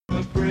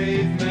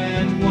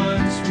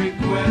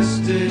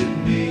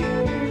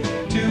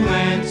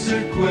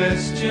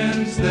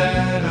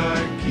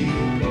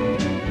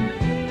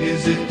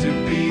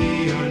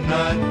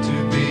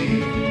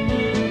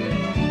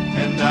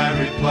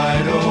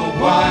replied, oh,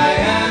 why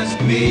ask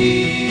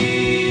me?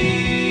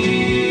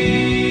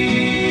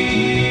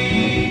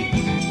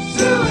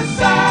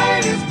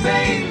 Suicide is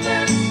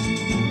painless.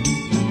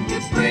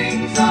 It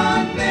brings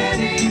on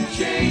many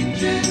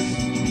changes.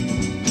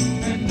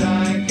 And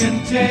I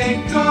can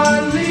take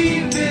or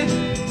leave it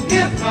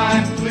if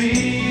I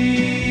please.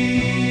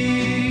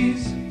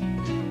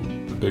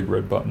 The big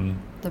red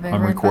button.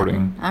 I'm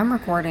recording. I'm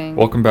recording.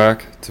 Welcome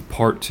back to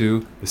part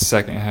 2, the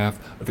second half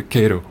of the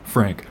Cato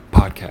Frank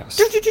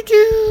podcast.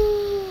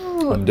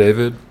 I'm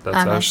David. That's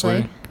I'm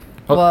Ashley.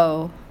 Oh.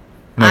 Whoa.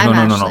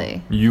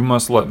 No. You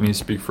must let me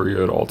speak for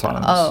you at all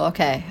times. Oh,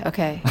 okay.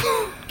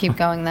 Keep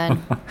going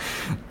then.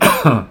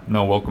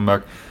 No, welcome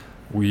back.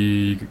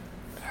 We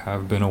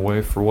have been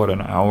away for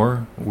an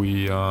hour?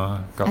 We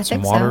got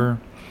some water.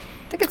 So.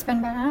 I think it's been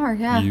about an hour,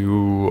 yeah.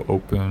 You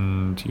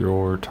opened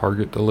your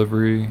Target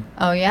delivery.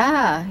 Oh,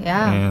 yeah.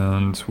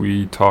 And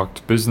we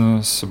talked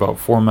business, about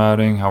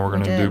formatting, how we're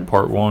going to do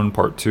part 1,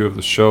 part 2 of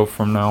the show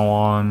from now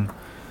on.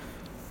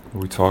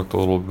 We talked a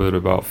little bit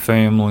about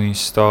family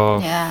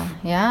stuff.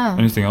 Yeah.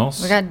 Anything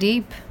else? We got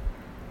deep.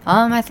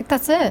 I think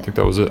that's it. I think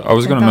that was it. I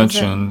was going to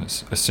mention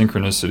a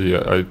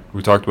synchronicity.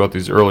 We talked about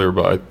these earlier,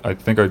 but I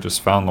think I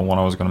just found the one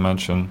I was going to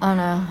mention. Oh,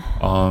 no.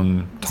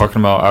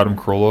 Talking about Adam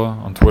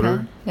Carolla on Twitter.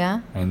 Okay.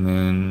 Yeah. And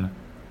then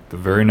the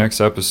very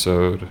next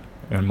episode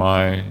in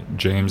my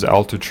James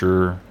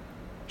Altucher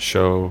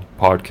show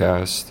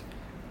podcast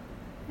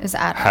has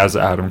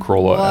Adam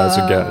Carolla as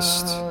a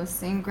guest. Oh,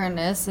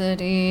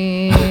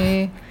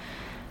 synchronicity.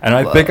 And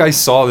I think I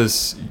saw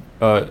this.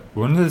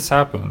 When did this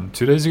happen?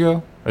 2 days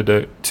ago?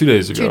 2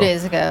 days ago. 2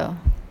 days ago.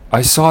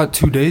 I saw it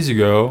 2 days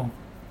ago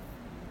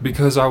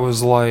because I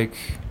was like,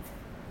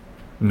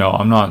 no,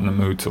 I'm not in the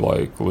mood to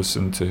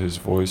listen to his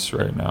voice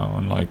right now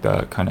and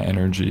that kind of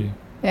energy.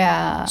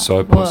 Yeah. So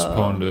I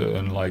postponed it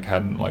and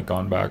hadn't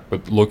gone back.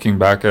 But looking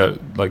back at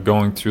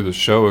going through the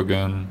show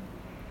again,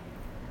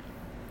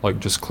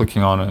 just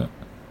clicking on it,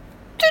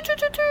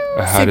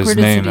 I had his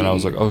name and I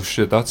was like, oh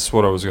shit, that's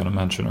what I was gonna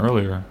mention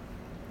earlier.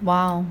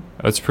 Wow.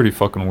 That's pretty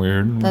fucking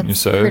weird. That's when you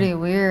say pretty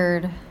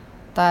weird.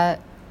 I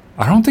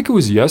don't think it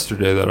was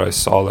yesterday that I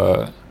saw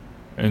that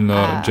in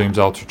the James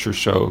Altucher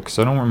show because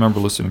I don't remember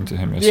listening to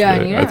him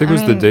yesterday. I think it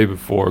was the day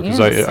before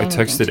because I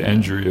texted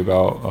Andrew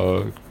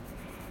about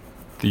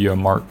the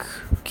Mark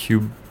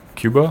Cuban.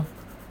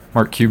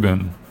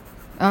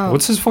 Oh.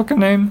 What's his fucking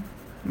name?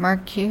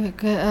 Mark Cuban.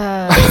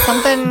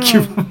 Something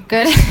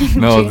good.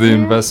 No, the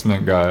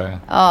investment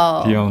guy.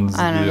 Oh. He owns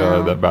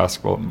that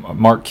basketball.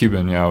 Mark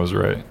Cuban. Yeah, I was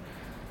right.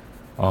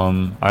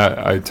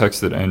 I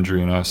texted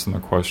Andrew and asked him a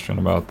question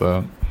about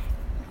that.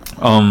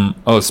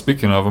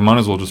 Speaking of, I might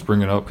as well just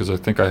bring it up because I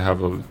think I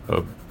have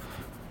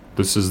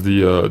this is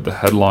the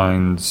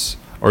headlines,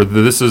 or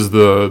this is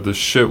the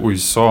shit we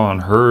saw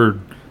and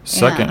heard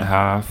second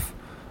half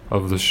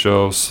of the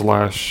show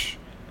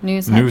 /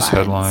 news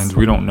headlines.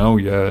 We don't know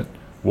yet.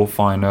 We'll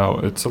find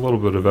out. It's a little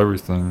bit of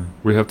everything.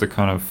 We have to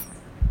kind of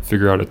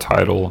figure out a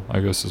title, I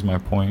guess is my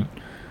point.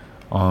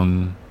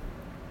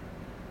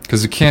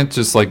 Because it can't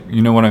just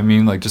you know what I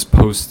mean? Just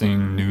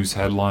posting news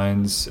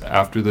headlines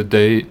after the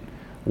date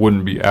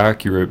wouldn't be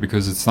accurate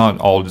because it's not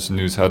all just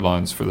news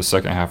headlines for the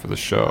second half of the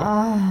show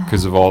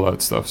because of all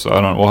that stuff. So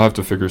we'll have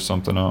to figure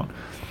something out.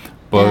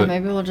 But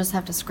maybe we'll just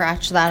have to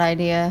scratch that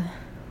idea.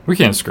 We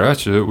can't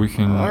scratch it. We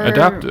can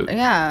adapt it.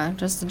 Yeah,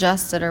 just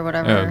adjust it or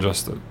whatever. Yeah,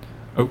 adjust it.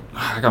 Oh,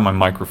 I got my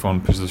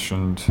microphone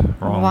positioned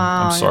wrong.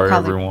 Wow, I'm sorry,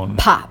 everyone.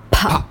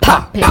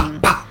 Popping.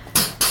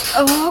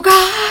 Oh,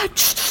 God.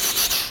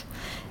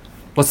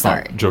 Let's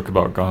not joke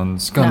about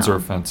guns. Guns are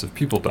offensive.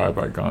 People die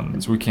by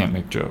guns. We can't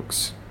make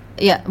jokes.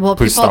 Yeah, well,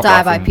 people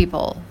die by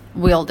people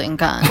wielding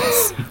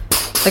guns.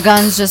 The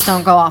guns just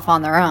don't go off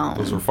on their own.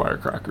 Those are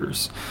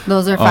firecrackers.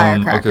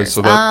 Okay,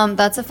 so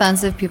that's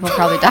offensive. People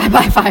probably die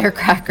by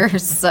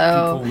firecrackers,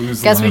 so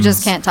guess we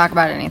just can't talk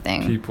about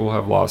anything. People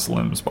have lost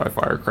limbs by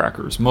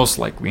firecrackers, most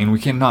likely, and we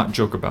cannot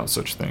joke about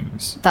such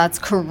things. That's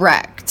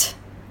correct.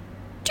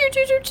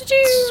 This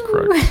is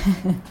correct.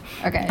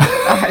 Okay,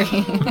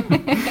 sorry.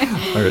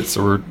 All right,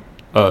 so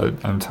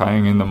I'm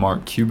tying in the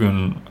Mark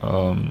Cuban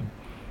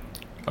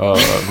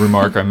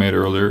remark I made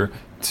earlier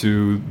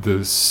to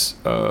this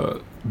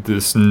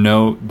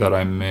note that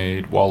I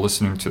made while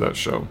listening to that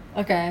show.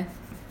 Okay.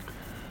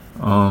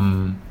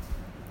 And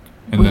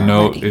the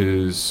note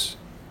is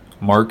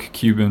Mark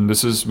Cuban.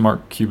 This is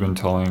Mark Cuban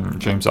telling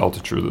James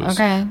Altucher this.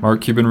 Okay.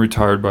 Mark Cuban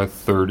retired by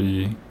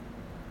 30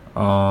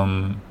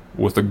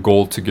 with a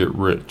goal to get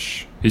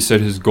rich. He said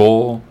his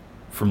goal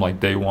from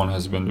day one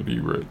has been to be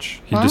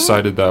rich. He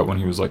decided that when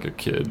he was a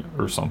kid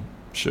or some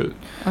shit.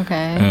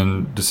 Okay.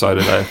 And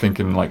decided, I think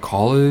in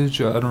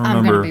college, I don't remember.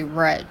 I'm gonna be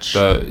rich.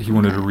 That he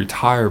wanted to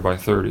retire by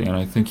 30, and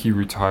I think he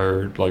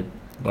retired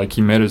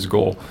he met his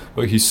goal.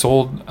 But he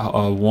sold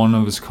one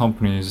of his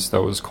companies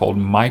that was called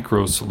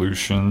Micro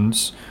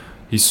Solutions.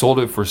 He sold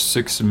it for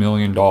 $6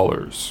 million.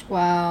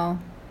 Wow.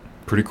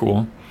 Pretty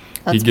cool.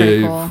 That's he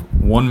gave cool.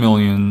 $1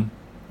 million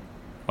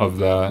of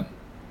that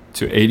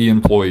to 80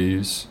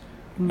 employees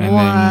And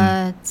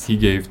then he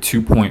gave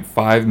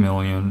 $2.5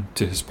 million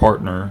to his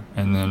partner,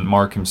 and then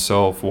Mark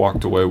himself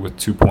walked away with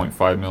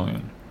 $2.5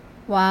 million.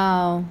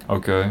 Wow.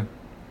 Okay.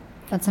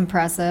 That's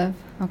impressive.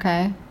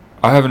 Okay.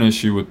 I have an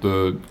issue with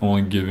the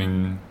only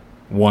giving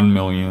 $1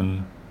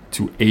 million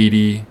to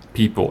 80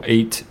 people.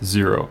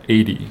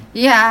 80.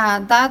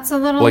 Yeah, that's a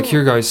little. Like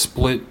here, guys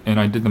split, and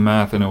I did the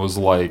math, and it was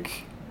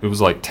like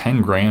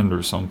 10 grand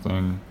or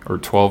something, or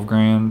 12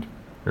 grand.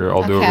 Here,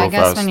 I'll do it real fast. I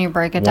guess when you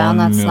break it down,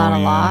 that's not a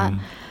lot.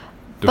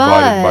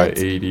 Divided by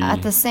 80.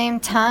 At the same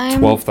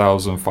time,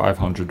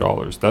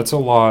 $12,500. That's a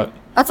lot.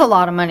 That's a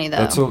lot of money,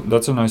 though.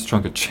 That's a nice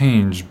chunk of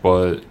change,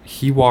 but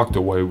he walked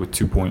away with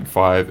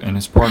 2.5, and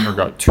his partner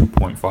got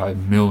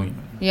 2.5 million.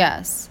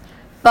 Yes,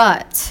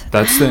 but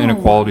that's the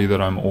inequality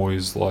that I'm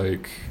always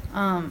like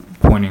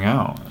pointing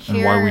out,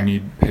 and why we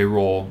need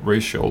payroll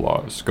ratio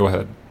laws. Go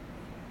ahead.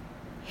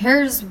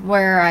 Here's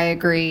where I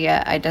agree,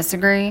 yet I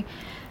disagree.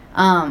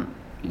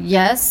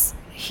 Yes.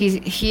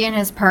 He and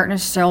his partner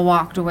still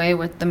walked away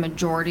with the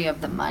majority of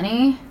the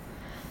money,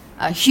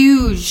 a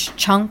huge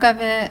chunk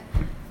of it.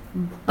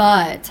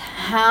 But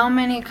how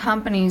many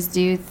companies do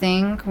you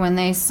think, when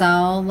they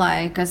sell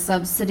like a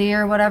subsidy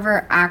or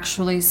whatever,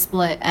 actually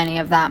split any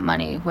of that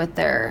money with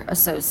their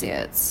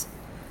associates,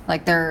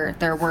 like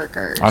their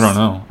workers? I don't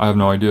know. I have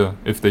no idea.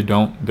 If they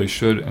don't, they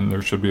should, and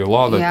there should be a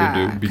law that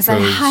they do. Because I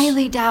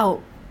highly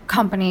doubt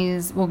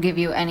companies will give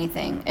you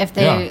anything if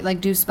they like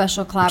do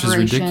special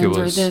collaborations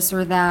or this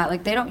or that.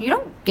 Like you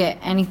don't get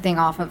anything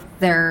off of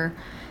their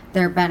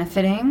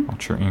benefiting.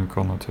 Watch your ink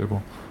on the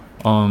table.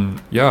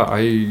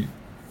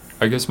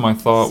 I guess my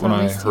thought when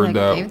I heard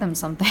that gave them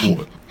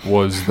something.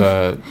 Was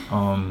that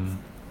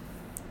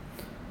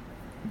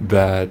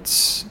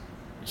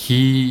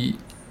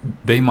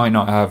they might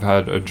not have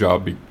had a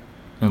job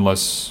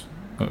unless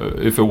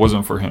if it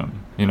wasn't for him.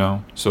 You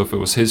know, so if it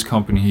was his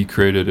company, he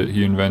created it,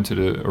 he invented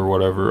it, or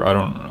whatever. I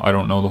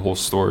don't know the whole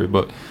story,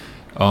 but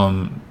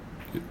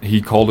he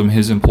called them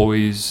his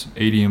employees,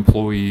 80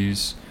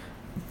 employees.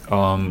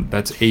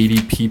 That's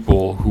 80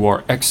 people who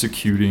are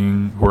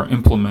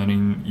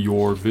implementing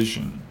your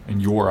vision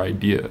and your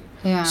idea.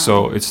 Yeah.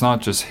 So it's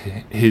not just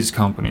his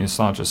company. It's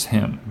not just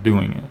him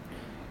doing it.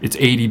 It's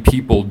 80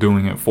 people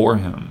doing it for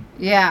him.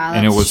 Yeah,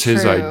 and it was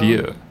his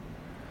idea.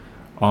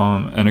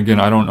 And again,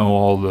 I don't know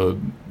all the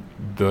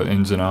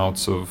ins and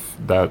outs of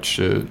that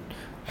shit.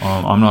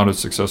 I'm not a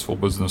successful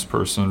business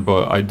person,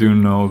 but I do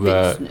know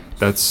that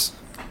that's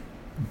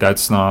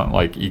not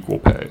like equal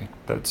pay.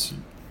 That's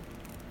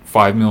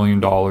 $5 million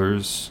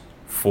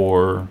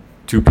for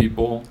 2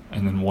 people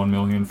and then $1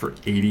 million for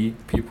 80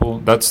 people.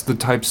 That's the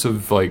types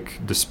of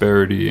like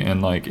disparity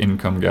and like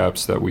income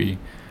gaps that we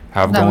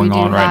have going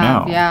on right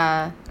now.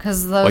 Yeah,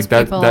 because those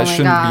people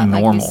only got,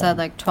 like you said,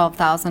 like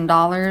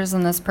 $12,000,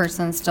 and this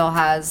person still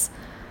has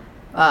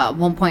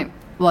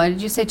what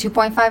did you say?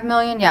 2.5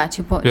 million? Yeah,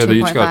 2.5. Yeah, they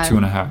each got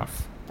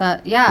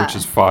 2.5. Which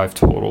is 5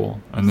 total,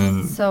 and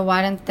then. So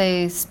why didn't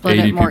they split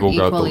it more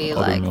equally,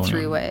 like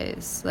 3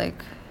 ways, like?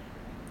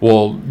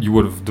 Well, you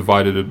would have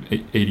divided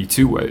it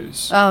 82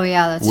 ways. Oh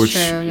yeah, that's which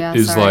true. Yeah,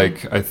 is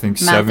like I think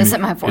Math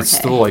isn't my forte. It's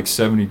still like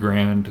 70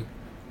 grand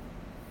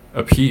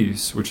a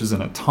piece, which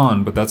isn't a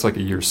ton, but that's like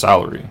a year's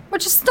salary.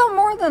 Which is still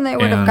more than they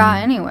would have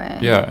got anyway.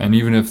 Yeah, and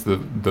even if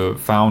the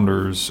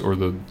founders or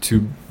the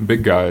 2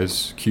 big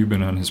guys,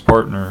 Cuban and his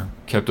partner,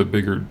 kept a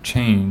bigger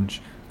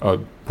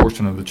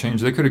portion of the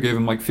change, they could have given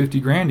him like 50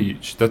 grand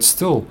each. That's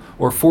still,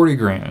 or 40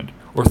 grand,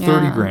 or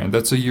 30 grand.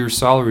 That's a year's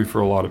salary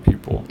for a lot of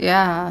people.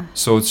 Yeah.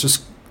 So it's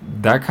just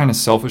that kind of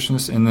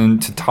selfishness, and then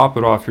to top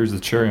it off, here's the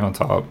cherry on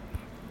top.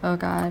 Oh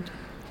God.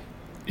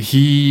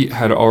 He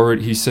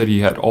said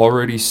he had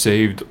already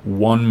saved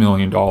 $1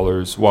 million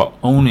while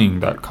owning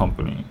that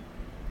company,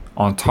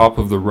 on top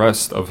of the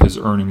rest of his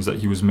earnings that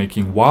he was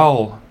making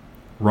while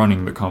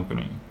running the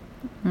company.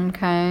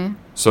 Okay.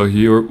 So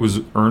he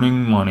was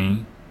earning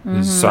money,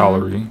 his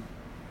salary,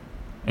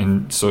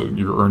 and so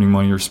you're earning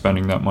money, you're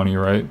spending that money,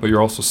 right? But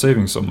you're also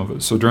saving some of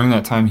it. So during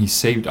that time, he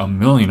saved $1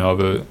 million of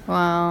it.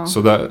 Wow.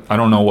 So that, I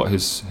don't know what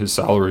his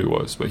salary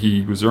was, but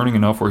he was earning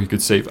enough where he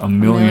could save $1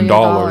 million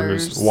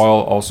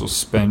while also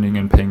spending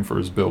and paying for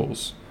his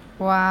bills.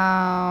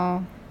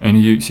 Wow. And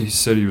he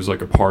said he was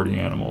like a party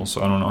animal,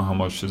 so I don't know how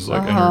much his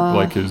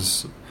like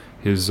his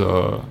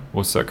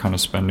what's that kind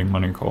of spending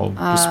money called?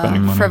 Just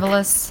spending money.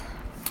 Frivolous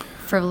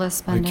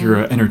spending. Like your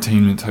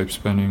entertainment type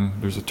spending.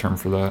 There's a term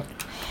for that.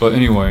 But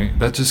anyway,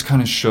 that just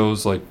kind of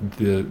shows like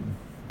the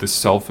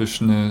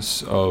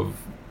selfishness of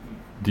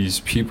these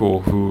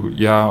people who,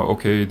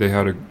 they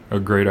had a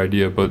great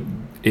idea, but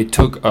it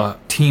took a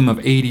team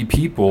of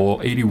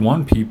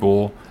 81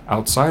 people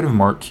outside of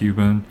Mark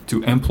Cuban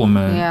to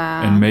implement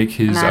and make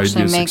his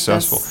idea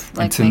successful.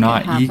 And to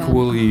not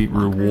equally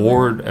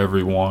reward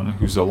everyone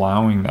who's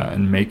allowing that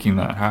and making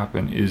that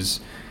happen is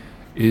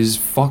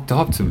fucked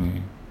up to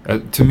me.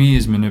 To me,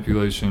 is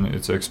manipulation.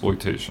 It's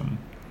exploitation.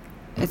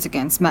 It's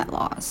against Met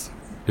laws.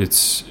 It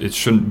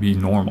shouldn't be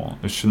normal.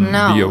 It shouldn't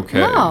be okay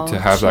to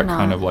have that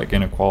kind of like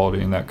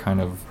inequality and that kind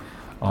of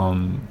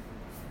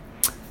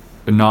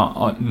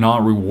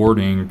not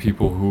rewarding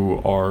people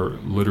who are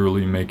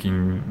literally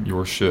making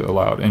your shit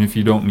allowed. And if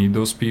you don't need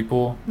those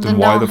people, then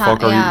why the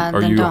fuck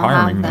are you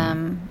hiring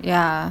them?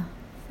 Yeah,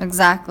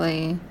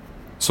 exactly.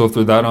 So if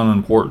they're that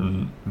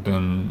unimportant,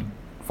 then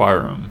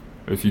fire them.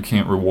 If you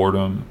can't reward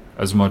them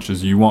as much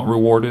as you want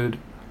rewarded,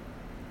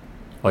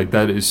 like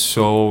that is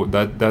so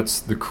that's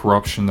the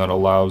corruption that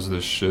allows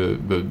this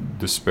shit, the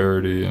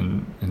disparity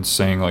and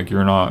saying like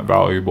you're not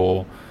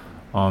valuable.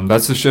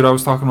 That's the shit I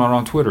was talking about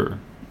on Twitter.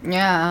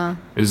 Yeah.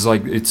 Is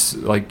like it's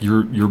like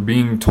you're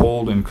being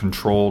told and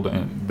controlled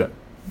and that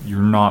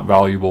you're not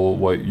valuable.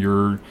 What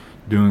you're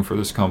doing for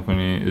this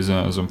company isn't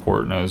as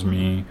important as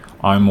me.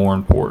 I'm more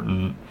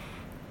important.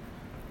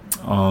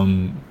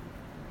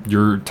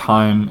 Your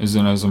time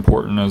isn't as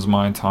important as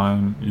my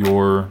time.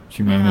 Your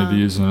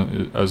humanity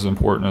isn't as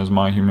important as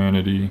my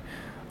humanity.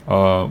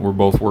 We're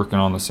both working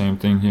on the same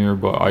thing here,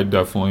 but I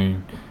definitely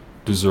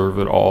deserve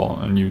it all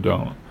and you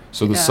don't.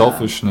 So the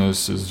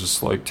selfishness is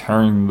just like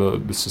tearing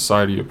the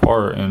society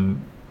apart,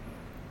 and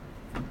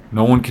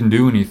no one can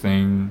do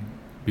anything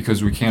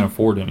because we can't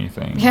afford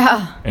anything.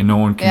 Yeah. And no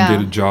one can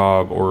get a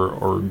job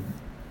or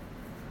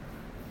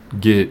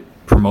get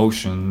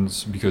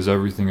promotions because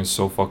everything is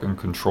so fucking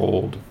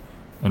controlled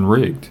and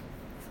rigged.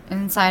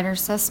 Insider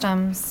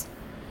systems.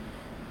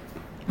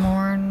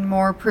 More and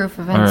more proof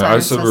of insider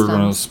insider systems. I said systems. we were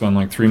going to spend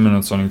like 3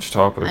 minutes on each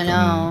topic. I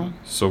know.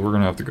 So we're going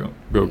to have to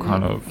go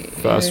kind of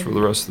fast for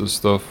the rest of this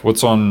stuff.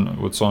 What's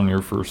on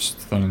your first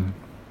thing?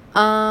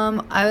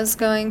 I was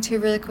going to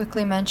really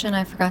quickly mention,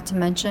 I forgot to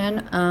mention,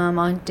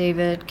 on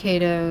David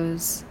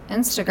Cato's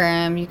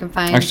Instagram, you can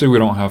find... Actually, we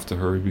don't have to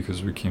hurry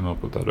because we came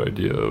up with that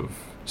idea of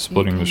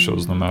splitting the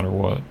shows no matter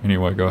what.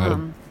 Anyway, go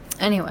ahead.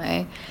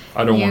 Anyway,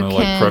 I don't want to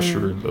like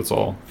pressure, that's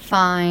all.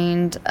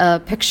 Find a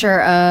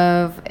picture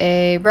of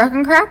a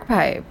broken crack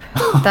pipe.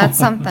 That's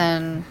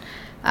something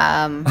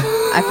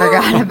I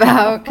forgot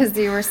about because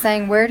you were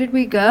saying, where did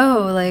we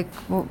go? Like,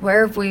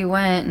 where have we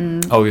went?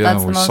 And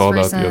that's the most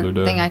recent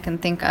thing I can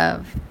think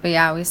of. But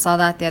yeah, we saw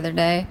that the other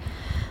day.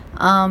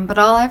 But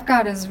all I've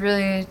got is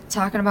really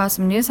talking about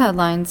some news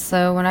headlines.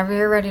 So whenever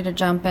you're ready to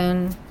jump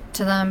in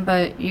to them,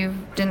 but you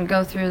didn't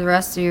go through the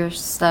rest of your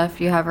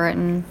stuff you have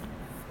written.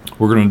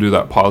 We're going to do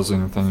that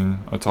pausing thing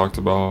I talked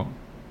about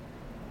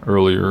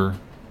earlier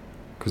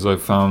because I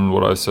found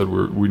what I said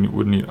we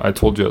would need. I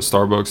told you at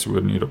Starbucks we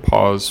would need a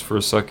pause for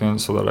a second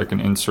so that I can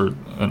insert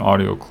an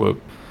audio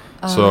clip.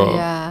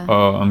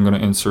 I'm going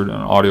to insert an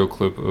audio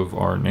clip of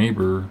our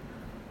neighbor.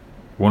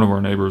 One of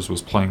our neighbors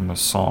was playing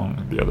this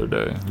song the other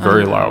day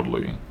very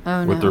loudly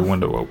with their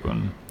window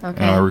open.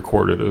 Okay. And I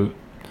recorded it.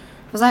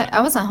 I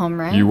wasn't home,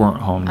 right? You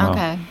weren't home, no.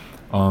 Okay.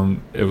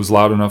 It was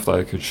loud enough that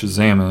I could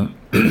Shazam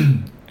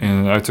it.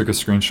 And I took a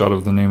screenshot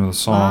of the name of the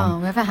song. Oh,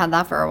 we haven't had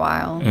that for a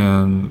while.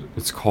 And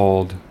it's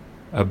called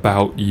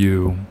About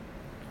You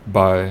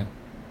by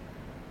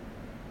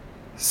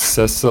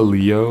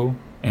Cecilio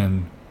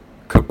and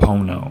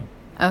Capono.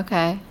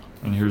 Okay.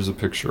 And here's a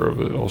picture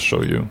of it. I'll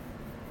show you.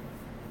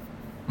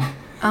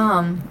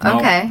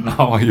 Okay.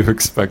 Not what you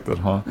expected,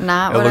 huh?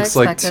 Not what I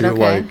expected,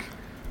 okay.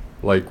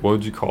 Like what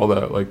would you call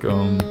that? Like,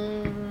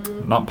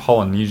 not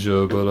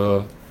Polynesia,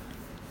 but,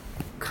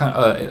 kind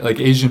of like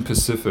Asian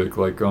Pacific,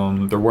 like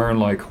they're wearing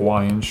like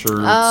Hawaiian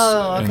shirts.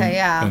 Oh, okay,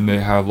 yeah. And they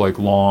have like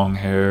long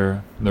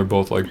hair. They're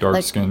both like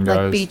dark skinned guys.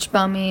 Like beach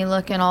bummy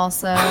looking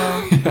also.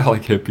 Yeah,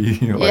 like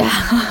hippie. Like,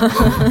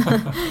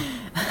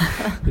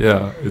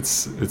 yeah. Yeah,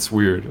 it's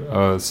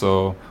weird.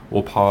 So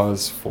we'll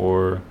pause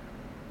for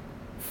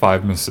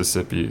 5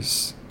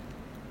 Mississippis,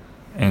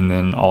 and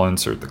then I'll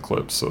insert the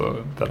clip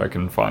so that I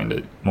can find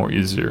it more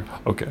easier.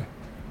 Okay.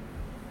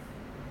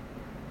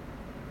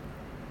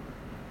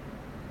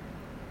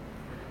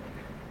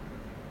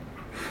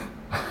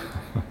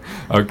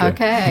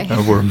 Okay.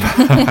 We're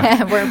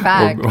back. We're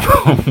back.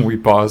 We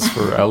paused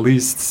for at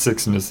least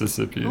 6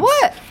 Mississippis.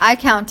 What? I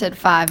counted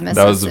 5 Mississippis.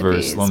 That was a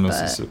very slow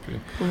Mississippi.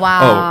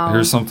 Wow. Oh,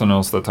 here's something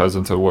else that ties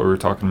into what we were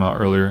talking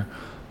about earlier.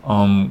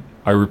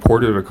 I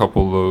reported a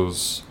couple of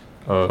those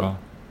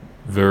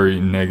very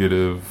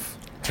negative,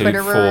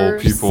 hateful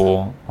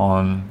people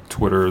on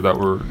Twitter that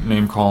were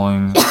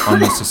name-calling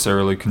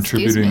unnecessarily,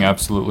 contributing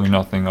absolutely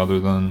nothing other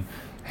than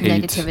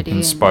hate negativity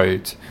and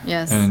spite.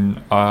 Yes.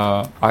 And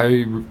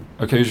I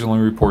occasionally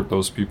report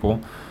those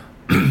people.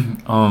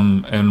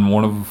 And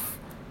one of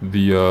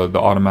the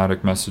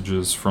automatic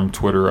messages from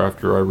Twitter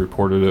after I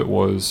reported it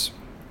was,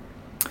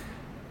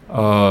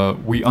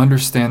 we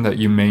understand that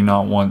you may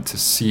not want to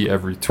see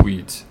every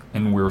tweet,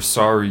 and we're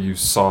sorry you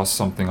saw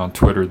something on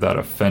Twitter that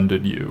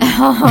offended you.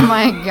 Oh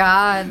my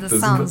God, this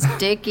sounds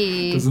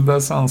dicky. Doesn't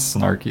that sound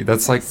snarky?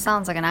 That's like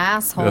sounds like an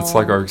asshole. That's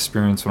like our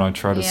experience when I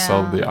tried to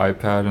sell the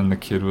iPad, and the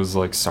kid was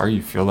like, "Sorry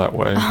you feel that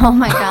way." Oh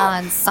my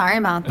God, sorry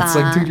about that. It's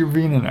like, dude, you're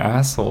being an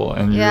asshole,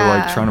 and you're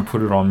like trying to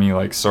put it on me,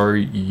 like,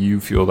 sorry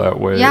you feel that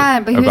way. Yeah,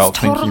 but he about was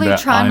totally thinking that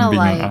trying I'm to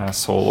being an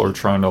asshole or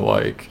trying to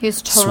like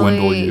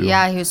swindle you.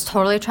 Yeah, he was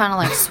totally trying to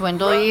like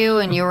swindle you,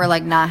 and you were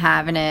like not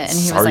having it, and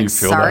he was like,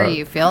 "Sorry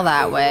you feel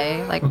that way."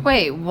 way. Like,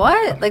 wait,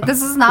 what? Like,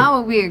 this is not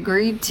what we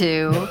agreed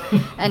to.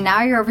 And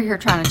now you're over here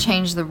trying to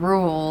change the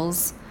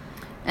rules.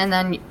 And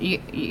then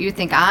you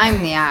think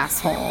I'm the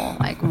asshole.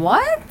 Like,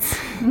 what?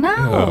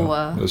 No.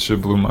 Yeah, that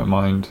shit blew my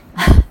mind.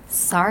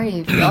 Sorry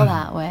you feel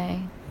that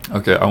way.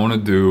 Okay, I want to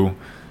do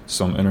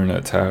some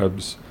internet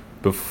tabs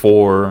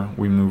before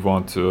we move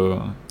on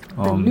to...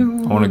 I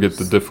want to get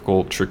the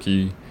difficult,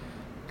 tricky,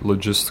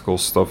 logistical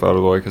stuff out of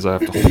the way because I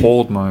have to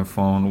hold my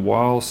phone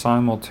while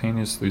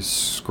simultaneously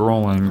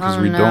scrolling because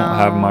we don't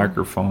have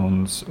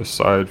microphones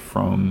aside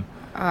from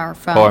our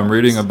phones. Oh, I'm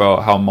reading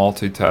about how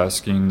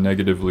multitasking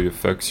negatively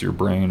affects your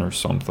brain or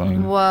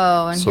something.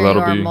 Whoa, and so here you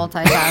that'll are be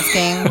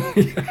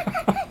multitasking.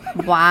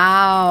 Yeah.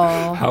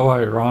 Wow. How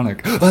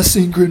ironic. A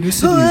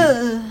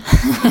synchronicity.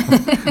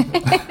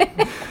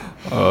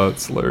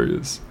 It's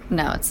hilarious.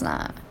 No, it's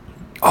not.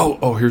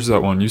 Oh, here's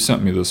that one. You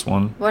sent me this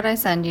one. What'd I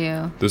send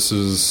you? This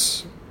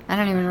is... I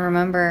don't even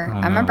remember.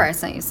 I remember I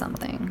sent you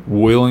something.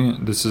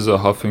 This is a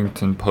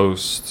Huffington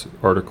Post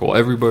article.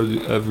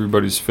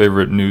 Everybody's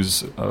favorite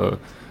news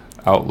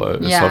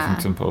outlet is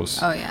Huffington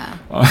Post. Oh, yeah.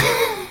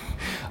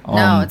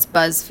 No, it's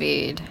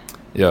BuzzFeed.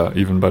 Yeah,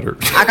 even better.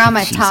 I got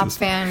my top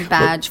fan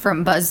badge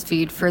from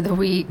BuzzFeed for the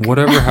week.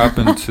 Whatever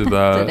happened to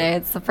that? Today,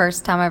 it's the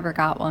first time I ever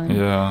got one.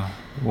 Yeah.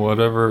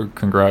 Whatever.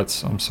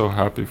 Congrats. I'm so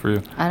happy for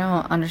you. I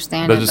don't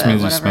understand that it, just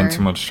means whatever. you spend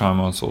too much time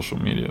on social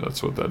media.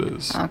 That's what that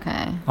is.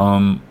 Okay.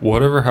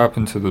 Whatever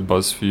happened to the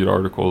BuzzFeed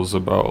articles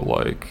about,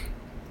 like,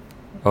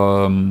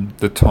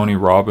 the Tony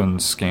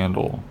Robbins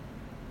scandal?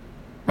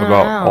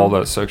 About all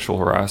that sexual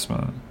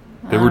harassment.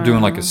 They were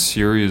doing, like, a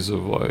series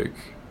of, like...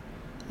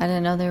 I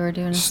didn't know they were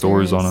doing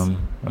stories on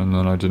him, and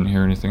then I didn't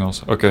hear anything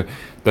else. Okay,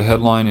 the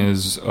headline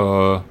is,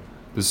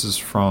 this is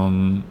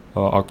from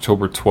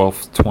October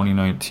 12th,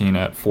 2019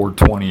 at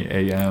 4:20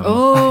 a.m.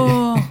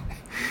 Oh.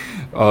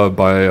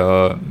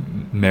 By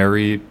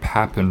Mary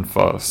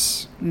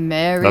Pappenfuss.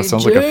 Mary That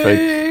sounds Jane. Like a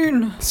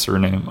fake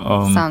surname.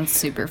 Sounds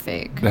super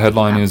fake. The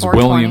headline is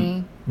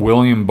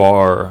William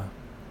Barr,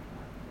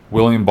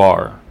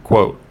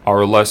 quote,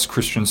 "Our less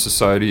Christian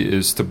society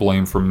is to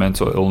blame for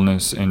mental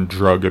illness and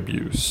drug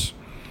abuse.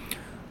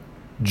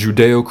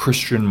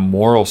 Judeo-Christian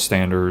moral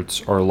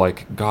standards are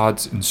like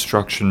God's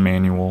instruction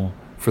manual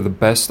for the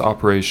best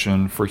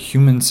operation for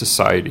human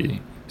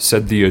society,"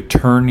 said the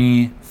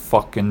Attorney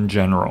fucking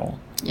General.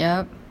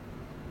 Yep.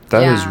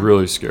 That is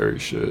really scary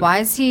shit. Why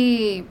is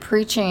he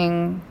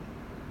preaching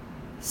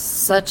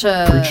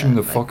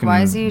the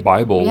fucking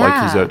Bible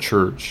like he's at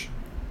church?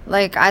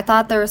 Like, I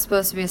thought there was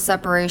supposed to be a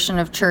separation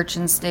of church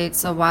and state,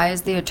 so why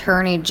is the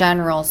Attorney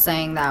General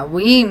saying that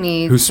we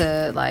need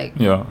to, like...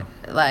 Yeah.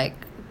 Like...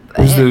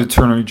 Who's the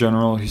Attorney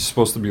General? He's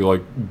supposed to be,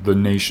 like, the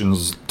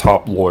nation's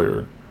top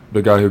lawyer.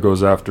 The guy who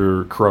goes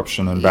after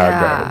corruption and bad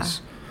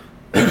guys.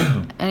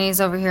 And he's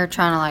over here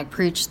trying to, like,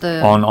 preach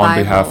the on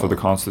Bible. Behalf of the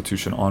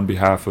Constitution, on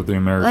behalf of the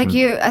American I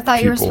thought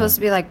people. you were supposed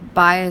to be, like,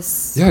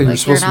 biased. Yeah, you're like,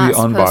 supposed to be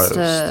unbiased.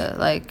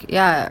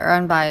 Or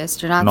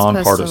unbiased. You're not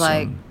supposed to,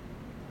 like,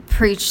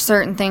 preach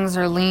certain things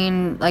or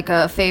lean, like,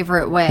 a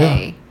favorite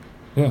way.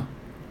 Yeah.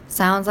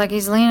 Sounds like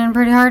he's leaning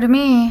pretty hard to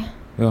me.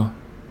 Yeah.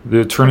 The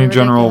Attorney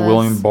General,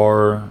 William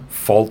Barr,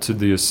 faulted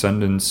the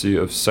ascendancy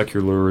of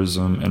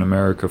secularism in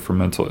America for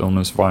mental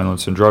illness,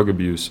 violence, and drug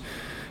abuse.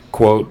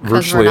 Quote,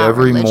 virtually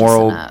every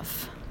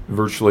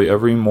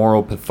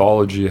moral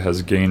pathology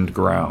has gained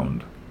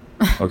ground.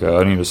 Okay,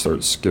 I need to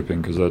start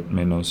skipping because that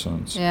made no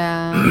sense.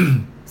 Yeah.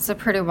 It's a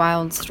pretty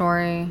wild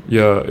story.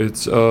 Yeah,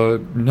 it's,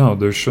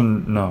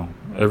 no.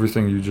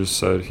 Everything you just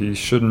said. He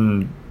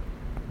shouldn't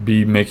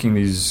be making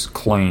these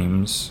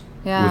claims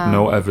with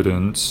no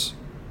evidence.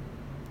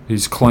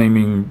 He's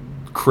claiming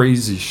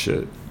crazy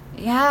shit.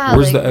 Yeah.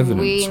 Where's the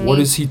evidence? What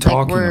is he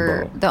talking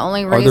about? The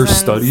only Are there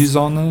studies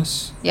on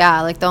this?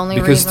 Yeah, like the only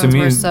reasons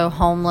we're so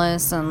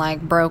homeless and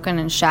like broken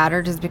and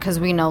shattered is because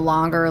we no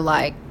longer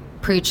like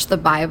preach the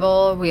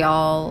Bible. We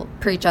all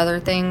preach other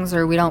things,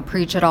 or we don't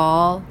preach at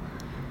all.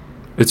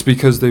 It's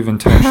because they've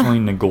intentionally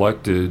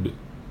neglected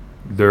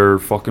their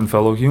fucking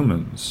fellow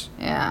humans.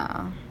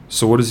 Yeah.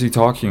 So what is he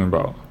talking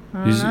about?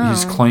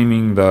 He's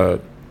claiming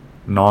that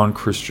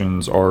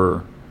non-Christians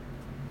are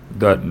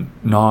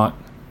not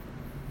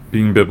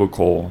being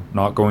biblical,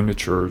 not going to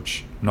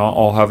church, not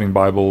all having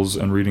Bibles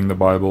and reading the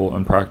Bible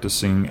and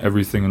practicing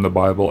everything in the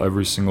Bible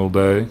every single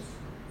day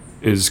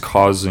is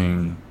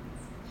causing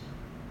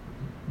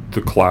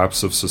the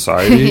collapse of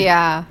society.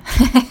 Yeah.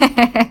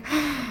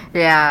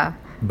 Yeah.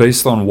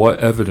 Based on what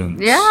evidence?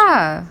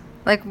 Yeah.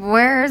 Like,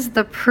 where's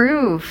the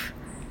proof?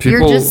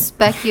 You're just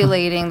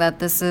speculating that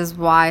this is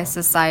why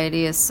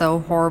society is so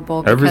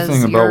horrible.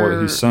 Everything about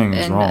what he's saying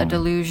is wrong. A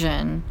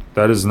delusion.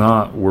 That is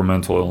not where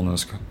mental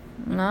illness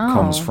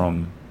comes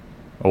from.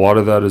 A lot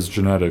of that is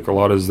genetic. A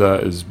lot of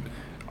that is...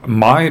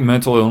 My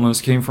mental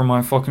illness came from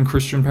my fucking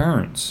Christian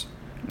parents.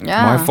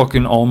 Yeah.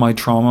 All my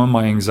trauma,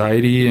 my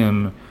anxiety,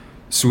 and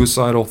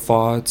suicidal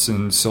thoughts,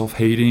 and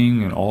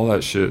self-hating, and all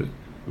that shit.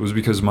 It was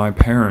because my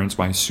parents,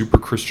 my super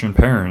Christian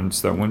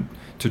parents that went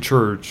to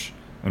church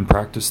and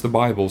practiced the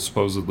Bible,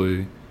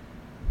 supposedly,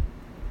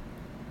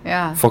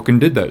 yeah, fucking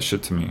did that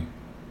shit to me.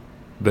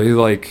 they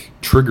like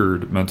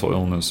triggered mental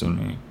illness in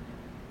me.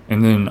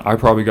 And then I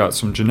probably got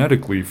some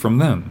genetically from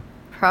them.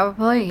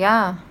 Probably,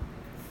 yeah.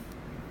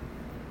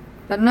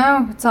 But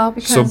no, it's all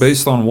because... So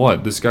based on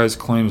what? This guy's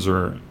claims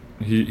are...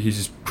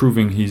 He's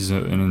proving he's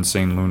an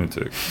insane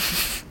lunatic.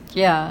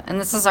 Yeah,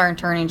 and this is our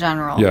Attorney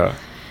General. Yeah.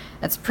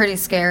 It's pretty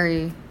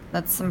scary.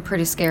 That's some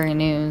pretty scary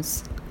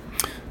news.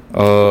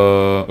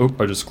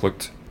 I just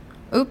clicked.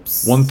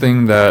 Oops. One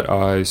thing that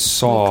I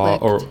saw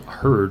or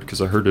heard,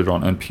 because I heard it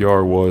on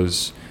NPR,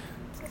 was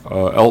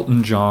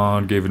Elton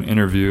John gave an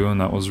interview,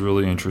 and that was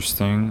really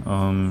interesting.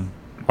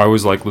 I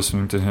always like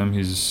listening to him.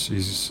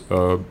 He's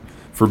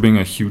for being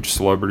a huge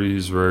celebrity,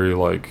 he's very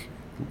like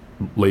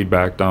laid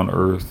back, down to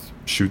earth,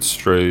 shoots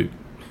straight.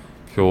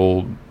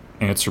 He'll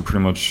answer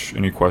pretty much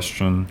any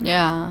question.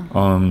 Yeah.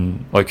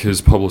 Like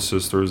his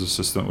publicist or his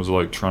assistant was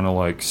like trying to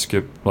like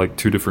skip like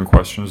 2 different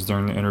questions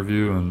during the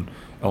interview, and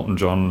Elton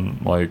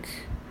John like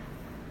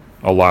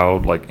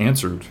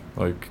answered,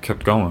 like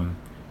kept going.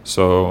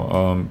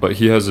 So but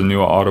he has a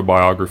new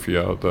autobiography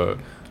out that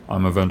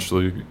I'm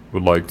eventually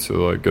would like to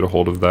like get a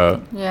hold of that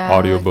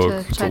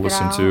audiobook to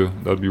listen to.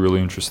 That'd be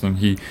really interesting.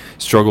 He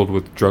struggled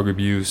with drug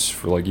abuse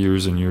for like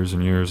years and years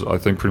and years. I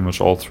think pretty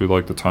much all through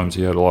like the times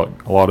he had a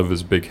lot of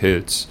his big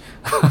hits.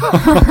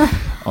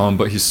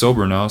 But he's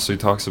sober now, so he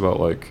talks about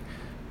like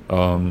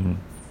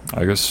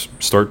I guess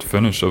start to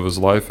finish of his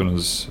life and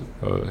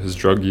his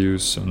drug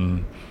use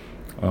and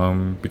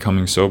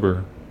becoming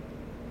sober.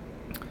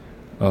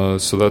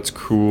 So that's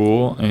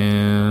cool.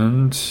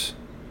 And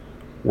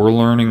we're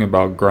learning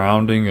about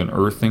grounding and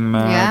earthing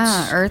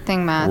mats. Yeah,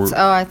 earthing mats.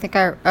 I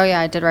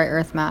did write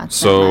earth mats.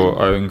 So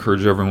I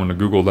encourage everyone to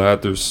Google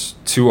that. There's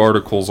 2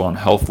 articles on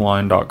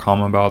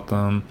healthline.com about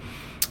them.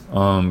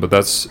 But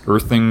that's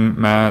earthing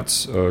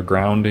mats,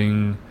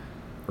 grounding,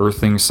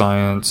 earthing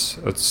science.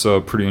 That's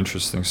pretty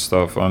interesting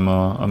stuff. I'm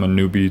a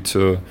newbie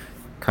to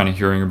kind of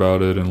hearing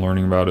about it and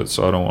learning about it,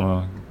 so I don't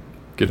want to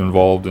get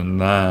involved in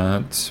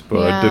that,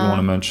 but I did want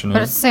to mention it.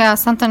 But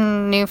it's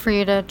something new for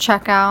you to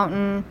check out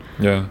and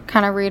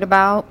kind of read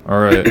about. All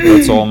right,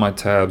 that's all my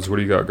tabs. What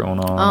do you got going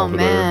on over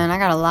there? I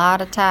got a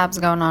lot of tabs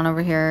going on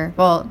over here.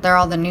 Well, they're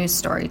all the news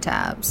story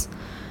tabs.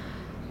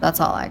 That's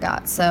all I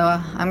got. So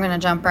I'm going to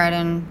jump right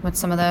in with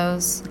some of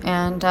those,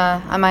 and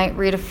I might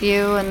read a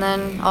few, and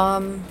then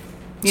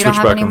you don't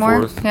have any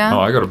more? Yeah? No,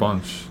 I got a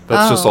bunch.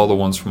 That's just all the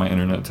ones from my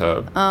internet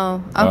tab.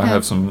 Oh, okay. I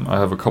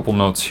have a couple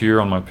notes here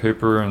on my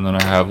paper, and then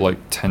I have like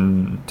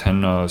 10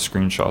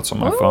 screenshots on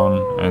my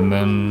phone, and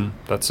then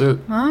that's it.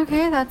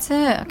 Okay, that's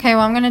it. Okay,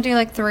 well, I'm going to do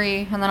like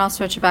 3, and then I'll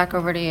switch it back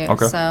over to you.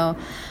 Okay. So,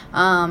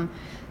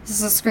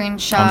 this is a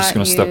screenshot. I'm just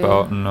going to step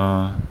out and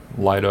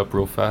light up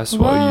real fast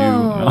while you...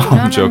 No,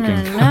 I'm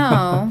joking.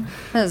 No.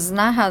 That is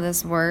not how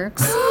this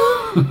works.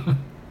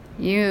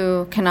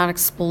 You cannot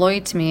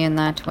exploit me in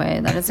that way.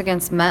 That is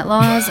against Met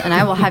laws, and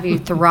I will have you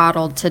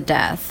throttled to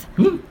death.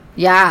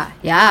 Yeah.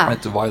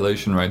 That's a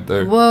violation right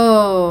there.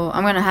 Whoa.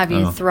 I'm going to have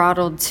you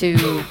throttled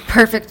to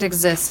perfect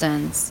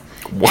existence.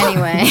 What?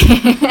 Anyway.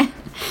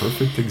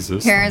 Perfect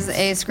existence. Here's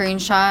a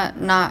screenshot.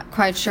 Not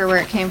quite sure where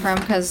it came from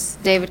because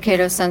David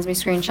Cato sends me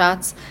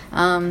screenshots.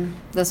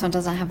 This one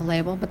doesn't have a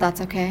label, but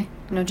that's okay.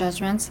 No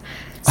judgments.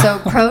 So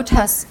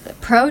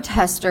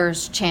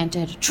protesters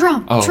chanted,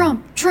 Trump,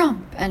 Trump,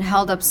 Trump, and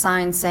held up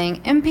signs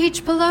saying,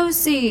 impeach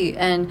Pelosi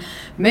and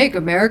make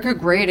America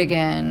great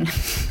again.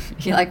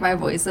 You like my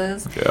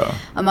voices? Yeah.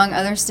 Among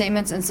other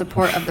statements in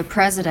support of the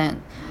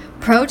president.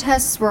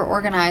 Protests were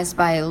organized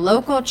by a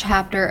local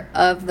chapter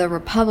of the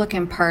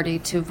Republican Party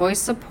to voice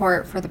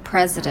support for the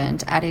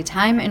president at a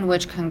time in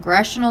which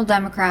congressional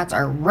Democrats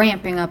are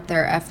ramping up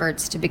their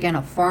efforts to begin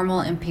a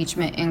formal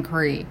impeachment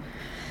inquiry.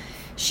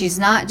 She's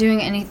not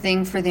doing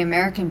anything for the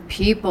American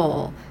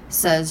people,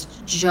 says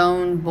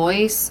Joan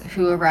Boyce,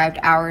 who arrived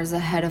hours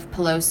ahead of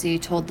Pelosi,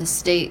 told the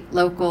state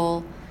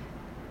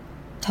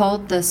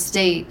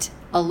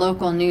a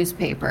local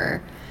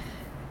newspaper.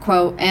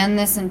 Quote, and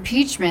this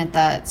impeachment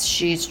that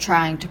she's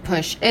trying to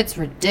push, it's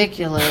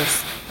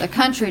ridiculous. The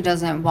country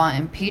doesn't want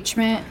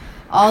impeachment.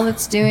 All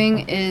it's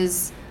doing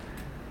is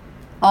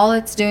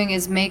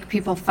make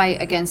people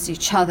fight against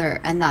each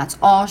other, and that's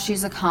all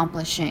she's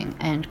accomplishing,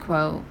 end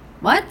quote.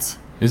 What?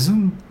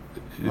 Isn't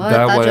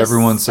that what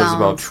everyone says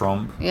about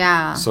Trump?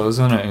 Yeah. So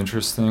isn't it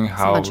interesting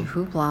how a bunch of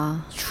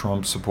hoopla.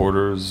 Trump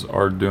supporters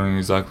are doing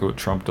exactly what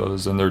Trump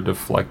does, and they're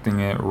deflecting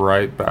it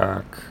right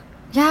back?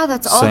 Yeah,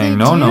 that's all saying,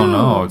 they do.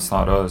 No, it's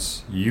not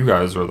us. You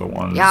guys are the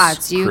ones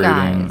it's you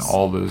creating guys.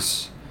 all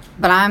this.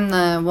 But I'm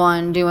the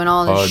one doing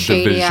all this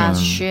shady-ass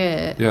division.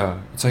 shit.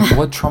 Yeah. It's like,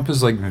 what Trump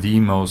is like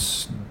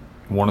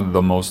one of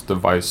the most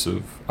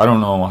divisive. I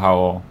don't know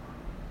how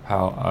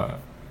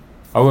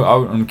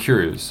I'm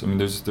curious. I mean,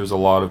 there's a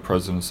lot of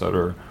presidents that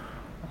are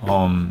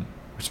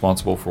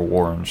responsible for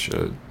war and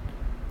shit.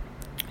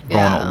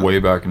 Going way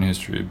back in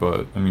history.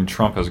 But, I mean,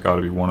 Trump has got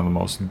to be one of the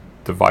most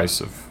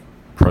divisive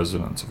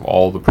presidents of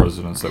all the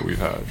presidents that we've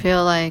had. I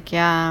feel like,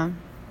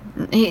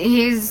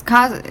 he's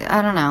caused.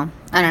 I don't know.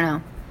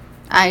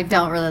 I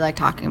don't really like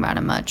talking about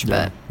him much,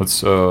 but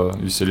let's.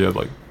 You said he had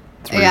like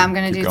Three. Yeah, I'm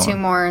gonna Keep do 2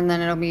 going. more, and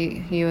then it'll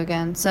be you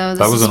again. So this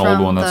That was is an old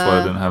from one. That's why I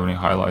the- didn't have any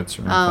highlights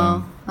or anything.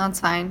 Oh, that's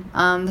fine.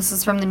 This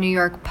is from the New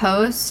York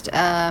Post.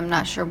 I'm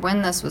not sure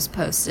when this was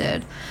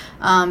posted.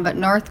 But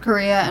North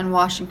Korea and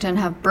Washington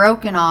have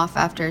broken off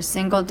after a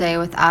single day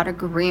without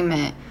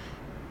agreement.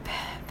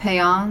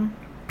 Pyongyang's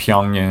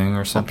Pyongyang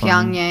or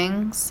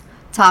something.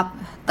 top.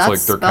 That's like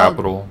their spelled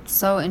capital.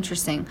 So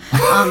interesting.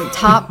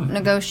 Top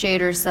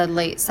negotiators said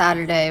late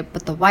Saturday,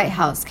 but the White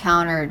House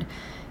countered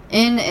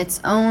in its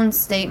own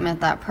statement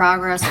that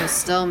progress was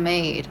still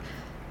made.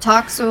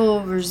 Talks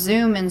will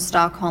resume in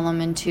Stockholm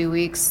in 2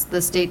 weeks,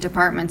 the State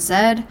Department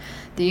said.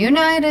 The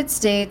United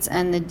States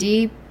and the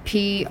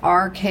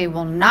DPRK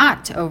will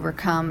not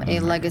overcome a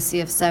legacy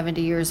of 70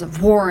 years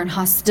of war and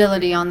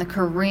hostility on the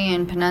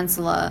Korean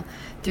Peninsula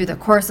through the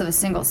course of a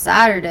single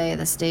Saturday,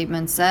 the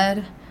statement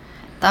said.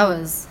 That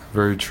was...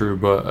 Very true,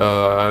 but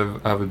I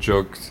have a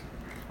joke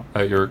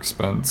at your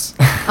expense.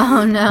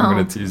 Oh, no. I'm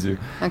gonna tease you.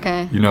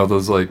 Okay. You know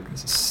those like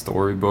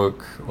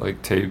storybook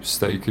like tapes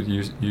that you could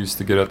use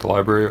to get at the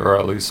library, or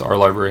at least our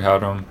library had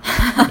them,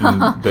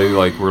 and they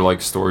like were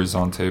like stories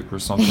on tape or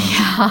something.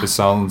 Yeah. It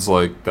sounds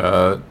like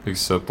that,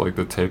 except like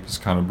the tape is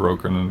kind of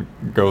broken and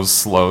it goes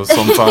slow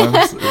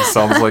sometimes. It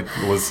sounds like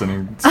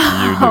listening to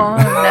you. Oh,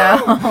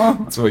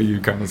 no. That's what you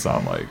kind of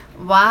sound like.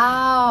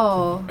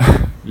 Wow.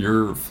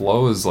 Your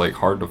flow is like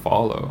hard to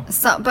follow.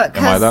 So, but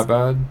Am I 'cause that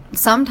bad?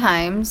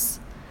 sometimes,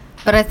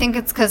 but I think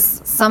it's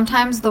because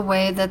sometimes the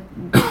way that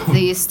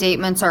these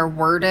statements are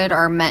worded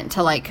are meant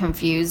to like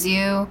confuse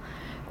you,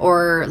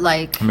 or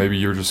like, Maybe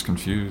you're just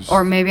confused.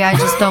 or maybe I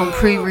just don't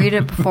pre-read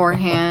it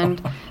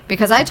beforehand.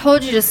 Because I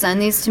told you to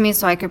send these to me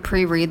so I could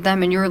pre-read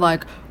them, and you were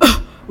like,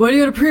 "Why do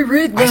you gotta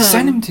pre-read them?" I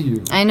sent them to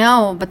you. I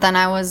know, but then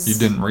I was. You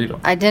didn't read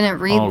them. I didn't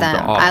read Oh, them.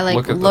 God. I like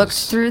Look at looked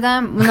this. through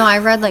them. No, I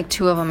read like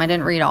 2 of them. I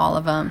didn't read all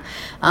of them,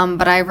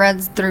 but I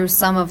read through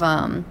some of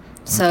them.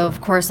 So of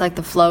course, like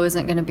the flow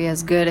isn't going to be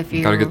as good if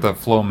you. Gotta get that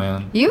flow,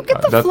 man. You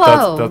get the That-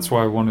 flow. That's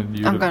why I wanted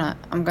you I'm to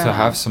gonna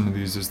have some of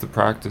these is to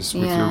practice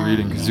with your Yeah,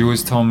 reading, because yeah. you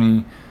always tell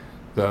me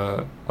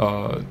that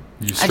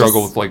you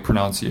struggle just- with like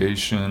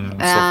pronunciation and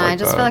Yeah, stuff like I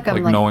just that, feel like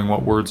I'm, like- knowing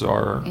what words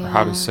are, or how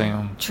Yeah. to say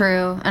them.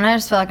 True, and I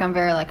just feel like I'm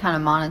very like kind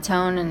of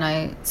monotone, and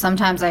I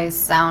sometimes I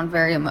sound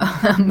very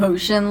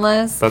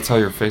emotionless. That's how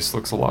your face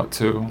looks a lot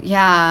too.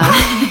 Yeah,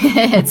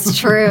 it's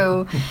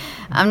true.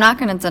 I'm not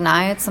going to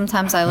deny it.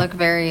 Sometimes I look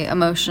very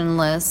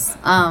emotionless.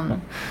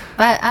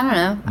 But I don't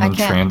know. I can't.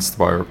 Entranced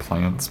by our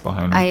plants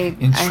behind me.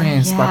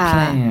 Entranced by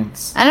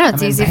plants. I don't know.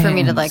 It's easy for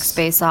me to like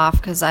space off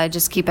because I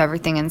just keep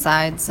everything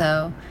inside.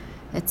 So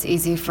it's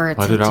easy for it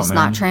Let to it out, just man.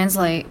 not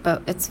translate.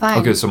 But it's fine.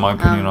 Okay, so my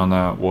opinion on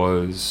that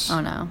was...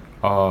 Oh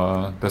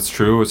no. That's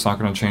true. It's not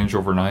going to change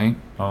overnight.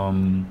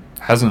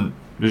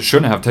 It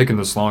shouldn't have taken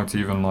this long to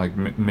even like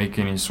make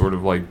any sort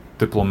of like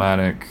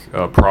diplomatic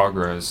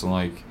progress. And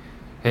like,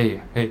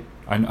 hey,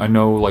 I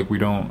know like we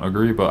don't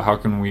agree, but how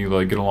can we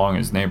like get along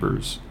as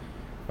neighbors?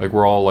 Like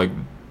we're all like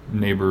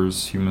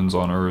neighbors, humans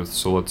on Earth.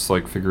 So let's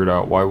like figure it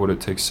out. Why would it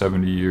take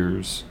 70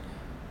 years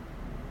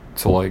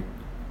to like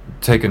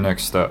take a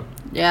next step?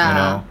 Yeah. You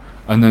know?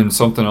 And then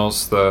something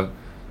else that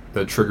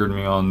triggered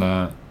me on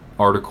that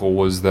article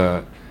was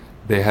that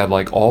they had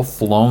like all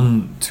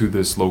flown to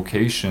this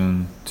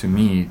location to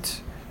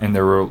meet, and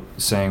they were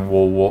saying,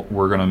 well,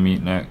 we're gonna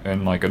meet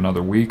in like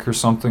another week or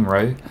something,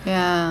 right?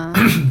 Yeah.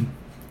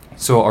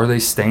 So are they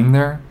staying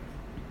there,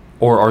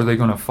 or are they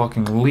gonna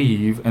fucking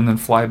leave and then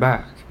fly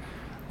back?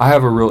 I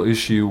have a real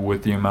issue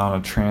with the amount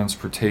of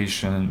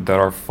transportation that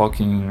our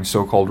fucking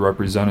so-called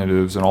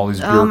representatives and all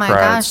these Oh my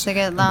bureaucrats gosh, they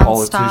get and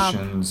non-stop.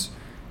 politicians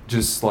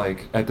just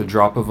like at the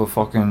drop of a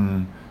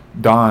fucking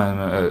dime,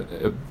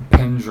 a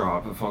pin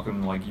drop, a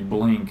fucking like you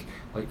blink,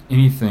 like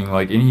anything,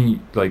 like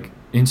any like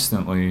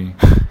instantly.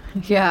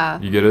 Yeah.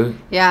 You get it?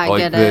 Yeah, I like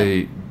get it.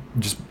 they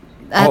just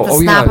At the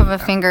snap yeah. of a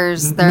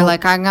fingers, they're No.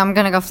 like, I'm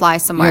gonna go fly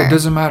somewhere. Yeah, it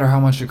doesn't matter how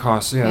much it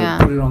costs. Yeah, Yeah.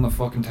 put it on the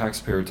fucking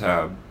taxpayer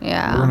tab.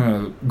 Yeah. We're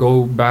gonna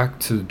go back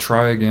to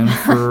try again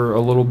for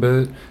a little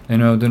bit. You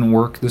know, it didn't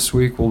work this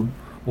week. We'll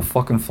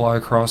fucking fly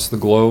across the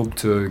globe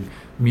to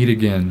meet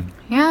again.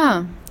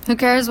 Yeah. Who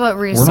cares what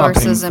not paying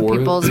resources and for it.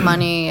 people's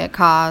money it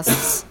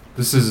costs?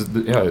 This is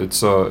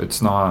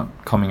it's not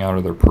coming out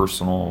of their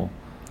personal.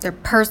 Their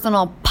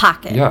personal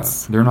pockets. Yeah,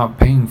 they're not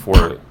paying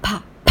for it.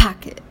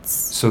 Pockets.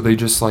 So they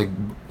just like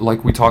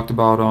we talked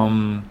about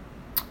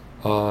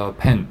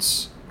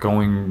Pence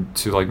going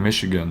to like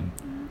Michigan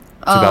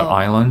to that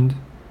island.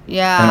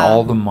 Yeah. And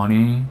all the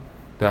money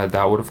that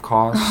would have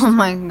cost. Oh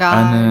my god.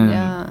 And then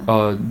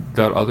yeah.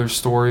 that other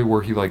story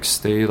where he like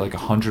stayed like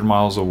 100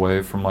 miles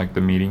away from like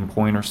the meeting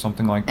point or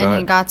something like that. And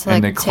he got to,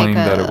 and like, they claimed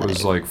take that a- it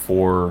was like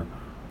for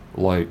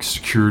like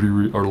security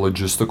or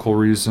logistical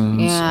reasons.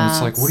 Yeah, and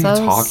it's like, what so are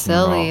you talking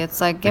silly. about? It's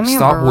like, give Like, me a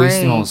stop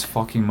wasting all break. this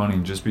fucking money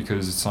just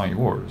because it's not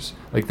yours.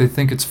 Like they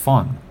think it's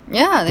fun.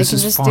 Yeah, they This can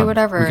is just fun. do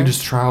whatever. We can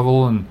just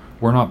travel and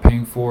we're not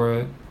paying for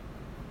it.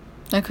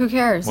 Like, who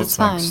cares? What's it's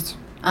fine. next?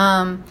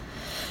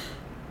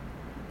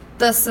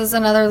 This is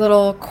another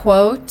little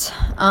quote.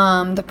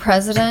 The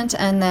president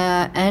and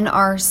the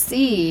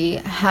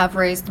NRC have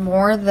raised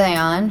more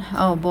than,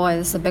 oh boy,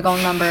 this is a big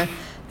old number,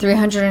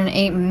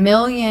 $308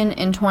 million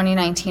in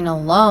 2019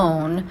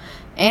 alone,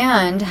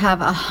 and have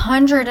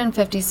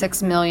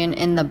 $156 million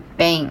in the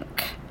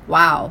bank.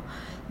 Wow.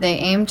 They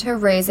aim to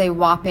raise a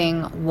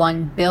whopping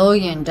 $1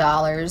 billion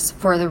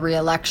for the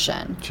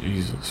re-election.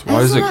 Jesus.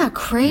 Isn't that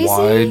crazy?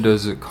 Why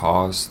does it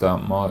cost that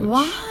much?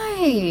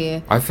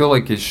 Why? I feel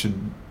like it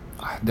should...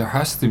 There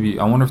has to be...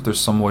 I wonder if there's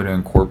some way to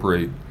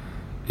incorporate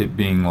it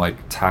being, like,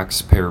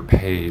 taxpayer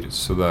paid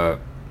so that...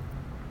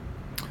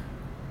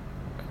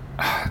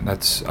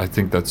 I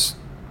think that's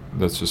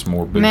just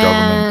more big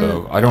government,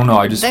 though. I don't know.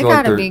 I just feel like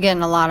they gotta be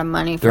getting a lot of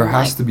money from there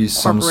has to be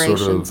some sort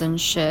corporations of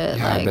and shit.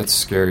 Yeah, like, that's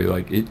scary.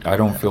 Like I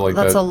don't feel like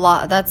that's that. a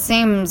lot. That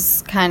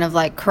seems kind of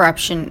like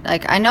corruption.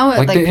 Like I know,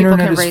 Like, the people internet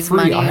can is raise free.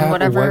 money I have and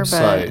whatever, a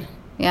website but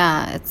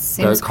yeah, it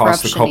seems that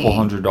costs a couple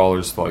corruption-y.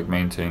 $100 to like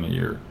maintain a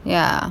year.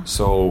 Yeah.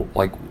 So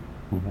like,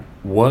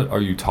 what are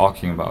you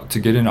talking about? To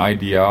get an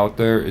idea out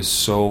there is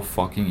so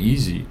fucking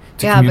easy.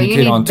 To Yeah, but you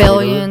communicate on need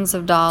billions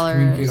of Twitter, dollars.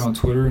 communicate on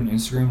Twitter and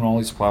Instagram and all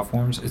these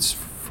platforms. It's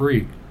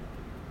free,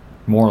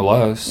 more or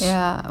less.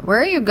 Yeah.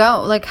 Where you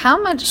go? Like, how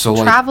much So,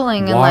 like,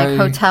 traveling and why-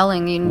 like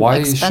hoteling, why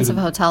expensive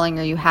should- hoteling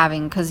are you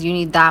having? Because you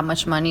need that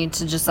much money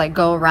to just like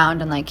go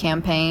around and like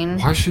campaign.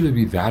 Why should it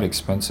be that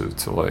expensive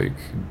to like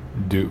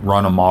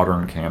run a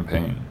modern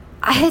campaign?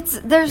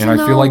 There's And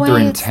no I feel like way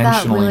they're it's that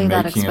intentionally really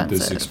that making it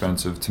this expensive.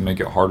 expensive to make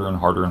it harder and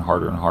harder and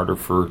harder and harder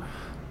for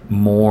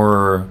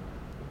more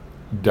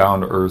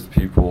down-to-earth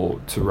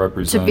people to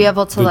represent To be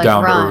able to, the like,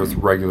 down-to-earth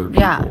run. regular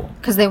people. Yeah,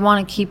 because they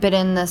want to keep it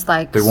in this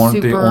like They want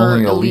super the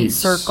only elite elites.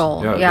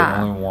 circle. Yeah, Yeah,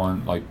 they only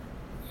want like,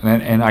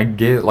 and I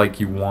get like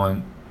you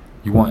want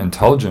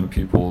intelligent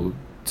people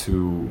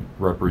to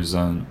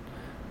represent.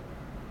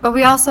 but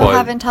we also But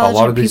have a lot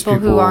intelligent of these people who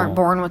people- aren't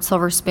born with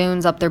silver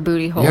spoons up their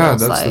booty holes. Yeah,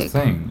 that's like, the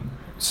thing.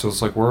 So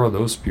it's like, where are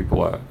those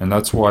people at? And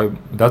that's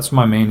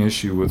my main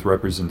issue with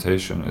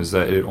representation is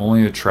that it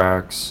only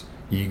attracts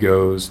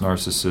egos,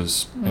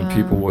 narcissists, and Yeah.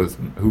 people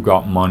who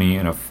got money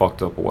in a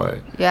fucked up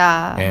way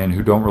Yeah, and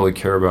who don't really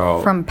care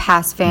about from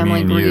past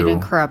family and greed you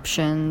and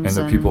corruptions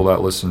and the people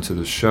that listen to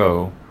the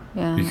show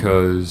yeah.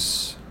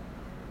 because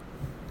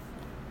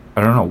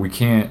I don't know, we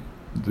can't.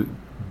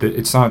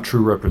 It's not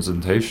true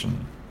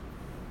representation.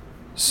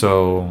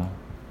 So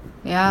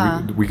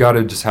Yeah. we got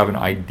to just have an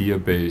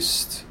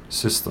idea-based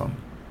system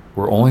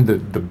where only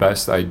the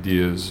best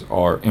ideas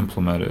are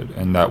implemented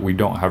and that we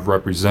don't have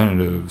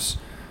representatives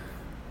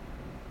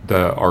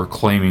that are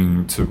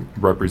claiming to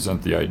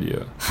represent the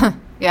idea.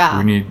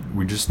 Yeah.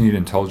 We just need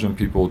intelligent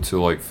people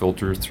to like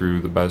filter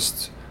through the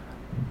best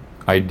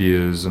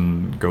ideas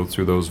and go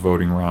through those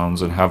voting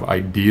rounds and have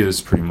ideas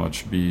pretty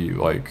much be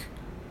like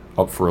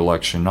up for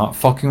election, not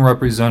fucking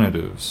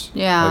representatives.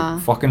 Yeah.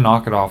 Like fucking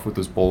knock it off with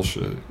this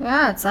bullshit.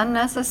 Yeah, it's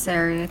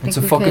unnecessary. I think It's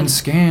a we fucking could,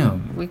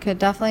 scam. we could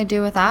definitely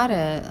do without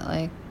it.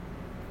 Like,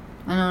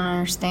 I don't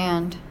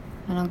understand.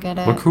 I don't get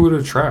it. Look who it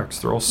attracts.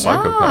 They're all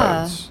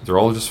psychopaths. They're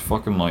all just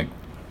fucking like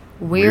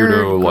Weird,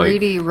 weirdo, like-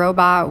 greedy,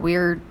 robot,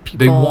 weird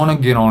people. they want to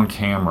get on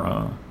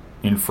camera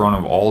in front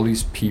of all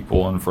these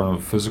people, in front of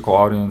a physical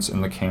audience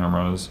and the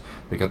cameras.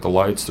 They got the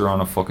lights. They're on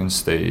a fucking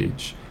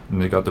stage.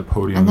 And they got the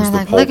podiums, And they're the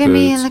like, pulpits. "Look at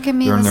me, look at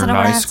me, They're in their listen to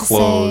what I nice have to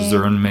clothes. say."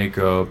 They're in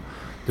makeup.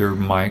 They're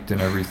mic'd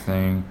and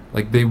everything.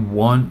 Like, they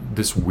want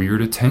this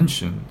weird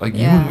attention. Like,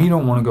 you Yeah. and me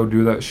don't want to go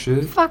do that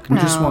shit. Fuck We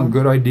just no. want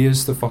good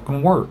ideas to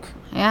fucking work.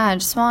 Yeah, I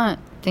just want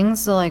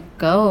things to like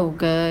go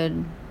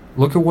good.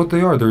 Look at what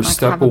they are. They're a Like,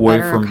 step have a away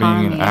better from being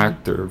an economy.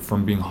 actor,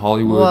 from being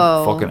Hollywood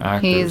Whoa, fucking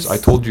actors. he's I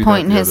told you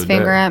pointing that the his other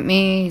finger day. at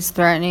me. He's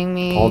threatening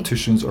me.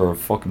 Politicians are a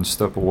fucking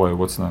step away.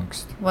 What's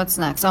next? What's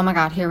next? Oh my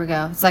God, here we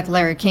go. It's like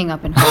Larry King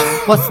up in here.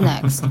 What's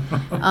next?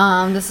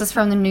 This is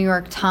from the New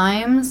York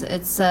Times.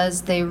 It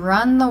says they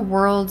run the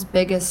world's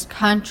biggest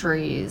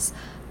countries.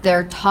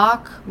 Their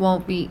talk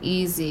won't be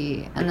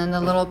easy. And then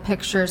the little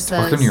picture Talk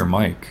says into your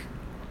mic.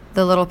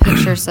 the little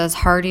picture says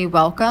hearty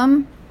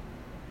welcome.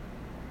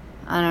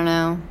 I don't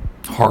know.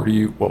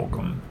 Hearty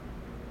welcome.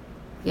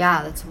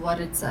 Yeah, that's what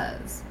it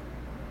says.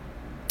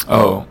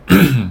 Oh.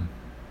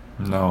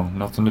 No,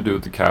 nothing to do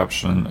with the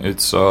caption.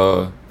 It's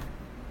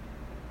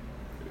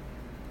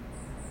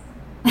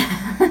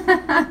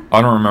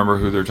I don't remember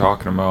who they're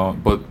talking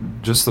about,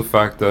 but just the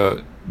fact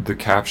that the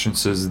caption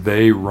says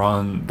they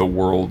run the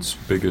world's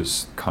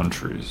biggest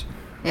countries.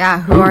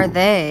 Yeah, who are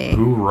they?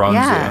 Who runs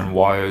Yeah. it, and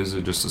why is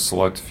it just a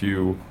select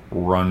few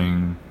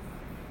running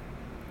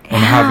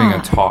and having a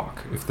Yeah. talk?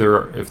 If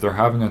they're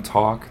having a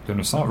talk, then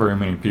it's not very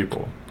many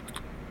people.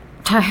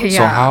 Yeah.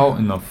 So how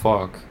in the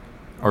fuck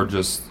are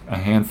just a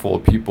handful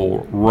of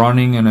people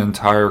running an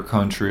entire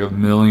country of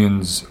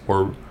millions,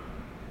 or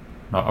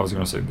no, I was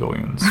going to say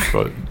billions,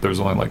 but there's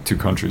only like 2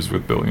 countries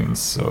with billions,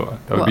 so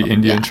that would be Well,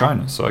 India yeah. and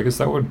China. So I guess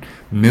that would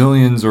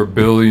millions or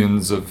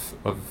billions of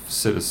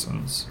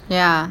citizens.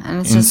 Yeah,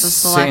 and it's just a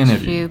select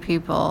Insanity. few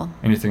people.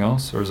 Anything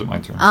else, or is it my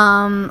turn?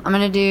 I'm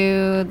gonna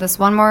do this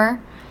one more,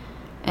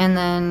 and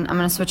then I'm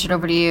gonna switch it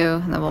over to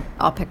you, and then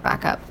I'll pick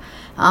back up.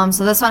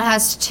 So this one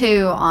has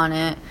 2 on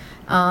it.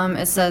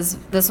 It says,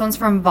 this one's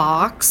from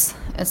Vox.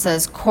 It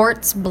says,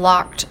 courts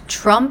blocked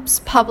Trump's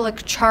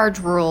public charge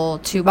rule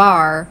to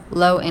bar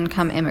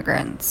low-income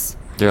immigrants.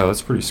 Yeah,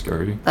 that's pretty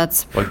scary.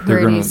 That's Like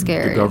pretty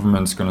scary. the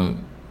government's gonna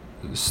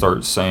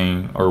start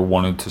saying, or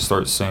wanted to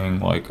start saying,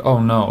 like,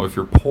 oh no, if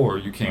you're poor,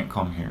 you can't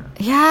come here.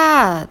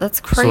 Yeah, that's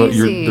So that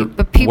crazy.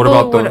 But people what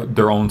about would,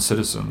 their own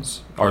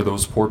citizens? Are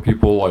those poor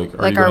people like?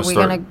 like, you are gonna we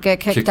start gonna get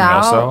kicked kicking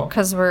us out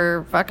because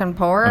we're fucking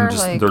poor? And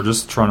Like, they're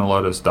just trying to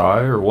let us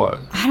die, or what?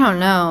 I don't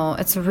know.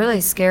 It's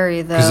really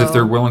scary though. Because if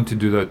they're willing to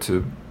do that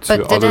to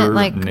But didn't, other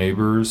like-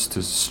 neighbors,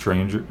 to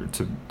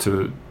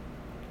to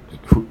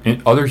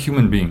other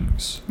human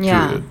beings,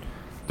 Yeah. period,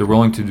 they're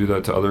willing to do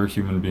that to other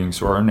human beings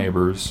who are our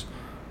neighbors.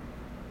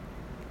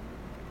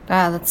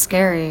 yeah, that's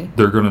scary.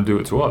 They're gonna do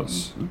it to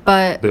us.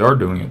 But They are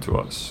doing it to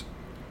us.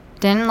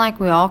 didn't like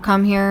we all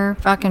come here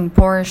fucking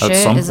poor as At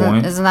shit? some Isn't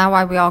point. that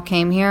why we all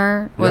came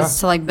here? Was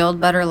Yeah. to like build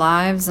better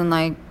lives and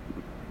like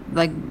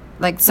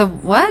so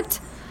what?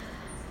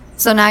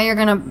 So now you're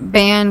gonna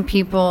ban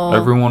people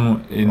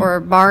Everyone in or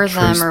bar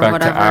them traced or back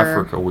whatever. to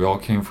Africa. We all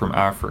came from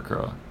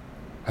Africa.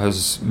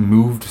 Has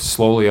moved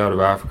slowly out of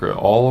Africa,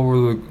 all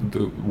over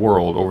the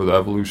world, over the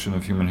evolution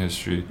of human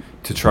history,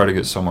 to try to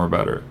get somewhere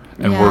better.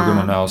 And we're Yeah.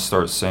 gonna now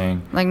start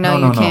saying, Like no,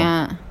 you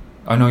can't.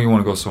 I know you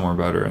want to go somewhere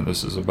better, and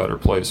this is a better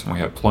place, and we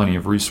have plenty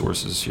of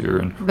resources here,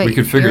 and But we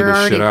could figure you're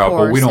this shit already out,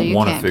 poor, but we so don't you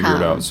want to can't figure it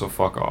come. out, so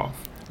fuck off.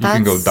 You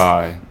can go That's-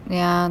 die.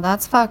 Yeah,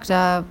 that's fucked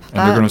up. And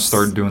they're going to That's-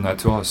 start doing that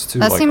to us, too.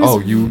 that Like, seems oh,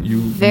 you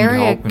very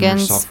need help and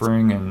against- you're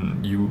suffering,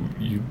 and you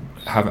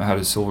haven't had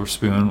a silver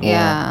spoon, well,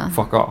 Yeah.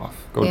 fuck off.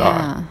 Go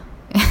die.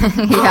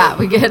 Yeah,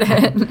 we get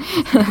it.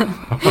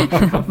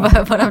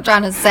 But what I'm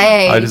trying to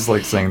say, I just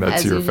like saying that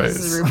as to your you face.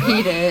 just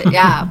repeat it,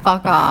 yeah,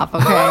 fuck off,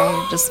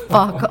 okay? Just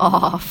fuck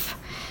off.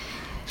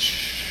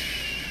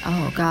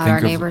 Oh God, Think our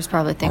of neighbors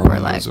probably think our we're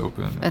like, windows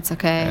open, it's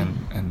okay.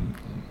 and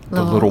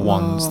the little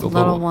ones, the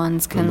little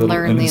ones the can little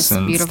learn this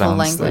innocents beautiful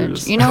downstairs.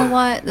 language. You know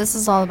what? This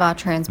is all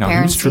about No, he was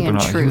transparency tripping and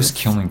out. truth. He was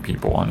killing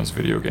people on his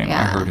video game.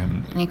 I heard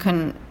him. And he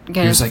couldn't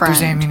get He his was like, friend.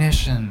 "There's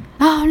ammunition."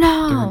 Oh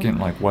no! They were getting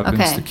like weapons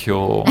Okay. to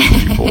kill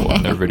people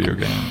in their video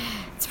game,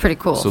 It's pretty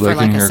cool so for they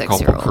like can hear a a couple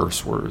 6-year-old.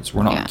 curse words.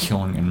 We're not Yeah.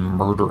 killing and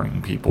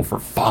murdering people for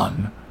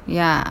fun.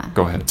 Yeah.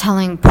 Go ahead.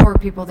 Telling poor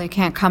people they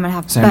can't come and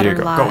have San better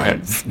Diego, go ahead.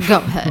 lives. Go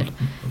ahead.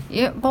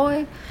 Yeah,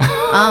 boy.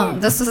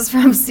 This is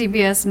from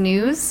CBS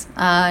News.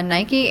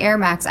 Nike Air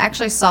Max. I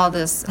actually saw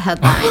this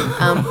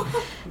headline.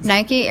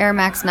 Nike Air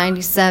Max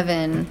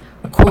 97,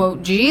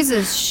 quote,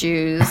 Jesus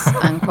shoes,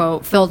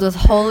 unquote, filled with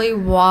holy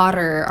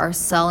water are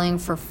selling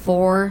for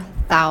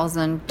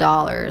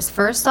 $4,000.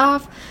 First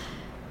off,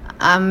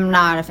 I'm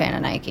not a fan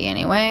of Nike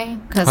anyway,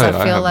 because Oh, yeah, I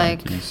feel have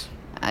like, Nikes.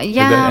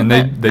 yeah, and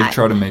but they I-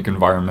 try to make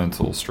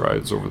environmental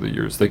strides over the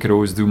years. They could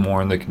always do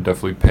more, and they can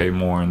definitely pay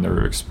more, and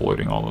they're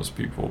exploiting all those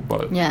people.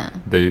 But Yeah.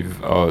 they've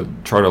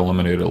tried to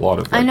eliminate a lot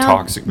of I like, know,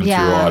 toxic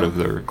material yeah. out of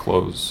their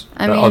clothes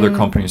I that other mean-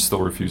 companies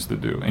still refuse to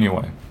do.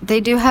 Anyway, they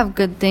do have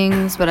good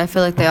things, but I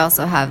feel like they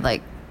also have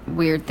like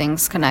weird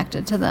things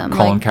connected to them.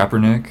 Colin like,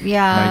 Kaepernick,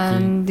 yeah,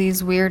 Nike. and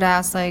these weird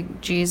ass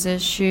like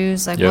Jesus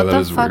shoes. Like, Yeah, what that the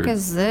is fuck weird.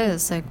 is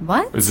this? Like,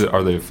 what?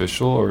 Are they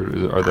official, or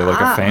are they like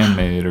a Ah. fan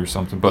made or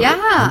something? But Yeah,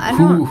 I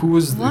who don't-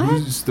 who's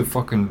what? the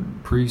fucking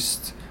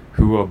priest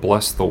who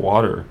blessed the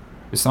water?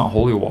 It's not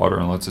holy water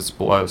unless it's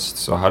blessed.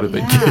 So how did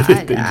they get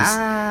it? They just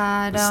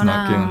I don't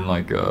snuck know. in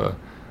like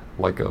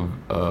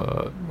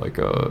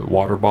a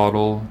water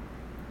bottle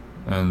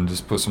and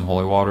just put some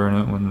holy water in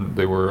it when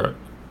they were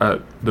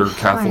at their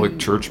Catholic I-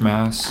 church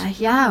mass.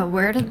 Yeah,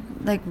 where did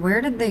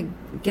they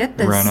get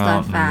this Ran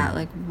out stuff at? and-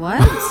 Like,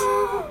 what?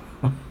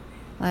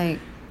 Like,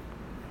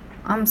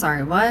 I'm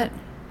sorry, what?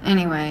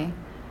 Anyway,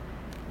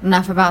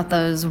 enough about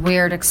those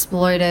weird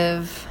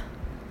exploitive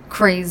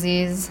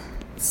crazies.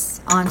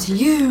 It's on to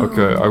you.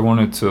 Okay, I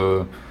wanted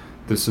to.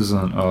 This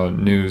isn't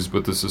news,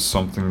 but this is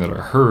something that I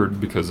heard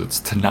because it's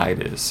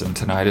tinnitus, and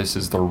tinnitus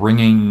is the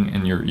ringing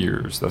in your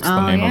ears. That's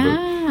the name of it.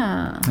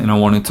 Yeah. And I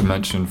wanted to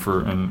mention,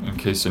 in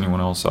case anyone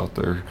else out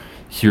there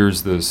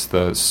hears this,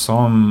 that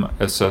some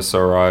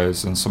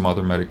SSRIs and some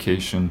other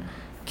medication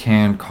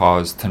can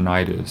cause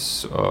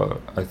tinnitus,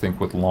 I think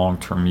with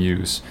long-term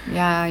use.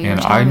 Yeah, you were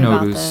And I telling me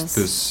about noticed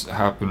this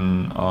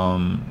happen,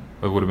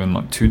 it would have been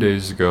like 2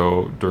 days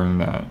ago during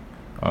that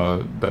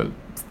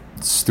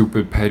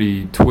stupid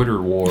petty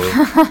Twitter war.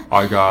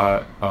 I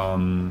got,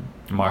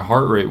 my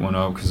heart rate went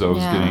up because I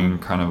was Yeah. getting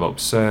kind of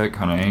upset,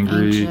 kind of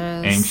angry,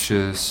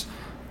 Anxious.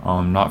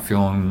 not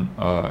feeling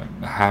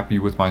happy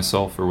with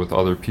myself or with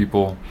other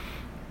people.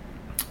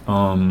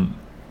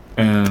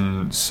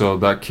 And so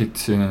that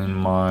kicked in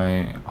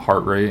my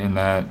heart rate, and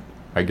that,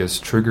 I guess,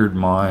 triggered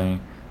my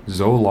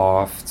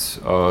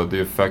Zoloft, the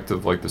effect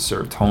of like the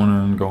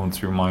serotonin going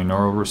through my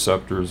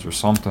neuroreceptors or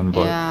something.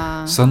 But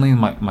Yeah. suddenly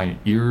my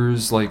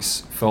ears like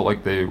felt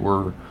like they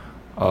were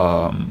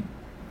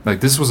like,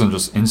 this wasn't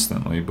just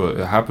instantly, but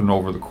it happened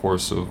over the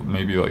course of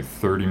maybe like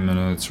 30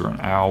 minutes or an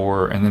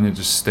hour, and then it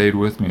just stayed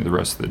with me the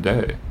rest of the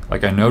day.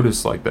 Like, I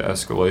noticed like the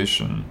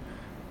escalation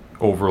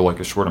over like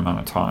a short amount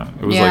of time.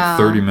 It was Yeah. like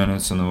 30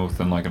 minutes, and then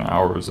within like an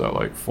hour it was at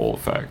like full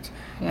effect.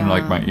 And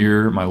like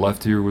Yeah. my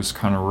left ear was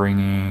kind of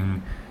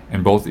ringing,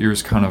 and both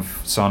ears kind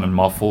of sounded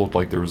muffled,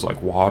 like there was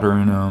like water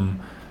in them,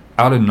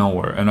 out of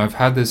nowhere. And I've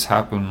had this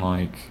happen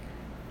like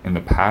in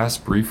the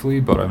past briefly,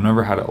 but I've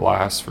never had it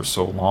last for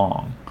so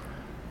long.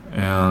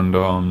 And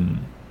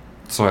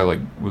so I like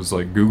was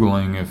like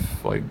Googling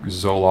if like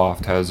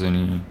Zoloft has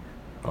any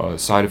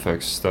side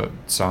effects that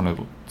sounded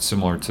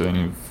similar to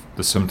any of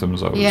the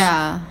symptoms I was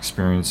Yeah.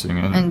 experiencing.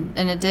 And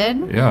it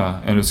did?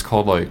 Yeah, and it's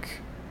called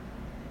like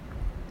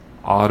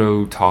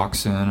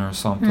autotoxin or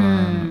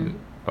something,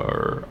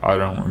 or I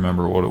don't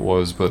remember what it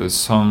was, but it's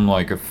some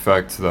like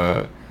effect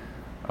that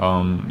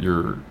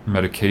your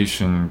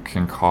medication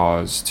can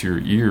cause to your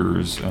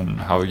ears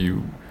and how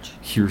you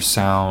hear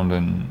sound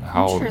and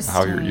how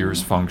your ears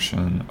Interesting.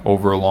 function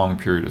over a long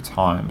period of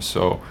time.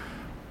 So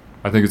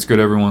I think it's good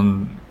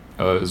everyone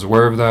is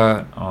aware of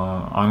that.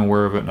 I'm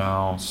aware of it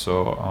now.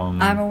 So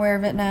I'm aware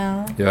of it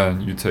now. yeah,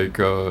 and you take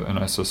an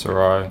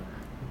SSRI.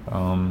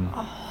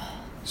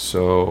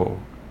 So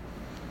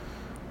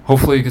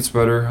hopefully it gets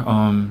better.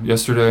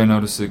 Yesterday I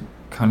noticed it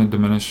kind of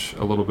diminish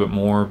a little bit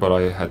more, but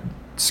I had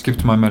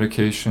skipped my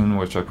medication,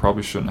 which I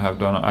probably shouldn't have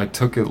done. I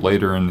took it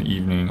later in the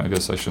evening. I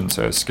guess I shouldn't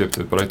say I skipped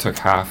it, but I took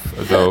half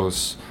a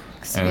dose.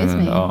 Excuse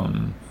And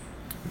me.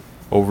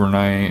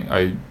 overnight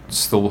I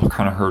still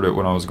kind of heard it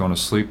when I was going to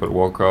sleep, but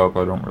woke up,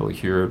 I don't really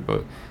hear it,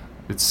 but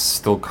it's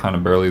still kind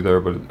of barely there,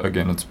 but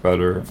again, it's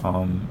better.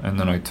 And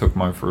then I took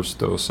my first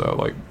dose at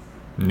like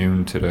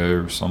noon today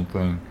or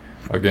something,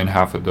 again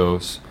half a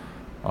dose,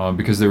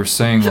 because they were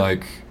saying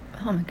like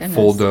Oh my goodness.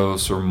 full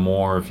dose or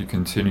more, if you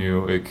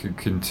continue, it could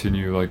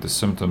continue like the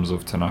symptoms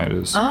of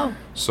tinnitus. Oh,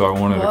 So I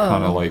wanted to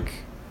kind of Whoa. like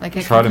like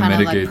it try to can kinda,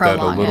 like, mitigate that a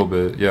prolong little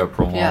it. bit. Yeah,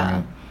 prolong Yeah.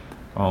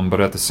 it.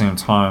 But at the same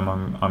time,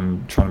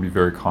 I'm trying to be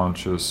very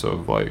conscious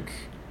of like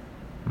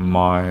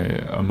my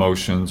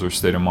emotions or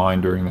state of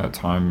mind during that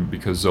time,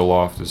 because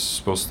Zoloft is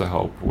supposed to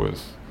help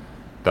with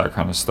that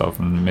kind of stuff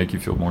and make you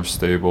feel more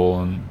stable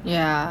and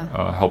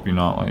Yeah. help you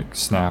not like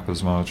snap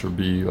as much or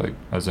be like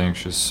as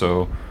anxious.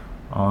 So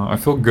I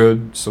feel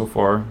good so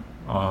far.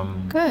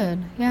 Good.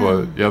 Yeah.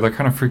 But yeah, that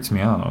kind of freaks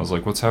me out. I was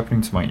like, what's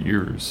happening to my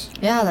ears?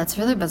 Yeah, that's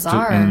really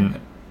bizarre. And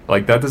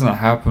like that doesn't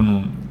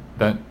happen.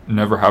 That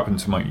never happened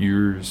to my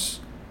ears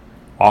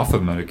off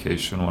of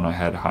medication when I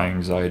had high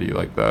anxiety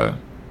like that.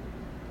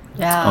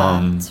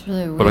 Yeah, it's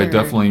really weird. But I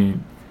definitely,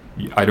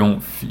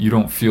 you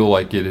don't feel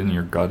like it in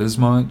your gut as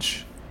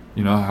much.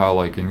 You know how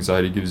like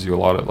anxiety gives you a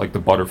lot of like the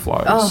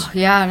butterflies. Oh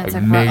yeah, and it's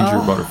like like major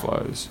oh.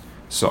 butterflies.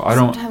 So I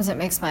don't. Sometimes it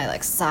makes my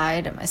like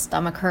side and my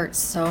stomach hurt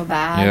so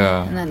bad.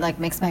 Yeah. And then like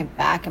makes my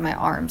back and my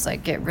arms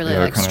like get really Yeah,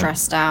 like kinda,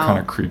 stressed out. Kind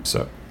of creeps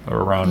up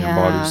around your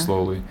Yeah. body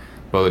slowly.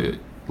 But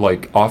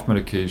like off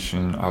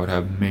medication, I would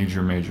have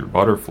major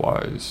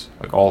butterflies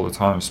like all the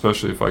time,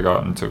 especially if I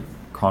got into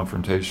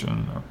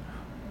confrontation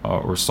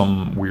or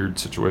some weird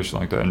situation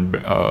like that,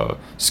 and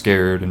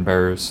scared,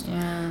 embarrassed.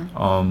 Yeah.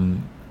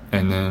 And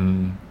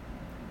then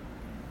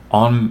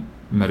on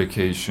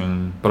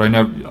medication, but I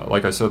never,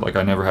 like I said, like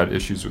I never had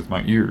issues with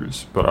my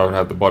ears, but I would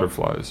have the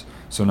butterflies.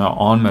 So now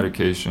on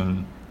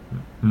medication,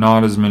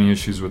 not as many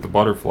issues with the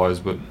butterflies,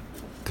 but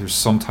there's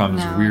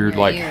sometimes No, weird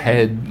your like ear.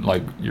 head,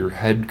 like your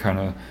head kind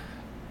of,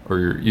 or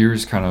your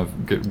ears kind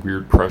of get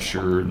weird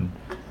pressure, and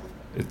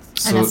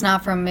it's And it's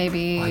not from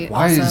maybe like,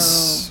 why also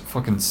is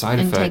fucking side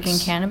intaking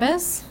effects?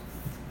 cannabis?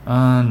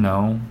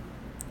 No,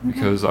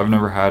 because I've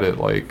never had it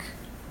like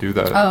do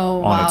that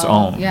Oh, on its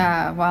wow. own.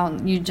 Yeah, well,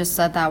 you just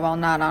said that while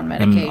not on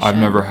medication. And I've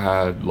never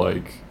had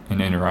like an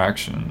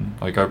interaction.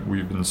 Like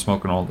we've been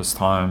smoking all this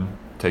time,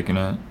 taking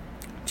it,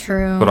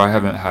 True. but I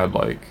haven't had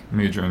like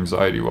major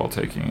anxiety while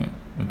taking it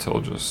until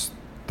just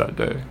that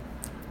day.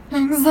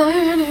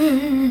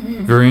 Anxiety.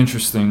 Very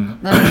interesting.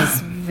 That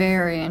is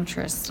very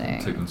interesting.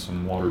 Taking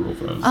some water real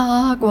fast.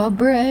 Aqua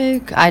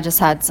break. I just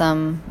had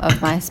some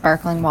of my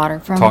sparkling water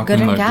from Good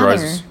and like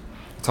Gather.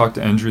 talked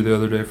to Andrew the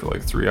other day for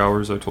like 3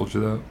 hours. I told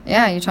you that.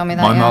 Yeah, you told me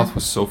that. My yeah. mouth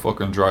was so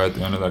fucking dry at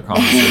the end of that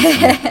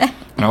conversation,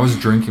 and I was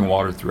drinking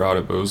water throughout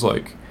it. But it was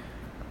like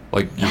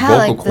your Yeah, vocal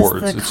like this-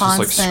 cords. the It's just like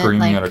constant,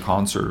 screaming like- at a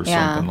concert or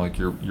yeah. something. Like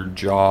your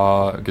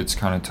jaw gets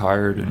kind of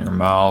tired, and your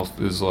mouth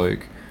is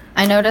like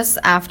I noticed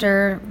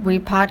after we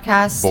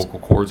podcast. vocal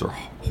cords are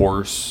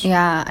hoarse.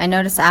 Yeah, I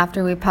noticed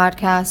after we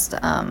podcast,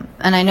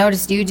 and I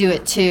noticed you do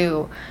it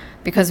too,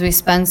 because we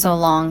spend so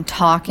long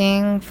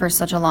talking for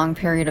such a long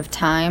period of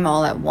time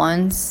all at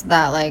once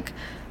that like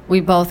we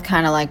both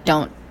kind of like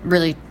don't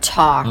really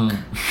talk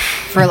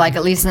for like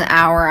at least an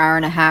hour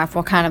and a half.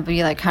 We'll kind of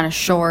be like kind of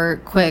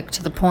short, quick,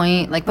 to the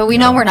point. Like, but we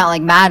know Yeah. we're not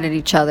like mad at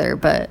each other,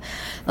 but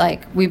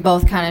like we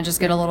both kind of just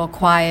get a little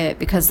quiet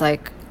because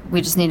like we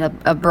just need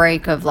a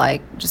break of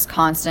like just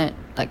constant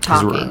like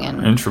 'Cause talking we're and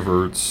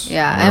introverts.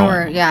 yeah, We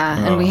and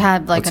don't- and we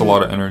had like it's a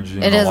lot of energy.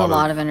 It and is a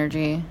lot of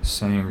energy,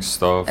 saying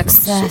stuff. and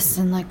excess,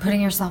 and like putting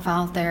yourself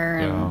out there.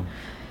 And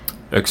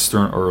yeah,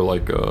 external or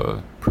like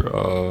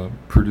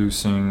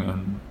producing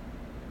and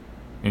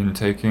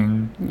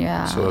intaking.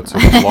 yeah. So that's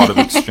a lot of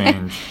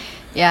exchange.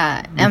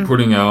 Yeah. you're And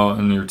putting out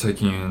and you're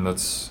taking in.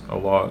 That's a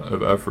lot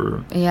of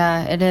effort.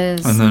 yeah, it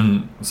is. And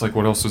then it's like,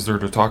 what else is there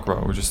to talk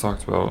about? We just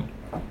talked about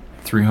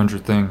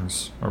 300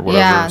 things or whatever.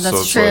 yeah, so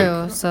that's it's true.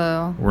 like,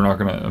 So we're not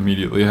going to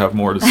immediately have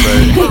more to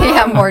say. we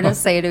have more to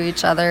say to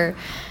each other,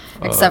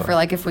 except Uh, for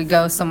like if we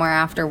go somewhere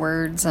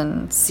afterwards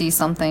and see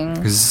something.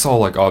 Because it's all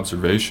like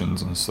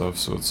observations and stuff.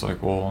 So it's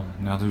like, well,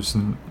 now there's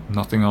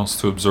nothing else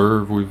to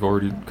observe. We've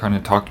already kind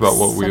of talked about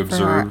what we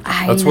Except for our observed.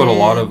 That's what a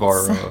lot of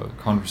our eyelids.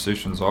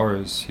 conversations are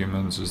as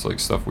humans, is like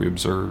stuff we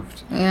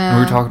observed. Yeah. And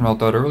we were talking about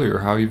that earlier,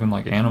 how even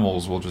like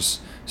animals will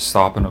just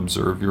stop and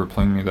observe. You were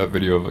playing me that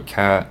video of a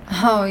cat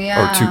Oh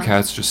yeah. or two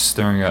cats just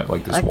staring at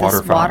like this like water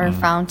this water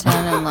fountain.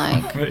 fountain and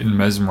like And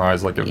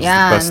mesmerized, like it was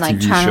yeah, the best and like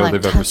TV trying show to like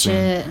they've ever touch seen.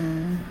 it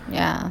and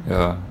yeah.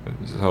 Yeah.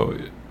 So,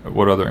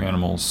 what other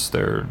animals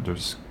stare?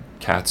 There's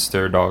cats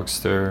stare, dogs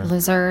stare.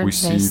 Lizards, We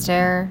they see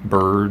stare.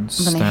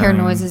 birds When they staring. hear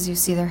noises, you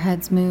see their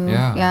heads move.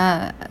 Yeah.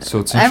 Yeah. So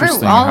it's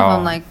interesting all how of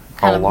them like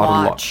how kind a of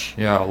lot watch.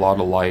 of a lot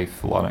of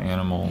life, a lot of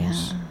animals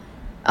Yeah.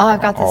 Oh,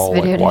 I've got are all,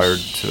 this video like, wired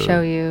to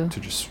show you. to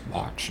just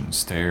watch and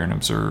stare and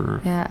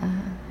observe. Yeah,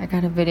 I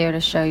got a video to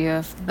show you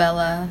of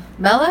Bello.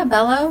 Oh, the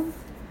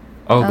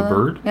Bello?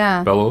 bird?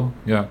 Yeah. Bello?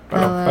 Yeah.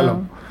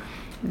 Bello.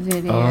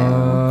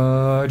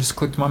 Video. I just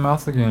clicked my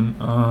mouth again.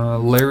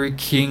 Larry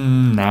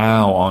King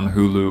Now on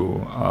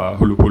Hulu.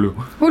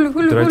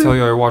 Hulu. Did I tell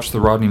you I watched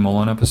the Rodney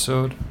Mullen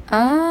episode?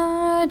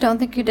 I don't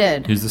think you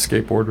did. He's the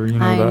skateboarder, you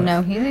know I that?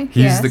 know He's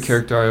yes. the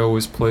character I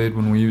always played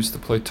when we used to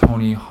play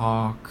Tony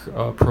Hawk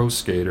Pro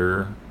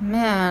Skater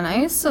Man, I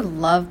used to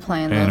love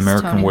playing and those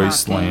American Tony Hawk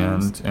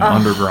Wasteland games. and Oh,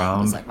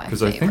 Underground. those are, like, my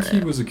Because I think he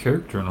favorite. was a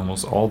character in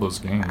almost all those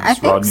games. I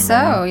think Rodney so.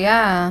 Mullen.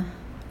 Yeah,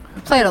 I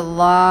played a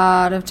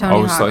lot of Tony I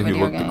always Hawk thought he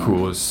video looked games. the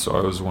coolest, so I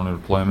always wanted to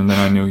play him. And then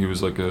I knew he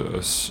was like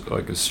a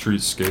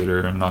street skater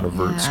and not a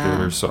vert Yeah.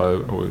 skater,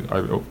 so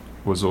I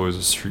was always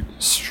a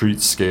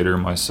street skater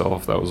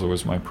myself. That was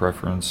always my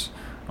preference.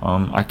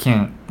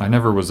 I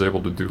never was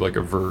able to do like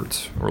a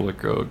vert or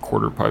like a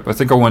quarter pipe. I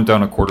think I went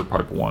down a quarter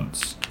pipe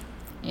once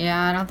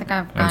Yeah, I don't think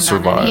I've gone and down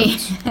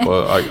survived, any.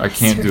 but I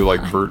can't do like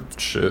Survived. vert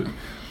shit.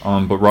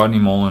 But Rodney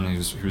Mullen, he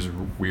was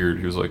weird.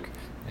 He was like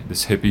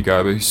this hippie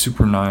guy, but he's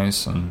super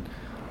nice, and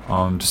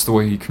just the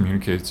way he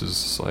communicates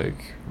is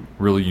like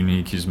really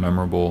unique. He's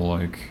memorable.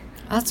 Like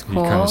That's he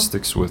cool. kind of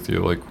sticks with you.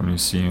 Like when you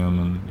see him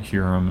and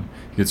hear him,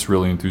 he gets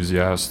really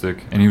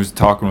enthusiastic. And he was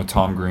talking with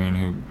Tom Green,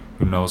 who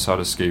knows how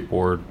to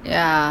skateboard.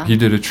 Yeah. He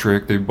did a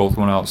trick. They both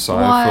went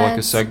outside for like a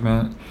What?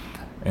 segment,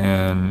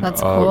 and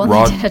That's cool.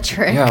 They did a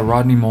trick. Yeah,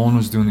 Rodney Mullen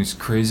was doing these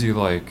crazy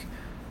like,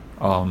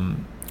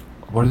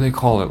 what do they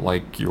call it?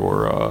 Like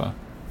your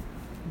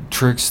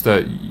tricks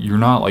that you're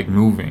not like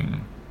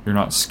moving, you're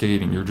not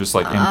skating, you're just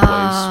like in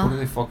place. What do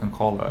they fucking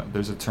call that?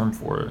 There's a term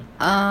for it.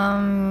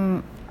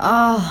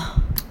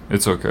 Oh.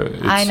 It's okay.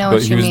 I know but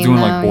what he you was mean, doing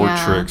like though, board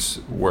yeah. tricks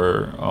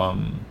where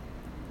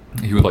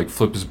he would like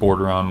flip his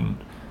board around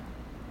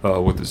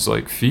with his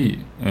like feet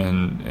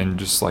and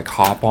just like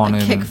hop on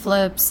Like it. kick and-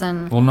 flips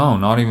and. Well, no,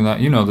 not even that.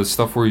 You know, the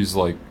stuff where he's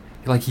like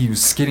he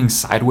was skidding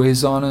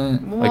sideways on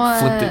it, like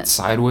flipped What? it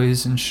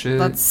sideways and shit.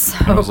 That's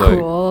And I so was like,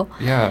 cool.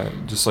 yeah,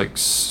 just like I'll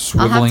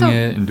swiveling have to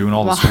it and doing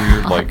all this wa-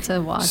 weird I'll like have to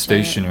watch it.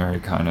 stationary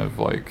kind of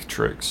like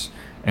tricks.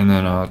 And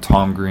then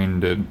Tom Green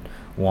did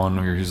one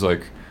where he's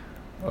like,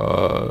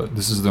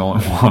 this is the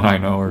only one I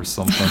know or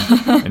something.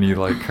 And he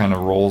like kind of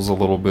rolls a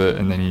little bit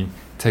and then he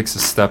takes a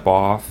step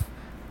off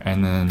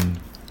and then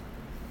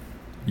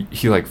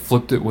he like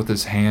flipped it with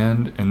his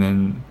hand and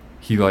then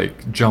he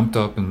like jumped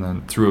up and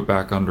then threw it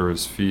back under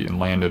his feet and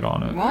landed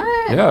on it.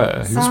 What? Yeah, he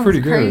was Sounds pretty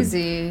good.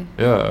 crazy.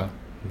 Yeah,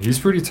 he's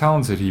pretty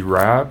talented. He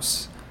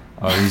raps.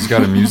 He's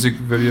got a music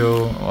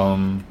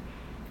video.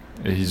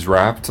 He's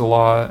rapped a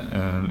lot,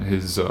 and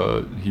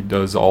he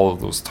does all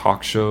of those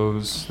talk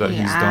shows that He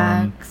he's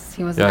done. acts.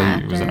 He was Yeah, an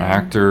actor. he was an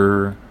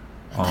actor.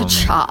 The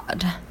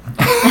Chod.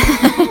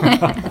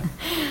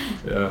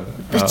 Yeah.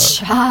 The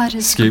Chod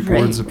is Skateboards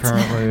great.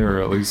 apparently, or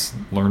at least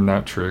learned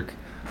that trick.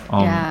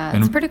 Yeah,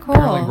 and it's pretty cool,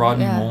 Apparently,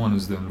 Rodney yeah. Mullen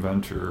is the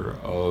inventor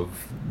of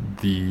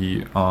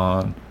the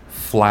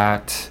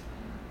flat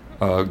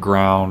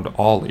ground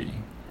ollie.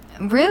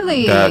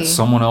 Really? That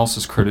someone else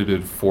is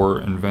credited for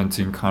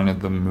inventing kind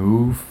of the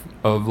move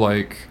of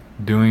like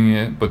doing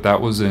it, but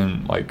that was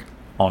in like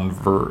on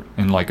vert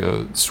in like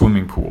a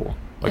swimming pool,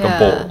 like a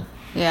bowl.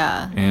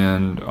 Yeah.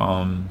 And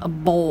A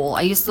bowl.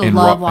 I used to and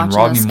love and watching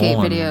Rodney those skate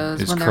Mullen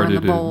videos is when they were in the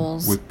credited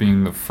bowls. with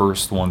being the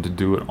first one to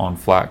do it on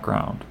flat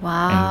ground.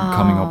 Wow. And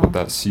coming up with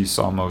that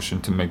seesaw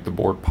motion to make the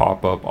board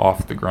pop up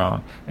off the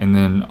ground. And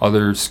then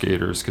other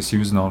skaters, because he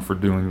was known for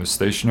doing the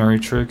stationary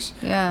tricks,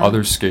 Yeah.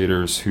 other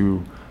skaters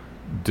who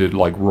did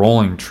like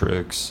rolling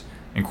tricks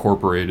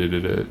incorporated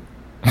it.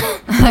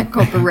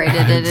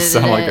 Incorporated it.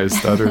 Sound like I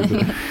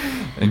stuttered.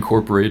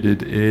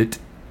 Incorporated it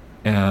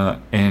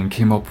and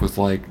came up with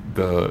like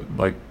the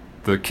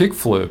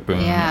kickflip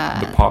and Yeah.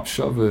 the pop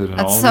shove it and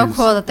That's all so these,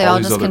 cool that they all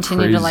these just other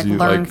continue to like crazy,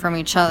 learn like, from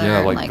each other yeah,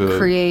 and like like the-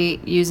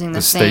 create using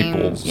the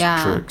same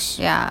staples tricks.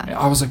 Yeah.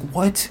 I was like,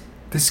 what?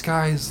 This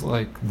guy is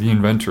like the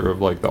inventor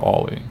of like the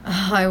ollie.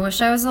 I wish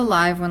I was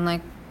alive when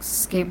like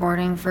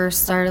skateboarding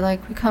first started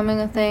like becoming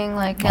a thing,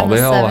 like Oh, in the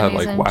they 70s all had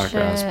like and whack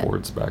ass shit.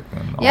 boards back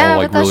then. Yeah, all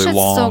like but that really shit's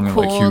long so and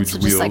cool like huge to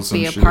wheels just like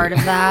be a and shit. part of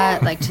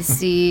that, like to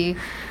see.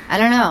 I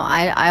don't know.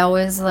 I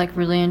always like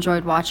really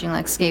enjoyed watching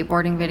like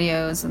skateboarding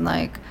videos and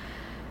like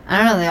I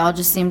don't know. They all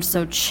just seemed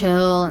so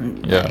chill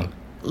and Yeah. like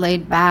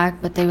laid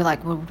back, but they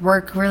would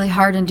work really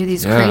hard and do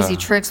these crazy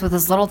tricks with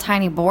this little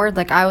tiny board.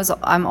 Like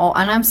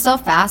I'm still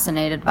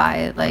fascinated by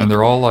it. Like, And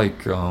they're all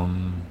like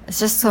it's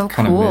just so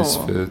kind cool.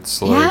 of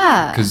misfits, like,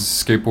 Yeah. because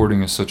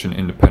skateboarding is such an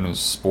independent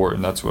sport,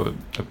 and that's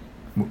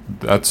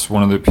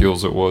one of the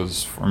appeals it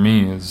was for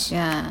me. Is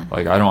Yeah.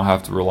 like I don't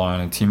have to rely on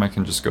a team. I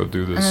can just go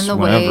do And this then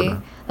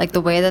whenever.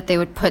 the way that they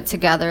would put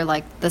together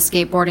like the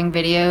skateboarding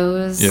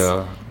videos.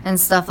 Yeah. And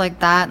stuff like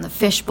that, and the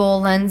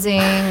fishbowl lensing,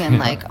 and Yeah,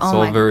 like, it's oh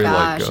all my very,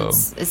 gosh, like,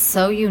 it's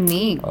so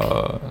unique.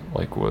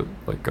 Like what,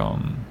 like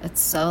It's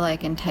so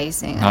like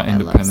enticing. not I love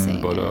independent,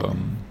 seeing but it.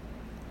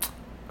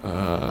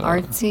 uh,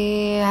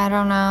 Artsy. I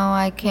don't know.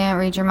 I can't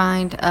read your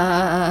mind.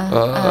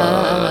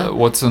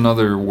 what's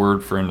another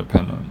word for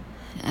independent?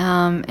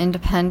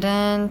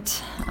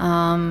 Independent.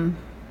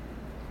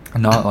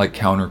 Not like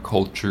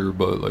counterculture,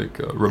 but like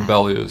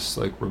rebellious,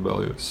 I think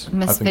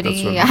that's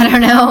Misfitty. what I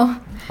don't know.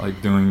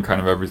 like doing kind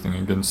of everything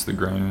against the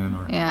grain.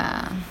 Or,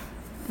 Yeah.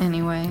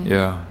 Anyway.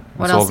 yeah,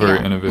 What it's all else you very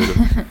got?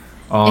 innovative.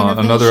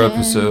 Another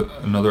Innovation.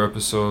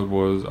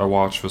 episode I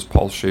watched was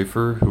Paul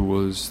Schaefer, who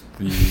was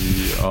the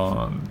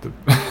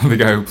the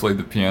guy who played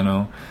the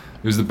piano.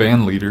 He was the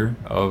band leader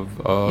of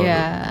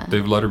Yeah.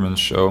 Dave Letterman's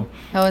show.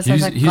 He always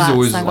has like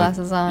always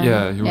sunglasses on.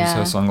 Yeah, he always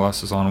has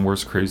sunglasses on and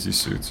wears crazy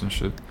suits and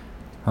shit.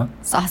 Huh?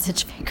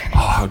 Sausage fingers. Oh,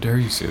 how dare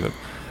you say that?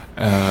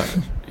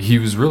 He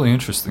was really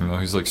interesting though.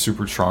 He's like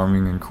super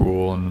charming and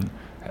cool and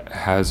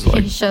has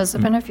like He shows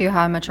up in a few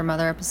How I Met Your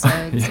Mother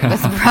episodes Yeah.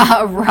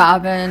 with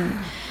Robin.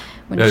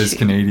 When Yeah, he's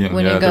Canadian.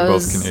 When Yeah, he they're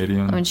goes, both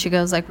Canadian. When she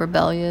goes like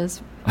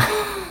rebellious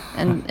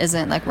and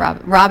isn't like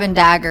Robin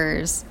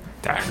Daggers.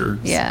 daggers.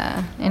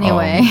 Yeah.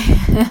 Anyway.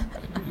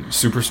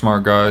 Super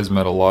smart guys.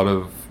 Met a lot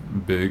of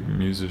big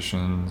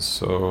musicians.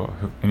 So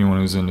anyone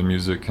who's into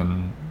music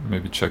can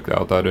maybe check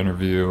out that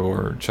interview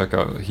or check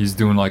out. He's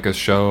doing like a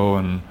show,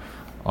 and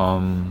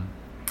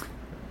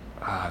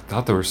I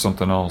thought there was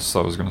something else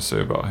I was gonna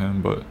say about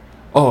him, but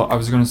I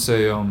was gonna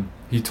say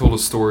he told a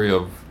story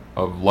of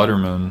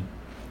Letterman.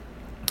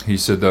 He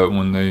said that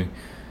when they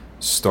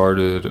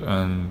started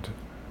and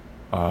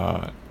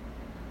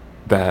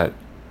that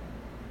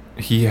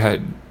he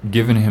had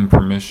given him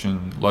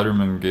permission.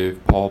 Letterman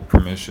gave Paul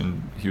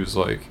permission. He was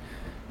like,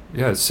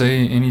 yeah,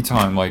 say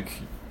anytime. Like,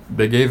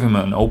 they gave him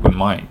an open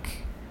mic.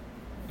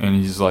 And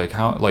he's like,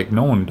 how? Like,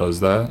 no one does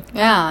that.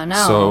 Yeah, no.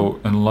 So,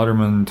 and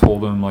Letterman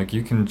told him, like,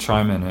 you can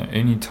chime in at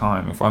any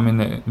time. If I'm in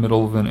the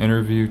middle of an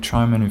interview,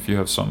 chime in if you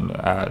have something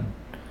to add.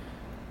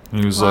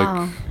 And he was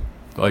Wow.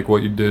 like,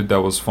 what you did,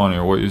 that was funny.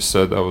 Or what you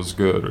said, that was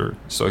good. Or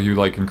so he,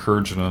 like,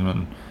 encouraged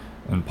him,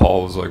 and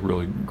Paul was, like,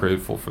 really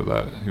grateful for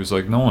that. He was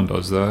like, no one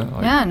does that.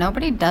 Like, yeah,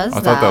 nobody does I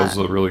that. thought that was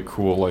a really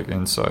cool, like,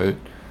 insight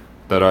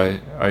that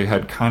I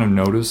had kind of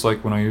noticed,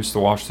 like, when I used to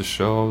watch the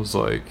show. I was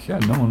like, yeah,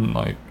 no one,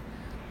 like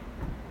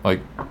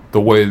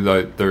the way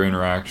that their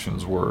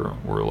interactions were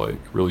like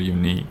really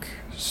unique.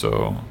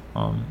 So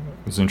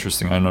it was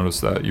interesting. I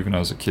noticed that even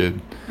as a kid.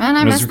 And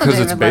I And miss it's the because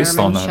it's David based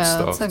on Letterman that show.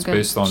 stuff. It's a good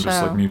based on just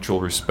like show.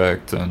 mutual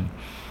respect and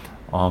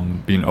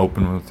being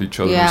open with each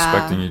other, Yeah.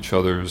 respecting each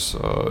other's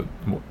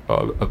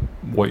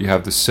what you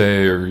have to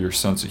say or your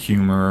sense of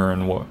humor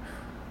and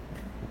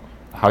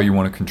how you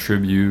want to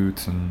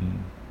contribute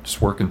and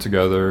just working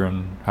together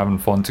and having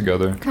fun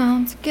together.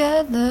 Come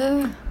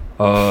together.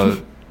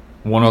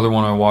 One other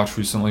one I watched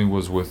recently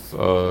was with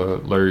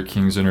Larry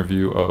King's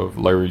interview of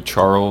Larry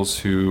Charles,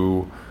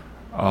 who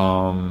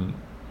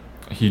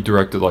he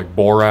directed like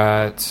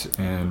Borat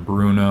and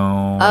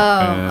Bruno.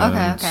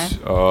 Oh,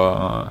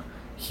 okay.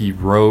 He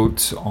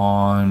wrote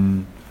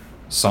on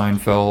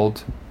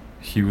Seinfeld.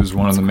 He was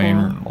one of the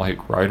main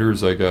like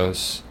writers, I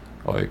guess.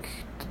 Like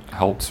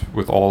helped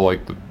with all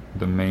like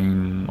the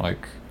main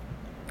like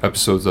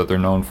episodes that they're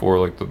known for,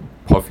 like the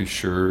puffy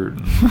shirt.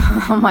 And,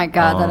 Oh my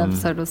god, that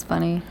episode was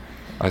funny.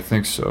 I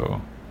think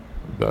so.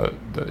 That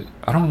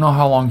I don't know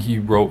how long he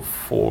wrote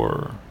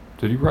for.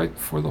 Did he write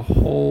for the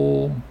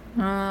whole?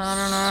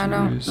 I don't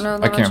know. series? I don't know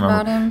that I can't much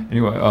about remember. him.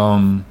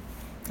 Anyway,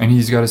 and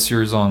he's got a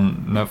series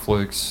on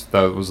Netflix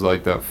that was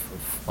like that,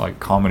 like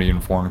comedy in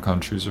foreign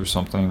countries or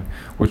something,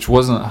 which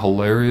wasn't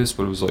hilarious,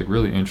 but it was like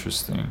really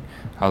interesting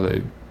how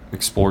they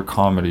explored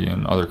comedy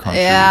in other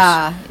countries.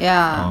 Yeah,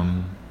 yeah.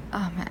 Um,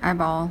 My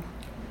eyeball.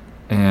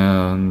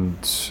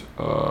 and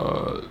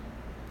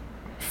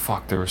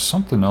fuck, there was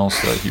something else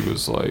that he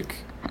was like,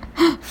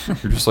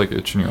 you're just like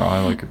itching your eye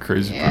like a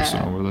crazy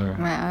person over there.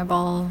 My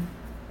eyeball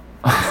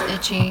is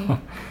itchy.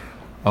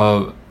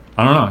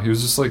 I don't know, he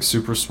was just like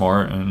super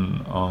smart,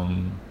 and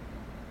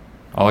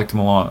I liked him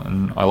a lot,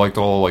 and I liked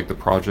all like the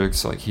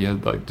projects. Like he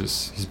had like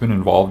just, he's been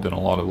involved in a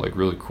lot of like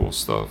really cool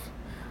stuff.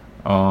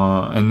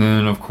 And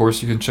then of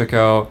course you can check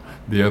out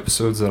the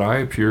episodes that I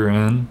appear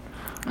in.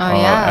 Oh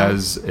yeah.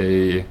 As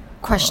a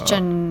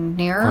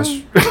Questionnaire?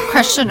 question-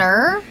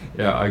 Questioner?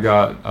 Yeah, I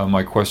got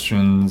my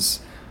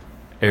questions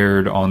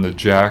aired on the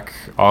Jack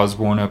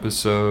Osborne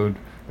episode,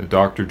 the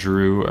Dr.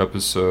 Drew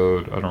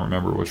episode. I don't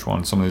remember which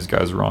one. Some of these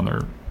guys were on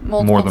there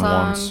Multiple more than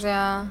times, once.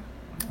 yeah.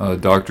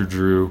 Dr.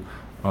 Drew,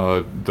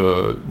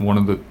 the one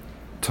of the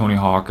Tony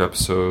Hawk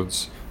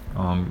episodes.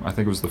 I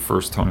think it was the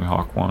first Tony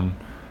Hawk one,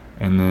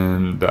 and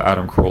then the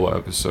Adam Carolla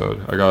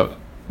episode. I got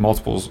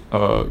multiple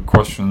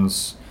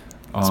questions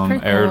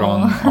pretty aired cool.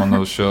 on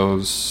those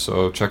shows.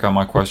 So check out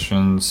my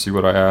questions, see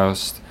what I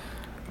asked,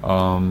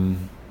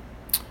 and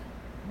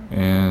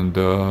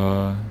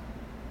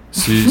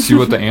see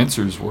what the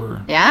answers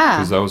were. Yeah.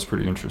 Because that was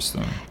pretty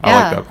interesting. I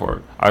Yeah. like that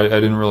part. I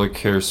didn't really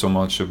care so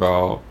much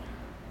about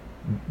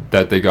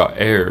that they got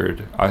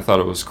aired. I thought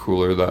it was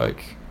cooler that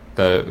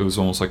it was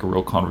almost like a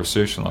real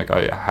conversation. Like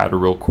I had a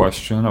real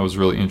question. I was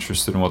really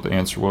interested in what the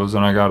answer was,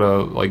 and I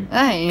gotta like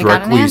Hey, you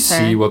got an directly answer.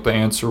 see what the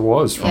answer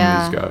was from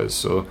Yeah. these guys.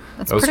 So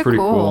That's that was pretty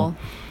cool.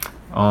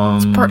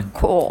 It's pretty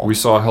cool. We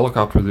saw a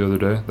helicopter the other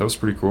day. That was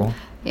pretty cool.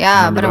 Yeah,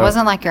 Remember but it that?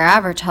 wasn't like your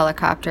average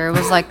helicopter. It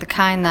was like the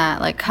kind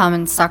that like come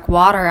and suck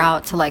water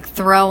out to like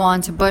throw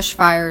onto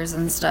bushfires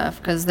and stuff.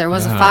 Because there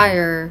was a Yeah.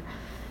 fire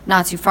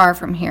not too far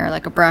from here,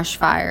 like a brush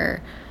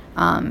fire,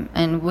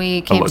 and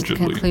we came to the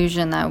Allegedly.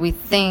 conclusion that we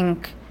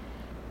think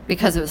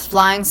because it was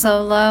flying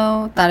so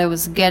low that it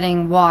was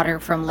getting water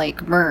from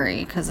Lake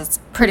Murray because it's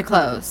pretty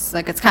close.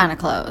 Like it's kind of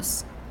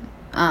close.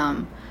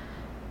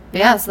 But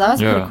yeah, so that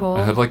was pretty cool.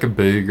 It had like a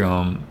big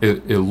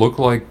it looked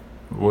like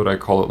what I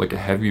call it, like a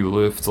heavy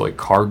lift, like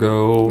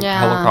cargo Yeah.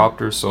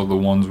 helicopter. So the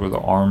ones where the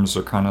arms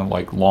are kind of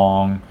like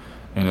long,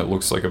 and it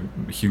looks like a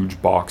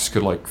huge box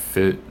could like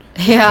fit.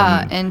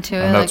 Yeah, and, into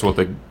it. And that's like,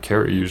 what they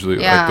carry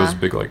usually, Yeah. like those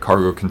big like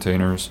cargo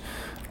containers.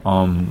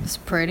 it's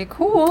pretty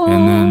cool.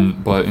 And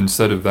then, but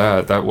instead of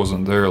that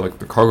wasn't there. Like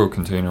the cargo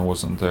container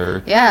wasn't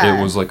there. Yeah.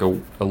 It was like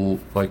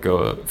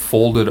a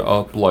folded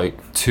up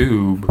like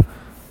tube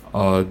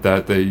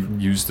that they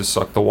used to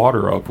suck the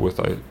water up with.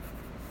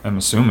 I'm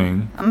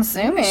assuming. I'm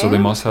assuming. So they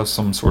must have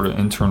some sort of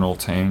internal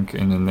tank,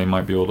 and then they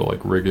might be able to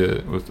like rig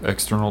it with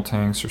external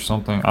tanks or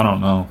something. I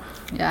don't know.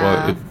 Yeah,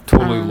 But it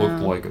totally I don't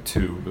looked know. like a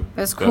tube. It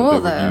was that cool, they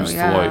would though, use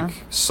yeah. to like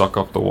suck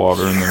up the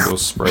water and then go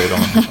spray it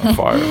on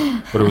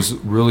fire. But it was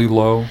really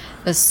low. It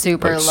was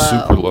super Like low.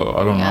 super low.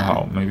 I don't know Yeah.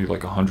 how. Maybe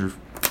like 100.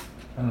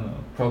 I don't know.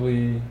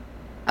 Probably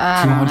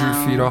I don't 200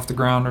 know. feet off the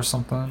ground or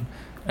something.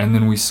 And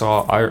then I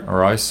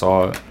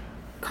saw it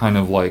kind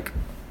of like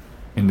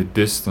in the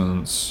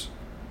distance,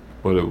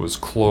 but it was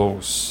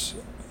close,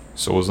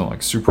 so it wasn't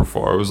like super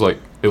far.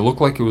 It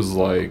looked like it was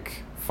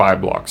like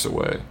 5 blocks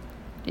away,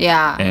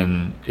 Yeah.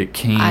 and it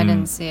came I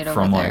didn't see it over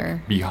from there.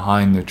 like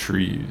behind the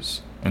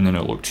trees, and then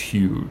it looked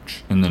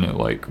huge, and then it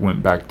like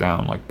went back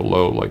down like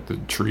below like the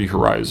tree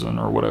horizon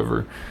or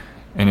whatever,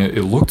 and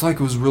it looked like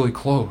it was really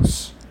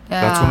close.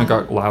 That's when Yeah. it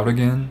got loud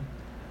again.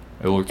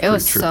 It looked It pretty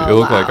was trippy. so It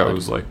looked like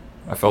loud.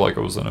 I felt like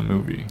I was in a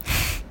movie.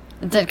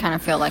 It did kind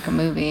of feel like a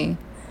movie.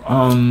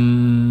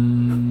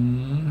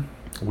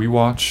 We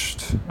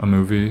watched a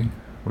movie.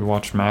 We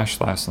watched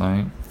MASH last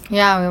night.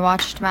 Yeah, we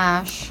watched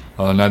MASH.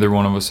 Neither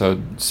one of us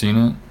had seen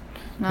it.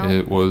 No.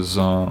 It was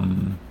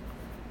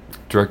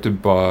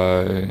directed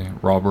by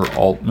Robert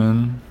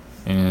Altman,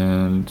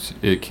 and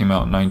it came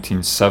out in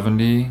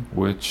 1970,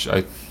 which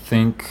I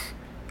think...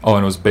 Oh,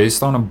 and it was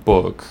based on a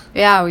book,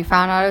 Yeah, we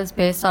found out it was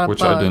based on a which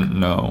book. I didn't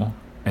know.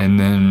 And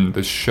then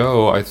the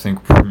show, I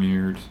think,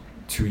 premiered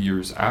 2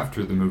 years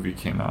after the movie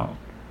came out.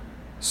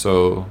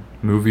 So,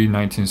 movie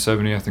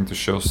 1970, I think the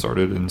show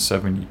started in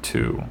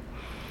 72.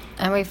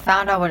 And we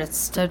found out what it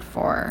stood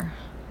for.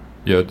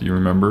 Yeah, do you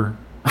remember?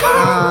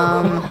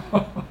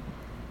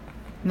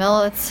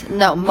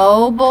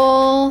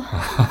 Mobile.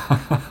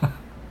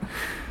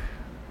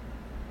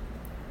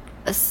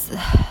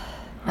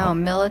 No,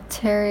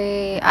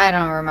 military. I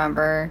don't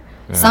remember.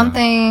 Yeah.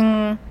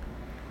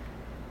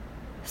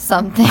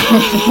 Something.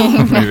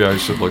 Maybe I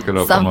should look it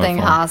up on my Something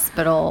phone.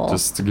 hospital.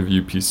 Just to give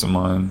you peace of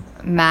mind.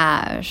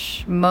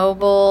 MASH.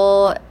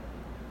 Mobile.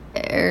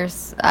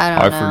 I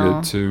don't know.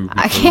 forget too.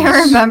 I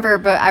can't remember,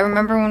 but I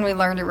remember when we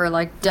learned it, we were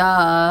like,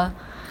 duh.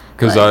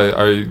 Because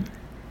Like-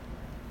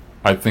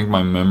 I think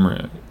my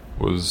memory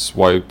was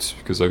wiped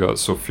because I got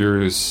so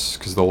furious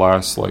because the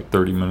last like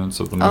 30 minutes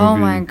of the movie Oh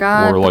my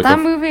god. were But like that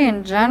movie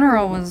in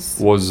general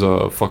was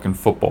a fucking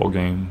football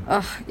game.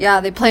 Ugh,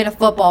 yeah, they played a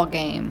football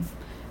game,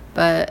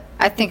 but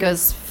I think it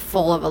was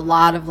full of a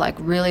lot of like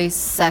really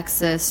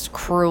sexist,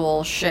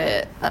 cruel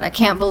shit that I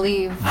can't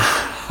believe.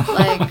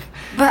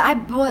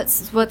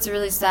 What's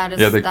really sad is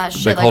Yeah, that they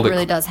shit called like it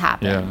really does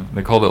happen. Yeah,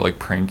 they called it like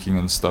pranking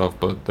and stuff,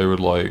 but they would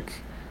like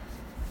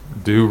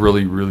do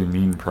really, really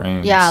mean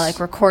pranks. Yeah, like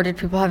recorded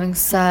people having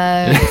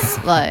sex,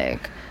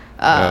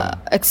 Yeah.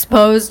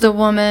 exposed a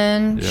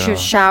woman. She Yeah.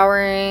 was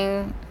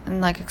showering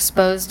and like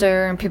exposed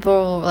her, and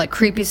people like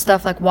creepy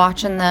stuff like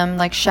watching them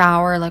like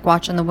shower, like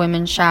watching the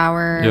women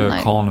shower. Yeah, and,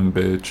 like, calling him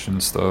bitch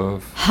and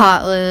stuff.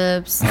 hot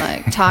lips,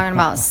 like talking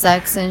about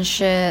sex and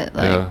shit.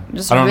 Like, Yeah.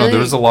 just I don't know, really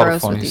there was a lot of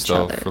gross with funny each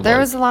stuff other. for, There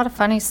like, was a lot of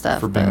funny stuff.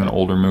 For being but an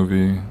older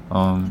movie.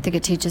 I think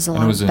it teaches a and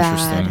lot it was of bad.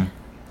 interesting.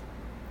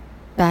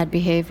 Bad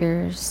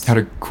Behaviors. Had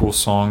a cool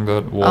song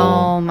that we'll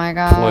Oh my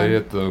god. play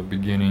at the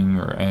beginning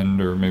or end,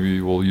 or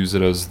maybe we'll use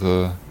it as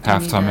the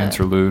halftime a-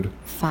 interlude.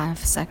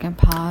 5-second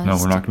pause. No,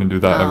 we're not going to do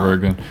that Oh. ever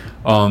again.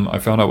 I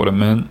found out what it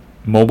meant.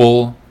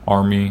 Mobile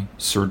Army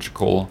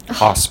Surgical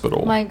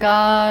Hospital. My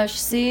gosh.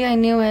 See, I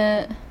knew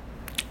it.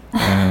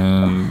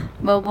 And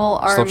Mobile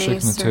stop Army shaking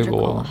the Surgical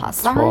table.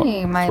 Hospital.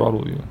 Sorry,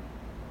 Throttle you.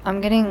 I'm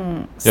getting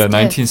Yeah, stiff.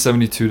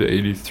 1972 to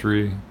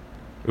 83.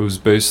 It was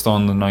based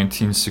on the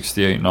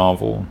 1968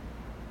 novel.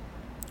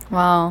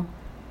 Wow.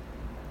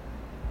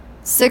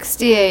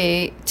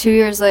 68. 2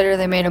 years later,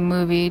 they made a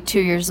movie. 2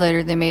 years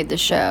later, they made the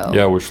show.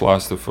 Yeah, which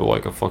lasted for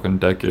like a fucking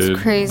decade.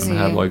 It's crazy. And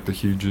had like the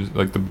hugest,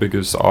 like the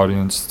biggest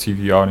audience,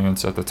 TV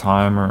audience at the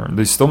time, or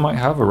they still might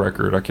have a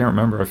record. I can't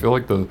remember. I feel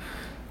like the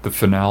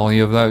finale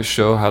of that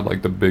show had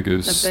like the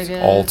biggest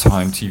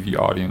all-time TV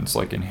audience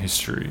like in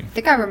history. I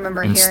think I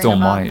remember And hearing still about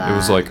might. that. It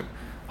was like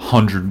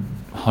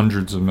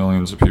hundreds of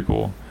millions of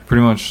people.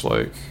 Pretty much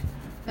like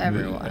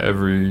Everyone.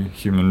 every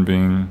human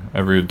being,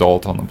 every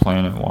adult on the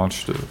planet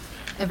watched it.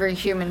 Every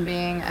human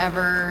being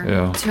ever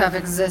Yeah. to have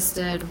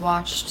existed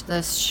watched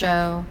this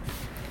show.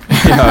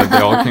 Yeah, they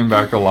all came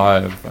back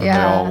alive and they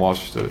Yeah. all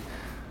watched it.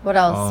 What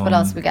else? What Um,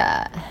 else we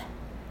got?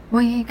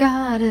 We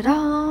got it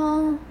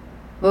all.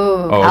 Ooh,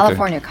 okay.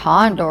 California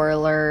Condor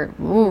alert.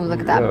 Ooh, look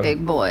at that Yeah.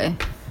 big boy.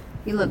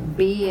 He look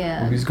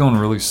big. He's going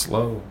really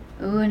slow.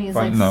 Ooh, and he's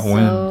fighting like that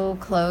so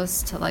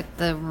close to like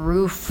the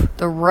roof,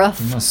 the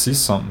roof, You must see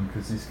something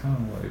because he's kind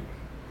of like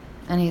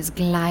and he's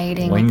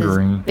gliding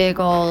lingering. with this big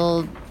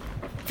old.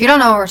 If you don't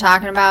know what we're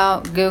talking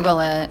about,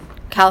 Google it.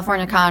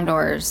 California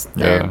condors.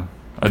 They're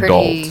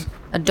pretty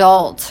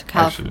adult.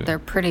 Actually, They're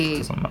pretty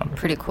doesn't matter.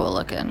 pretty cool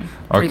looking.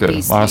 Pretty Okay,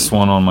 beastly. last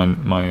one on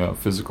my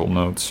physical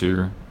notes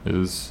here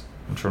is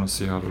I'm trying to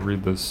see how to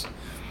read this.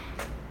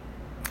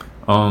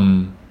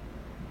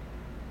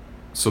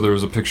 So there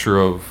was a picture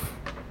of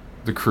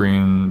the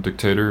Korean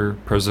dictator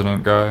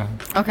president guy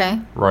Okay.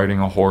 riding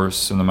a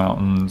horse in the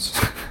mountains.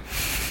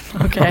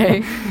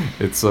 Okay.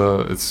 It's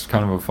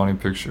kind of a funny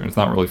picture. It's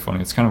not really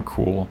funny. It's kind of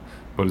cool,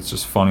 but it's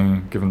just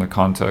funny given the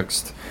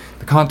context.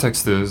 The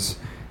context is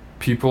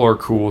people are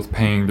cool with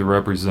paying the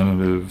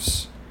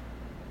representatives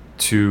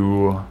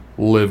to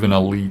live an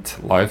elite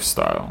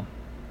lifestyle,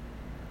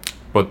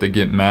 but they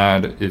get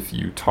mad if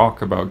you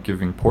talk about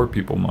giving poor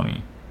people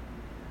money.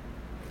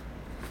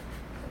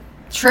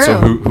 True. So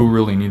who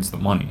really needs the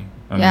money?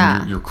 I Yeah.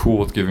 mean, you're cool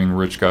with giving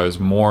rich guys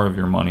more of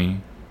your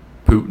money.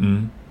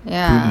 Putin.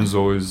 Yeah. Putin's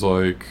always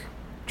like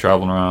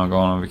traveling around,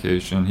 going on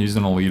vacation. He's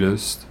an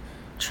elitist,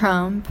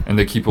 Trump. and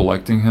they keep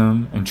electing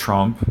him. And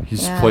Trump,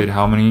 he's Yeah. played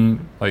how many,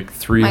 like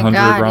 300 My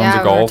God, rounds yeah,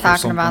 of we were golf or talking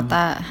something? about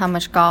that. How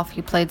much golf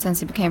he played since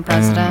he became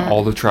president. And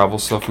all the travel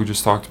stuff we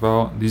just talked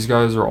about. These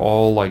guys are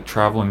all like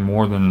traveling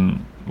more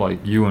than like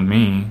you and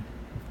me.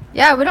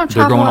 Yeah, we don't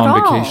They're travel going at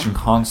on all. vacation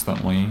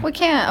constantly, We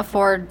can't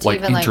afford to like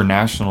even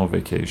international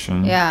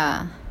vacation.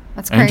 Yeah,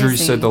 that's crazy. Andrew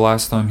said the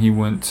last time he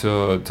went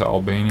to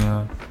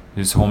Albania,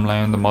 his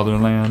homeland, the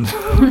motherland,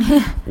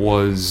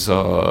 was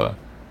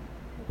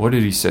what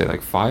did he say?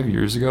 Like 5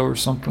 years ago or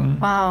something.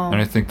 Wow. And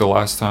I think the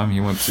last time he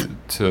went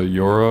to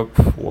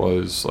Europe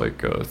was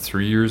like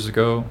 3 years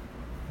ago.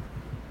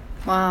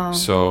 Wow.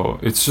 So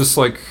it's just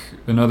like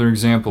another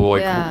example.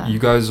 Like Yeah. you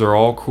guys are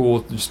all cool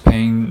with just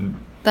paying.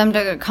 Them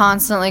to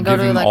constantly go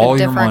to giving like all a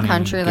your different money,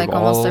 country give like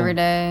almost all- every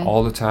day.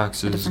 All the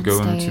taxes different go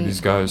into state, these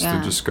guys yeah.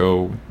 to just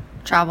go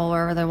Travel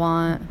wherever they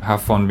want.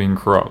 have fun being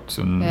corrupt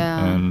and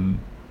Yeah. and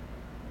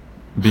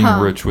being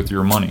Huh. rich with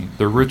your money.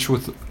 They're rich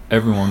with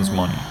everyone's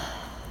money.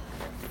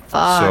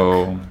 Fuck.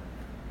 So,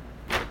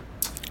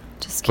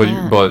 Just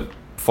can't. but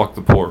fuck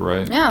the poor,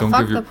 right? yeah, Don't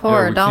fuck give your- the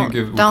poor. yeah, we don't can't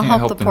give- we don't can't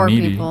help the poor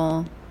needy.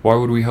 people. Why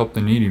would we help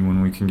the needy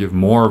when we can give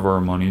more of our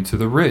money to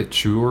the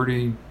rich who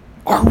already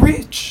are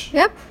rich?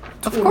 Yep.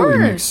 Totally Of course.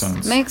 makes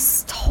sense.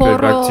 Makes Okay,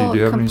 back total to you. Do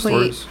you have any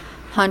complete stories?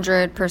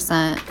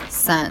 100%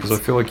 sense. Because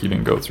I feel like you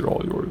didn't go through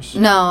all yours.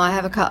 No, I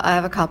have a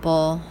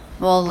couple.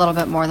 Well, a little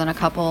bit more than a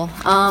couple.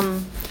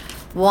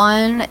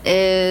 One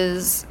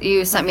is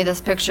you sent me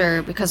this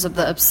picture because of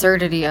the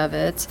absurdity of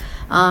it.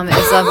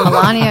 It's of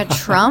Melania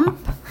Trump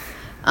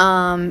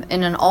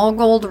in an all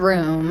gold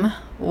room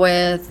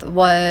with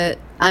what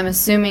I'm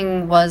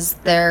assuming was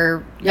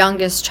their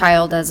youngest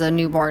child as a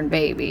newborn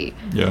baby.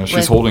 Yeah, she's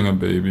With- holding a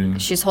baby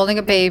She's holding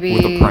a baby.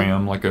 with a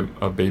pram, like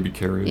a baby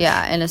carriage.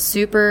 Yeah, in a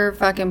super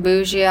fucking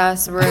bougie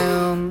ass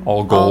room.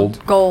 All gold.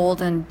 All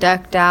gold and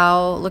decked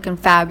out, looking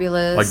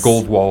fabulous. Like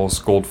gold walls,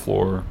 gold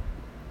floor.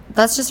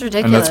 That's just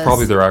ridiculous. And that's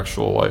probably their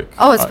actual, like...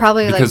 Oh, it's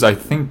probably, like, because I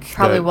think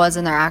probably that- was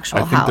in their actual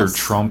I think house. their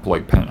Trump,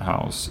 like,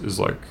 penthouse is,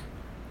 like,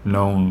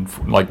 known,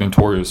 for, like,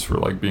 notorious for,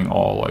 like, being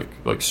all,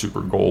 like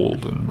super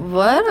gold and...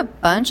 What a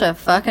bunch of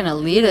fucking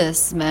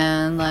elitists,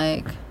 man.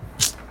 Like,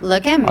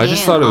 look at me I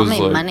just and thought it all was my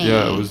like, money.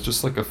 yeah, it was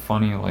just like a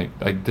funny,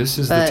 like this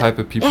is the But, type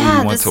of people yeah,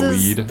 you want this to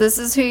is- lead. This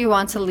is who you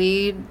want to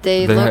lead.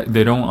 They They, look.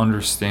 they don't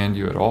understand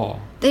you at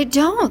all. They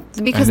don't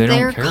because they don't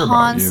they're care about you.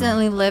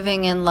 constantly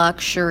living in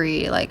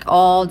luxury, like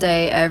all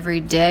day, every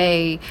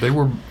day. They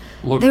were,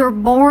 look, They were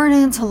born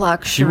into she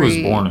luxury. was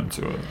born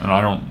into it, and I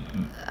don't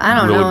I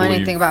don't really know believe,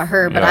 anything about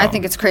her, but I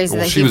think it's crazy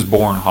that she was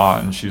born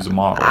hot and she's a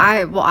model.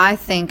 I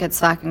think it's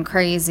fucking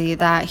crazy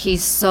that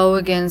he's so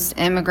against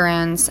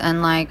immigrants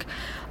and like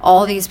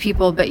all these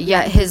people, but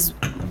yet his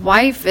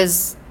wife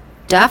is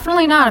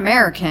definitely not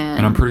American.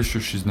 And I'm pretty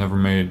sure she's never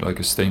made like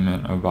a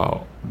statement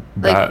about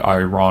that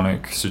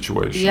ironic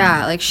situation.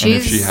 Yeah, like she's and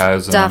if she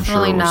has,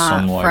 definitely I'm sure it was not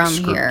some like from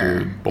scripted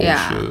here.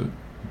 bullshit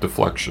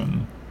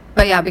deflection.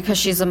 But yeah, because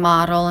she's a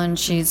model and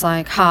she's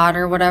like hot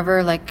or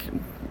whatever, like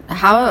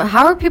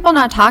how are people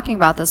not talking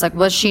about this? Like,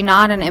 was she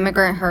not an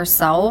immigrant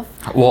herself?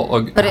 Well,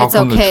 like, but how it's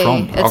come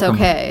okay. The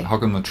Okay. How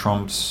come the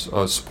Trump's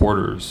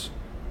supporters,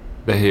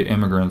 they hate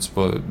immigrants,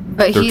 but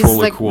he's totally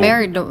like cool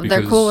married.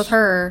 They're cool with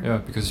her. Yeah,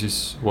 because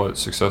he's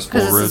successful,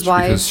 'Cause it's rich. his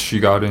wife. Because she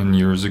got in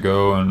years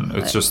ago, and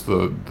it's just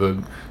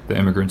the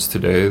immigrants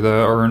today that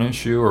are an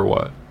issue, or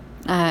what?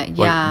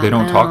 Yeah. They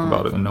don't talk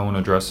about it, and no one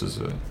addresses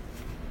it.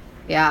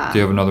 Yeah. Do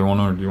you have another one,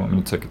 or do you want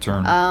me to take a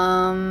turn?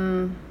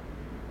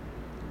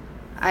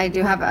 I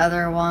do have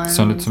other ones.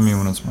 Send it to me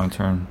when it's my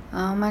turn.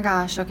 Oh my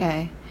gosh,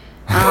 okay.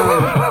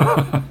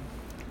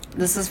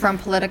 This is from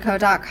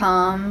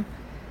Politico.com.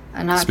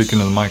 I'm not Speaking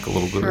to the mic a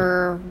little bit.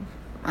 Sure.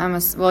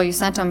 Well, you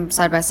sent them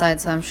side by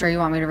side, so I'm sure you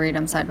want me to read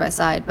them side by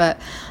side. But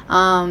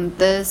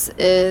this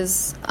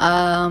is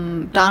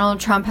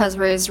Donald Trump has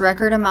raised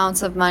record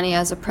amounts of money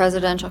as a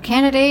presidential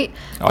candidate.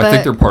 I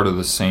think they're part of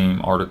the same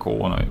article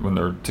when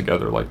they're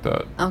together like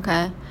that.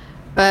 Okay.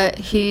 But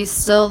he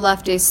still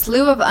left a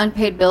slew of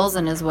unpaid bills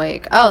in his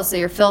wake. Oh, so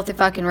you're filthy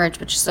fucking rich,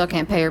 but you still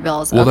can't pay your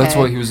bills. Well, okay. That's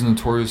what he was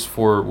notorious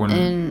for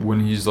when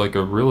he's like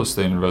a real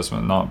estate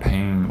investment, not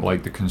paying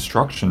like the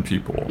construction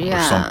people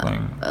or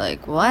something.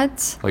 Like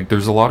what? Like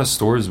there's a lot of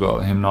stories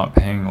about him not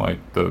paying like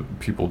the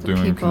people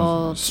doing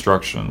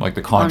construction, like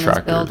the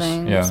contractors. On his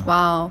buildings. Yeah.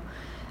 Wow.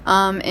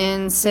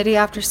 In city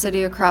after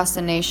city across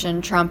the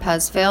nation, Trump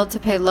has failed to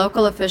pay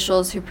local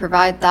officials who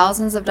provide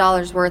thousands of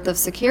dollars worth of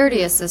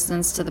security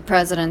assistance to the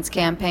president's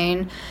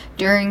campaign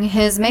during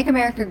his Make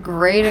America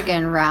Great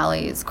Again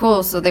rallies.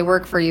 Cool, so they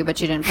work for you, but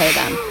you didn't pay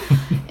them.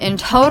 In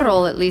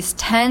total, at least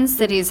 10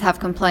 cities have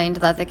complained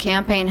that the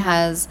campaign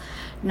has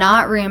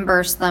not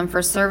reimbursed them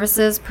for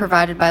services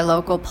provided by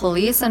local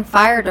police and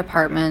fire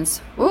departments.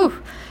 Woo!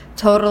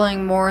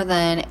 Totaling more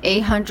than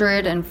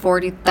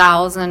 $840,000.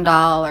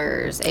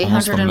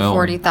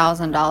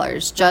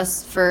 $840,000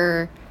 just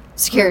for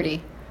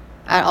security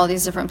at all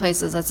these different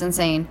places. That's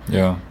insane.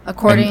 Yeah.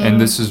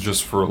 And this is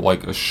just for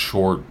like a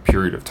short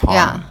period of time.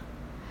 Yeah.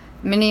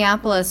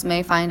 Minneapolis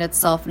may find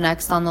itself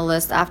next on the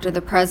list after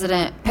the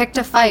president picked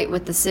a fight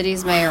with the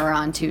city's mayor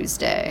on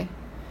Tuesday.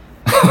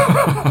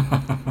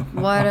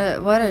 What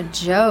a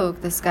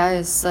joke. This guy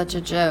is such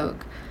a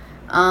joke.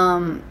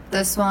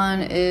 This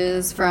one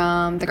is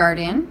from The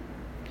Guardian.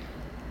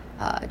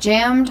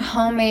 Jammed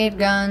homemade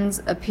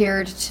guns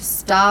appeared to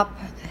stop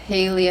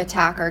Haley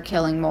attacker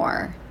killing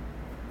more.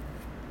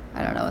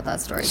 I don't know what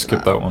that story is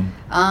about. Skip that one.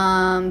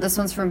 This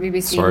one's from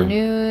BBC Sorry.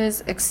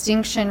 News.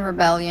 Extinction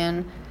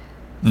Rebellion.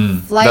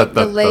 Flight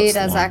delayed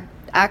as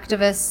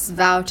activists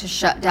vow to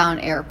shut down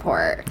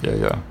airport.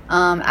 Yeah.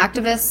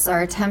 Activists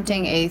are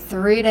attempting a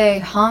 3-day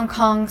Hong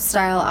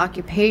Kong-style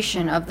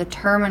occupation of the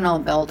terminal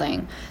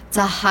building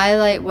to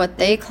highlight what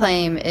they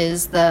claim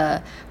is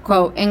the,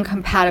 quote,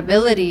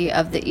 incompatibility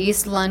of the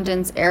East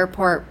London's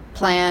airport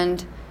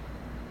planned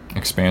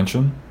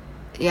expansion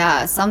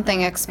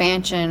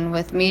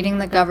with meeting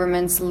the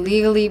government's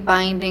legally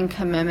binding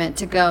commitment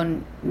to go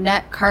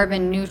net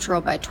carbon neutral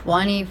by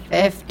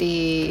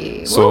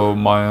 2050. So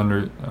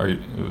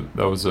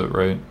that was it,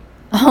 right?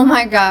 Oh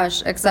my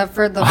gosh, except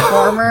for the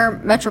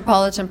former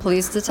Metropolitan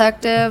Police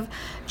detective,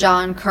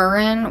 John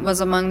Curran,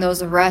 was among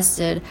those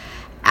arrested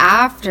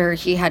after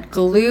he had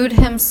glued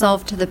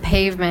himself to the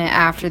pavement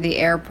after the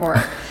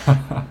airport.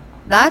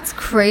 That's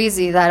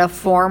crazy that a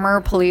former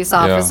police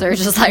officer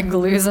just like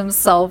glues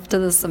himself to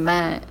the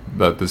cement.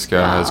 That this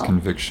guy has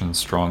conviction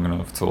strong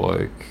enough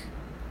to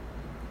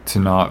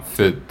not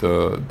fit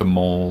the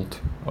mold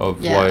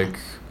of like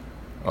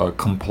a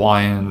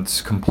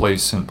compliant,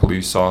 complacent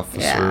police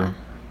officer.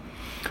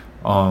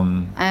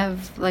 I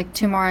have like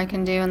 2 more I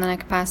can do and then I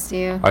can pass to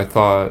you. I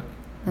thought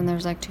then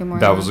there's like 2 more.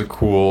 That was a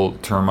cool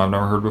term I've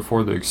never heard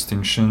before, the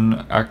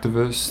extinction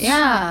activists.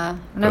 Yeah,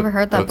 I've never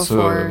heard that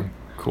before. That's a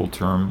cool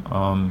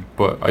term.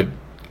 But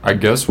I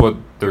guess what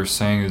they're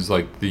saying is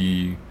like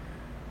the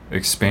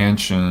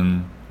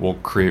expansion will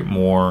create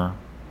more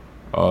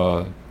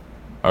a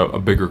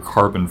bigger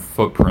carbon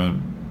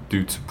footprint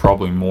due to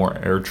probably more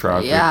air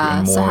traffic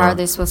and more so how are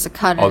they supposed to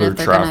cut it if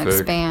they're going to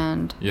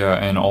expand? Yeah,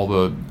 and all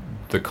the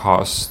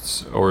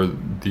costs or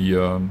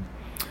the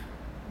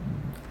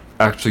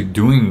actually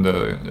doing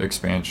the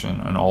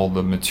expansion and all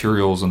the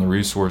materials and the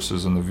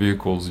resources and the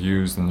vehicles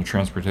used and the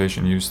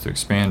transportation used to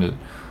expand it.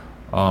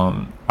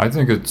 I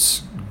think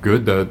it's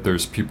good that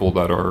there's people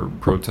that are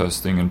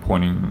protesting and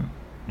pointing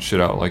shit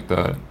out like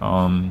that.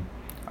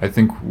 I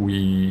think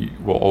we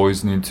will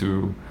always need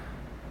to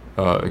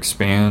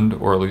expand,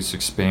 or at least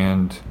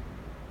expand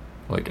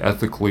like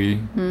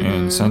ethically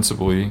and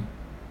sensibly,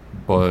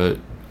 but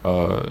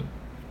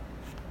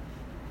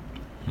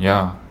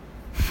yeah,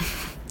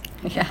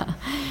 Yeah.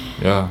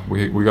 Yeah,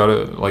 we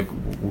gotta, like,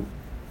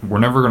 we're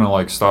never gonna,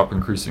 like, stop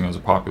increasing as a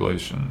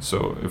population.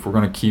 So if we're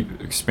gonna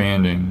keep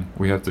expanding,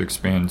 we have to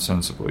expand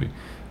sensibly.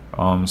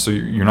 So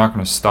you're not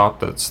gonna stop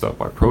that stuff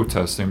by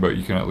protesting, but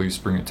you can at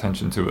least bring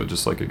attention to it,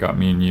 just like it got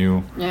me and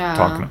you Yeah.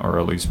 talking, or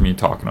at least me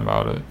talking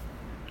about it.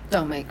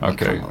 Don't make me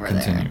Okay, come over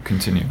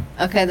continue.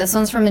 there. Okay, this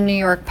one's from the New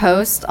York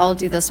Post. I'll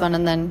do this one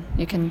and then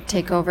you can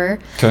take over.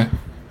 Okay.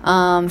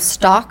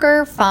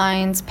 Stalker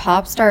finds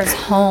pop star's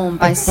home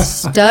by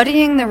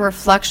studying the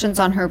reflections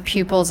on her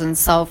pupils in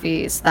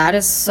selfies. That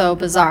is so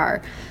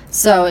bizarre.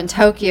 So in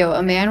Tokyo,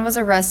 a man was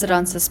arrested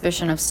on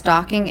suspicion of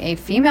stalking a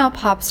female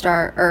pop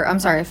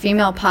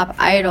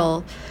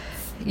idol,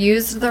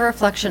 used the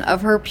reflection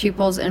of her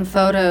pupils in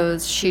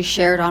photos she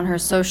shared on her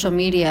social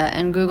media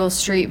and Google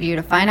Street View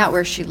to find out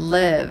where she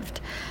lived.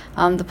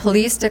 The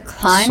police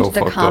declined So to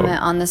fucked comment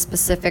up. on the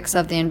specifics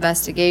of the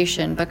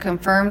investigation, but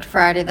confirmed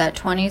Friday that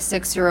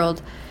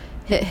 26-year-old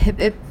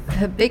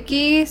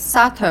Hibiki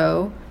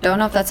Sato, don't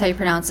know if that's how you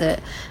pronounce it,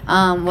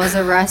 was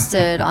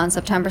arrested on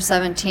September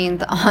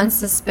 17th on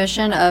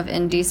suspicion of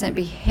indecent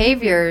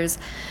behaviors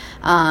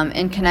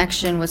in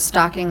connection with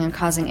stalking and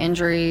causing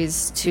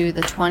injuries to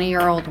the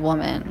 20-year-old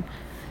woman.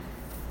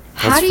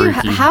 That's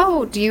freaky.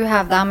 How do you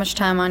have that much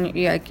time on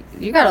you? Like,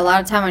 you got a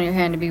lot of time on your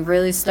hand to be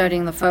really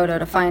studying the photo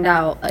to find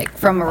out, like,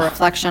 from a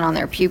reflection on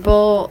their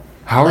pupil,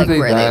 How are like, they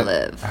where that? they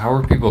live. How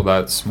are people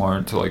that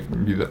smart to, like,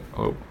 be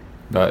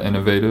that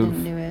innovative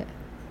Didn't do it.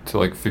 to,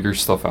 like, figure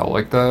stuff out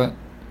like that?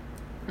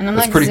 And I'm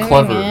That's like pretty zooming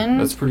clever. in.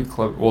 That's pretty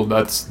clever. Well,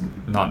 that's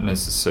not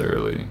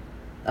necessarily.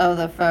 Oh,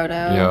 the photo.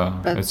 Yeah,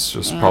 But, it's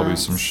just yeah, probably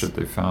some it's- shit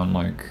they found,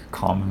 like,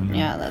 common.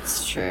 Yeah,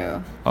 that's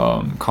true.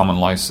 Common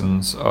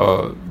license.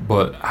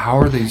 But how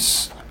are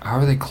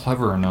they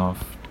clever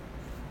enough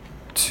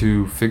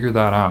to figure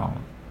that out?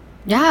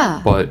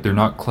 Yeah. But they're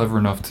not clever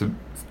enough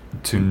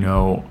to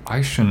know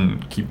I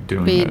shouldn't keep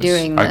doing Be this.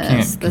 doing I this.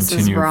 can't This is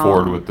continue wrong.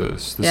 forward with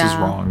this. This is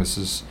Yeah. wrong. This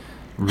is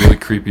really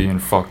creepy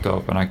and fucked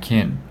up, and I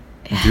can't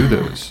do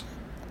this.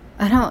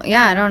 I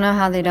don't know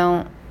how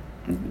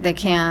they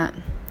can't.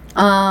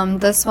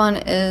 This one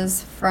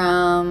is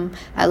from,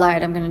 I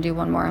lied, I'm going to do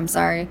one more, I'm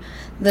sorry.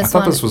 I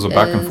thought this was a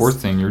back and is-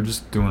 forth thing. You're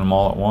just doing them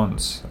all at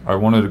once. I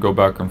wanted to go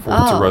back and forth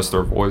to Oh. rest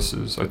our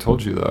voices. I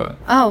told you that.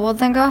 Oh, well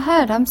then go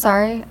ahead, I'm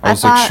sorry. I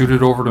was like, shoot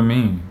it over to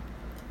me.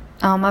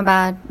 Oh, my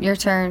bad, your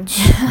turn.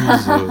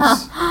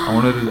 Jesus.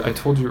 I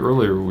told you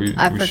earlier we should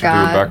do it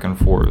forgot. back and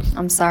forth.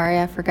 I'm sorry,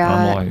 I And forgot.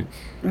 I'm like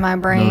My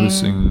brain.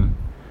 noticing.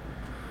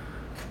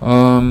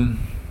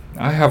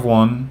 I have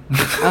one.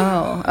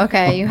 Oh,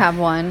 okay, you have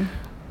one.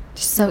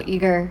 Just so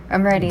eager.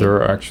 I'm ready. There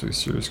are actually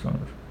serious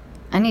conversations.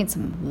 I need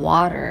some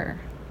water.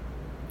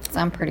 'Cause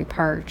I'm pretty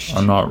parched.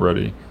 I'm not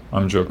ready.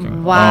 I'm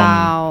joking.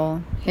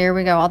 Wow. Here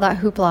we go. All that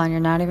hoopla and you're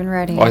not even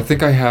ready. Well, I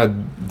think I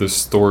had the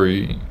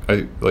story.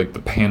 Like the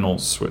panel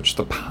switch.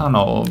 The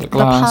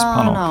glass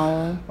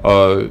panel.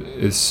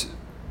 It's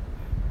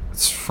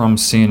from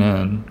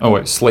CNN. Oh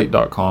wait,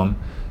 Slate.com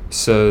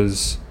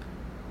says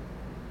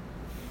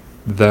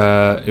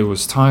that it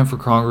was time for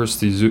Congress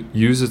to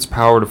use its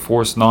power to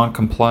force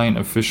non-compliant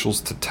officials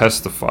to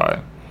testify.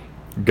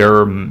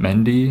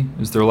 Garamendi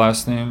is their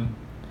last name.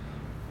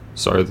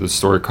 Sorry, the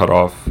story cut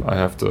off. I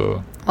have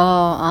to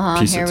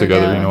piece Here it we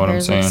together. go. You know what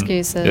Here's I'm saying?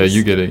 Excuses. Yeah,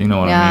 you get it. You know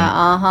what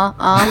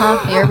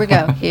I mean. Here we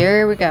go.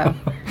 Here we go.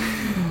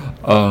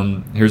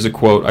 Here's a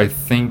quote. I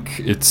think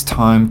it's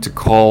time to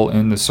call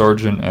in the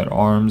sergeant at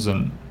arms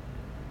and.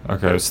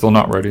 Okay, still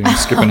not ready. I'm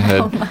skipping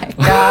ahead. Oh my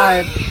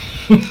God.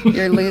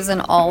 You're losing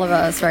all of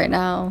us right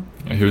now.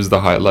 Here's the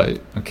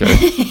highlight.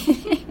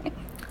 Okay.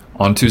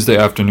 On Tuesday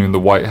afternoon, the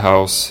White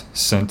House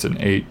sent an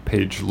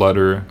 8-page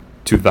letter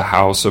to the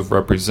House of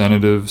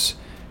Representatives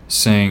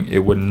saying it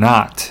would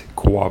not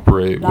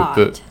cooperate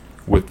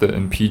with the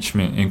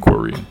impeachment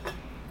inquiry.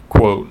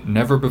 Quote,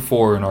 never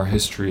before in our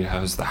history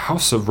has the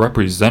House of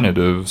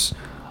Representatives,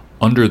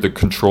 under the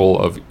control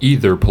of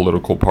either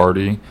political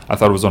party, I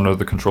thought it was under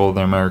the control of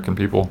the American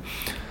people,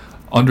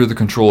 under the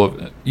control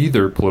of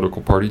either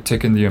political party,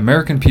 taken the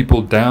American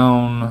people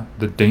down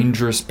the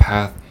dangerous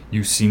path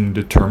you seem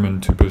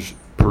determined to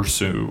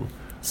pursue.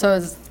 So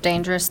it's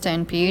dangerous to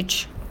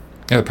impeach?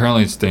 Yeah,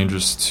 apparently it's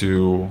dangerous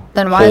to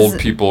Then why hold is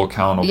it- people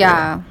accountable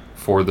Yeah.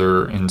 for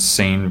their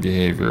insane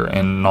behavior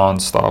and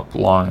nonstop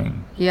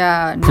lying.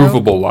 Yeah. no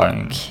Provable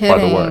lying, by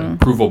the way. kidding.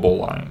 Provable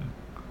lying.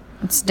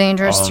 It's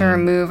dangerous to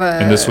remove a...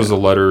 And this was a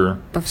letter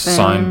buffoon.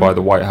 signed by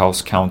the White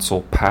House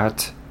counsel,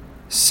 Pat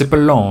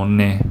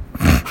Cipollone.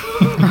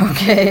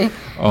 Okay.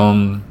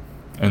 And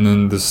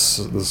then this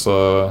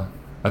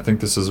I think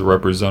this is a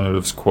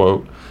representative's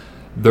quote.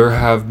 There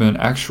have been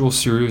actual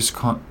serious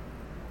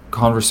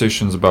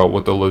conversations about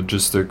what the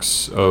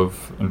logistics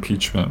of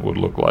impeachment would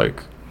look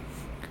like.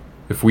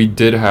 If we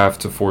did have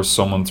to force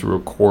someone through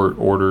a court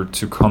order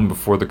to come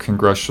before the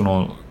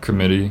congressional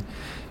committee,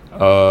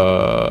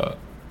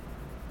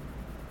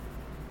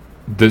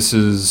 this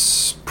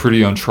is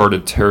pretty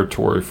uncharted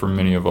territory for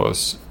many of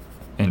us,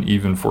 and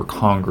even for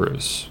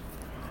Congress.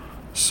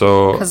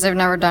 So Because they've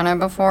never done it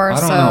before. I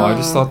don't so know. I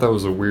just thought that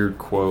was a weird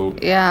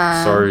quote.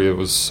 Yeah. Sorry, it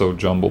was so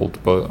jumbled,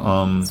 but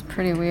It's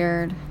pretty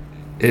weird.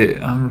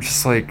 I'm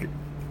just like,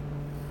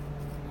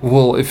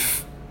 well,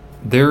 if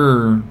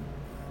they're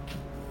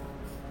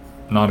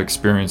not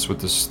experienced with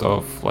this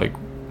stuff, like,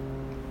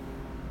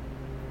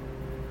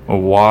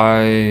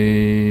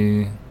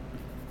 why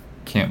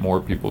can't more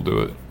people do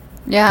it?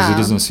 Yeah. Because it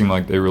doesn't seem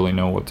like they really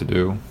know what to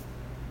do.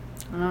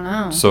 I don't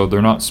know. So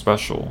they're not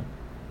special.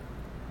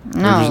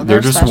 No,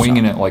 they're just special.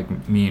 winging it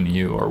like me and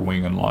you are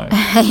winging life.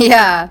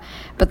 Yeah,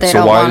 but they So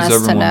don't why want does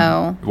us to everyone?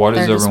 know. Why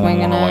does They're just everyone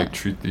winging want to it. like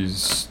treat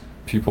these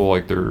people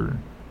like they'll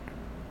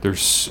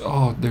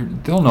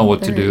know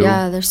what to do.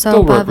 Yeah, they're so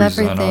They'll above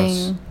represent everything.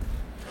 us.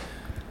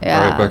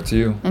 Yeah. All right, back to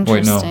you. Wait, no,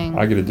 Interesting.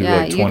 I get to do Yeah,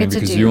 like you 20 get to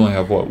because do- you only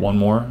have what, one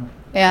more?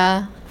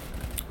 Yeah.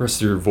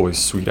 Rest your voice,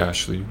 sweet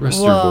Ashley. Rest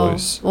Whoa. your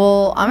voice.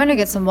 Well, I'm gonna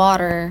get some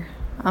water.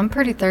 I'm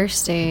pretty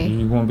thirsty.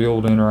 You won't be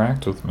able to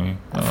interact with me.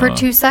 For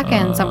 2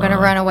 seconds. I'm gonna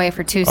run away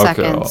for 2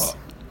 seconds.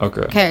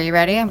 Okay. Okay, are you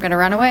ready? I'm gonna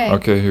run away.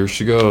 Okay, here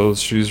she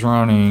goes. She's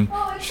running.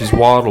 She's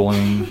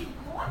waddling.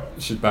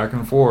 She's back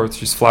and forth.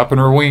 She's flapping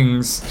her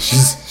wings.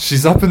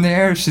 She's up in the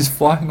air. She's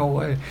flying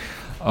away.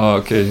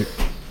 Okay,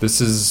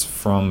 this is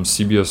from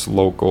CBS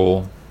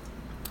Local.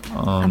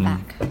 I'm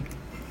back.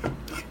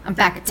 I'm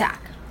back attack.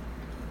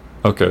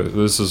 Okay,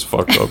 this is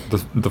fucked up.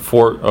 The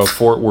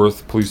Fort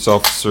Worth police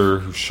officer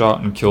who shot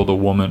and killed a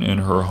woman in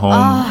her home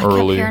I kept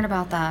early hearing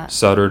about that.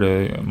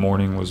 Saturday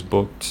morning was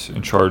booked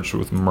and charged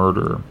with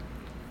murder.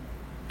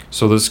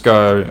 So this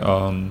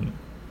guy,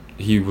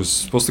 he was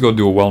supposed to go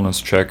do a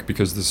wellness check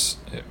because this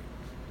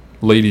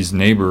lady's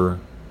neighbor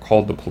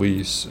called the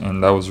police,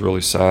 and that was really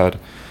sad.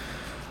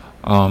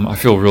 I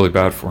feel really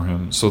bad for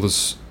him. So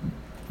this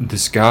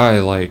guy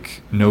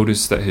like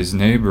noticed that his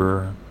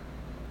neighbor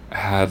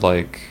had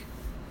like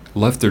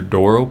left their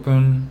door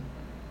open,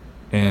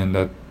 and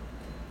that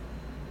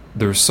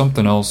there's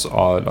something else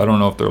odd. I don't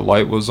know if their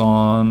light was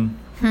on,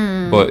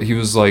 but he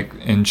was like,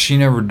 and she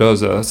never does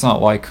that. That's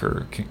not like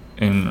her.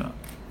 And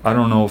I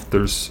don't know if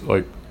there's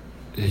like,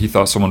 he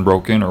thought someone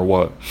broke in or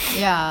what.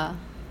 Yeah.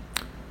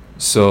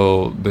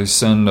 So they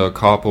send a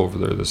cop over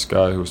there, this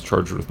guy who was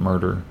charged with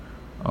murder.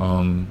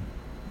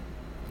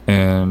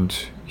 And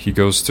he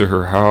goes to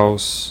her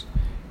house.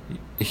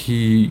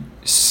 He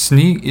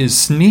is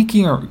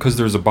sneaking, because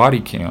there's a body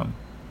cam.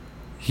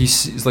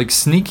 He's like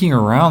sneaking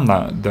around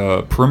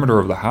the perimeter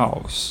of the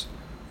house.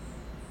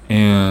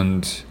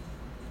 And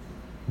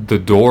the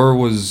door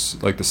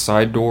was, like the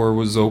side door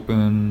was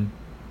open.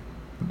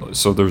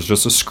 So there was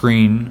just a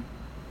screen.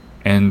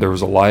 And there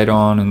was a light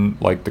on in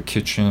like the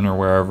kitchen or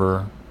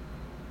wherever.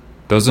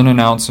 Doesn't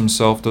announce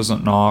himself,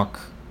 doesn't knock.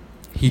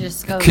 He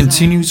just goes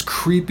continues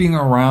creeping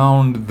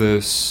around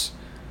this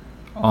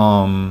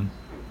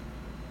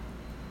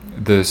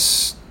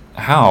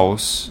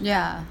house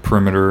Yeah.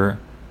 perimeter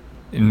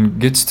and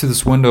gets to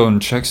this window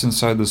and checks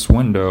inside this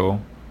window,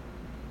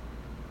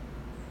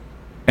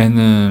 and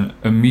then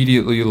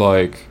immediately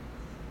like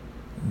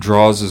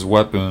draws his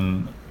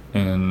weapon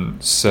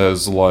and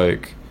says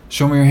like,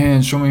 show me your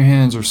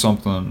hands or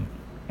something,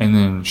 and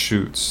then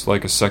shoots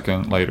like a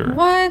second later.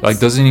 What? Like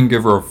doesn't even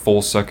give her a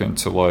full second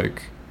to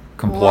like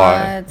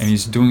comply. What? And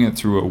he's doing it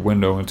through a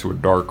window into a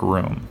dark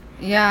room.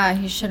 Yeah,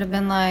 he should have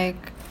been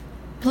like,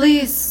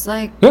 please,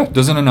 like, Yeah,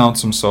 doesn't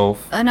announce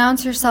himself.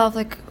 announce yourself.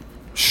 Like,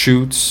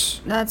 Shoots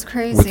that's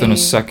crazy. within a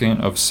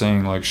second of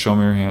saying like, show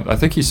me your hands. I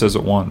think he says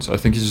it once. I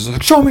think he's just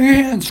like, show me your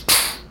hands.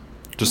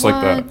 Just like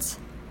that. What?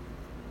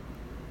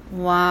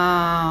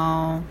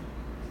 Wow.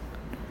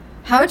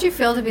 How would you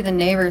feel to be the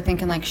neighbor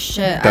thinking like,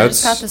 shit, I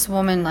just got this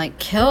woman like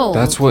killed?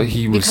 That's what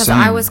he was because saying.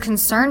 I was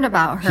concerned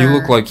about her. He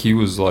looked like he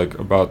was like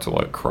about to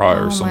like cry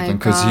or something,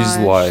 because he's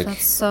gosh, like,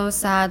 that's so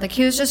sad. Like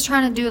he was just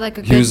trying to do like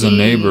a he good was a deed.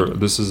 neighbor.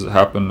 This has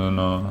happened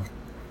in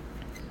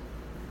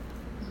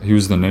he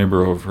was the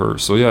neighbor of her.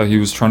 So yeah, he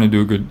was trying to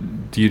do a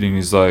good deed, and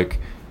he's like,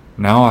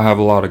 now I have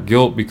a lot of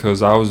guilt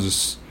because I was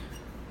just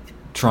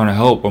trying to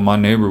help, but my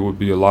neighbor would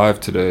be alive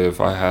today if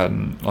I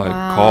hadn't like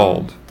Wow,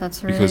 called.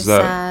 that's really because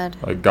that sad.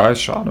 like guy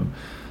shot him.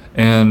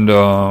 And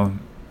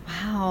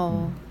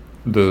Wow.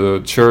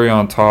 the cherry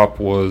on top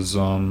was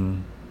the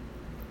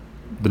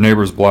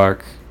neighbor's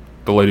black,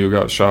 the lady who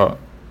got shot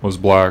was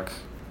black,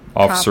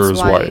 officer Cop's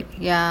is white.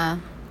 Yeah.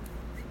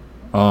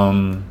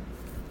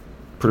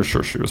 Pretty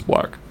sure she was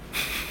black.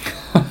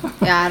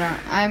 Yeah,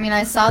 I mean,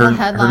 I saw the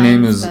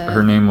headlines.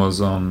 Her name was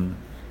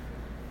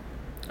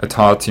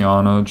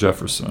Tatiana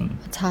Jefferson.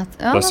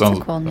 That's a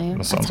cool name.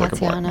 That sounds like a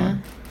black Tatiana.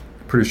 name.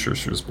 Pretty sure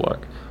she was black.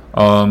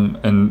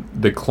 And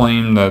they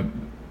claim that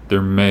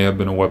there may have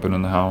been a weapon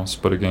in the house,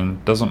 but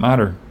again, doesn't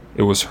matter.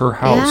 It was her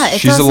house. Yeah, it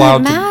she's doesn't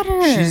allowed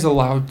matter. She's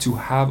allowed to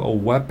have a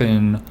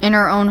weapon In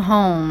her own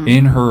home.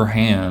 in her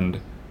hand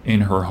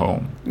in her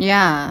home.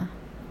 Yeah.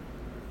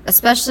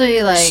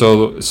 Especially, like,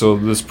 So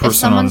this person if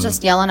someone's on,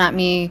 just yelling at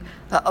me,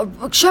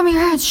 show me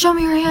your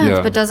hands,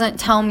 Yeah. but doesn't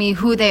tell me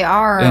who they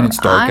are. And it's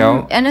dark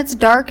out. And it's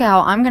dark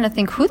out. I'm going to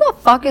think, who the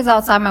fuck is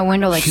outside my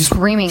window, like,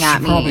 screaming at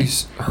she me? probably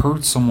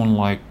heard someone,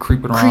 like,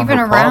 creeping around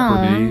her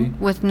property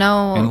with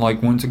no... and,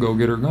 like, went to go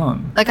get her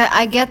gun. Like,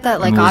 I get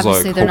that, like, And was,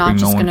 obviously like, they're not hoping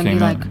just no one going to be,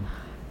 came like, in.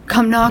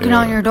 come knocking Yeah.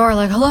 on your door,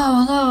 like,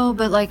 hello,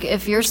 but, like,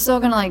 if you're still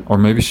going to, like... Or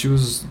maybe she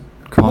was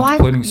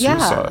contemplating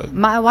suicide.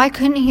 Why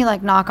couldn't he,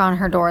 like, knock on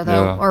her door,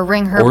 though? Yeah. Or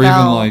ring her Or even,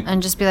 bell like,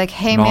 and just be like,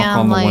 hey, Knock ma'am,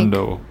 on the like...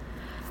 window.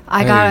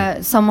 I Hey,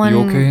 got someone... You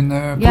okay in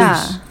there? Please.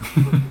 Yeah.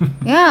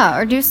 Yeah,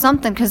 or do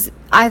something, because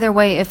either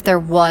way, if there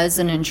was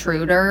an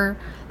intruder,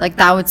 like,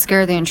 that would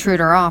scare the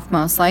intruder off,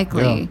 most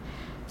likely. Yeah.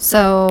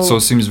 So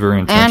it seems very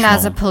intentional. and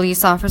as a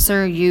police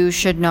officer, you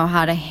should know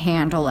how to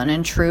handle an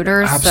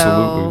intruder.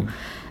 Absolutely.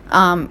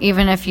 So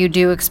even if you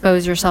do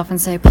expose yourself and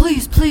say,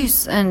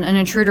 police, and an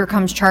intruder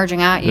comes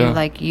charging at you, Yeah.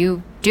 like,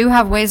 you do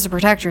have ways to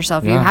protect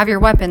yourself. You Yeah. have your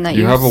weapon that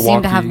You you have a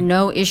seem to have walkie.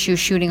 no issue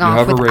shooting You off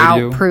have a without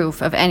radio.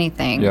 proof of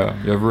anything. Yeah,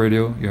 you have a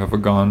radio, you have a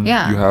gun,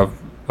 Yeah. you have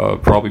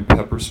probably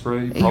pepper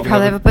spray. You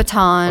probably have a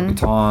baton. A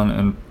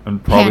baton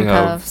and probably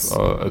Handcuffs.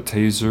 have a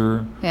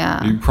taser.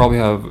 Yeah. You probably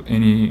have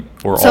any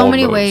or all So of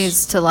many those.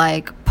 ways to,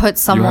 like, put You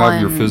someone...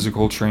 have your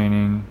physical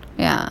training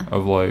Yeah.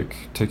 of, like,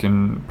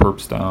 taking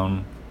perps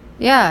down.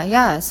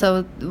 Yeah.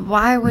 So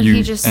why would You,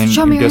 he just and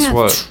show me your guess hands?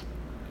 what?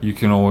 You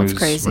can always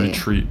crazy.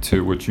 retreat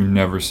to what you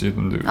never see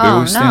them do. They Oh,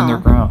 always stand their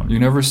no. ground. You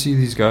never see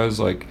these guys,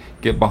 like,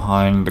 get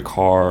behind the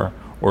car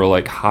or,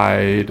 like,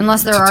 hide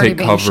Unless they're to already take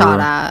being cover. shot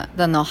at,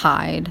 then they'll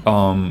hide.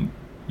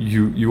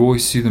 You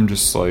always see them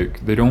just,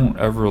 like, they don't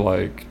ever,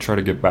 like, try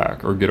to get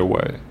back or get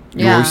away.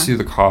 You Yeah. always see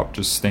the cop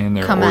just stand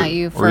there Come or, at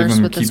you or first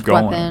even with keep his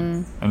going.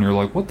 weapon. And you're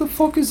like, what the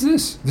fuck is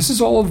this? This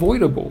is all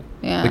avoidable.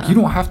 Yeah. Like, you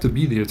don't have to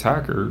be the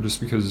attacker just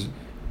because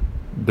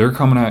they're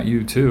coming at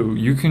you too.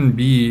 You can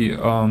be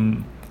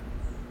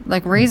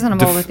Like,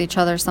 reasonable with each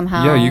other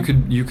somehow. yeah,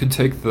 you could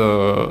take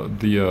the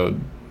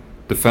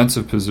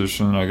defensive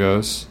position, I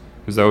guess,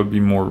 because that would be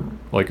more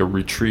like a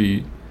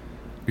retreat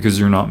because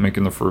you're not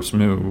making the first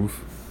move,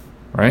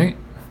 right?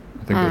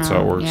 I think that's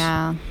how it works.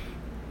 Yeah.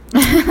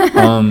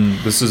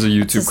 This is a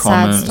YouTube It's a sad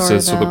comment. It story,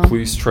 says, so the though.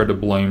 police tried to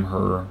blame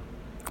her.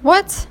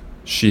 What?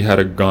 She had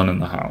a gun in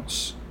the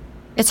house.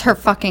 It's her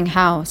fucking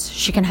house.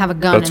 She can have a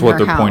gun That's in what her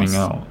they're house. pointing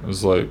out.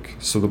 Is like,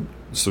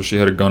 so she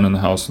had a gun in the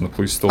house, and the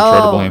police still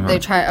try to blame her. they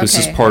try- This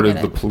is okay, part I of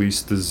get the it.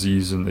 police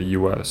disease in the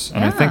U.S.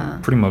 and I Yeah. think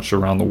pretty much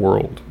around the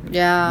world.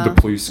 Yeah. The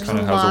police There's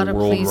kinda a has a lot of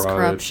police worldwide-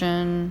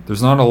 corruption.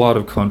 There's not a lot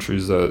of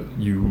countries that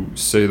you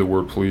say the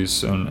word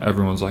police and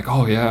everyone's like,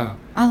 oh yeah,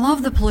 I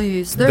love the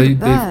police. They're the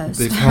best.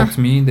 they've helped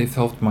me. They've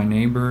helped my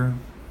neighbor.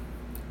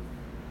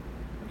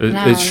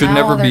 No, It should no,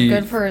 never they're be.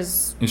 good for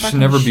his It should fucking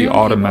never be shooting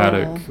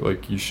automatic. people.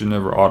 Like, you should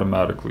never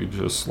automatically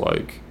just,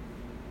 like,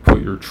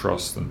 put your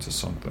trust into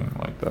something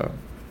like that.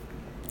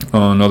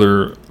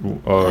 Another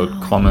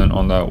comment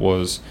on that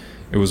was,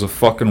 it was a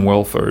fucking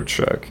welfare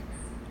check.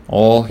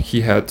 All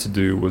he had to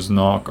do was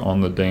knock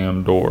on the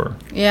damn door.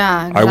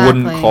 Yeah, exactly. I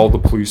wouldn't call the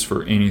police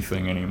for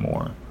anything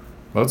anymore.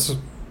 That's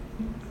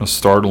a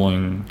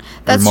startling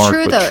That's remark,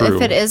 true, but though. true.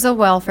 If it is a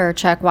welfare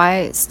check,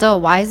 why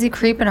is he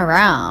creeping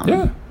around?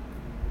 Yeah.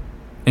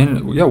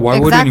 And yeah, why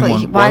Exactly. would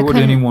anyone? Why Why would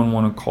couldn't- anyone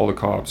want to call the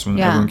cops when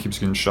Yeah. everyone keeps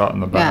getting shot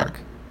in the Yeah. back?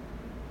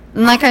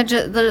 And like I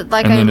just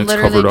like And I then it's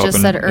literally covered up just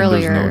and, said and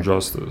earlier. there's no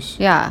justice.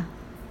 Yeah.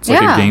 It's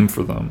like Yeah. a game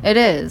for them. It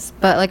is,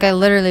 but like I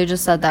literally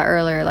just said that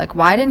earlier. Like,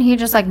 why didn't he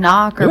just like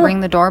knock or Yeah. ring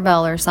the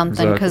doorbell or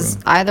something? Because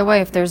Exactly. either way,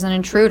 if there's an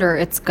intruder,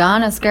 it's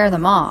gonna scare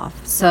them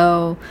off.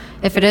 So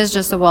if it is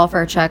just a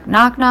welfare check,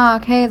 knock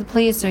knock. Hey, the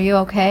police, are you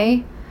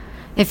okay?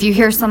 If you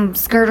hear some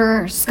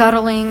skirter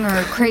scuttling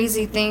or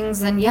crazy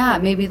things, then yeah,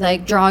 maybe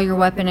like draw your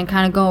weapon and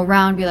kind of go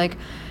around, be like,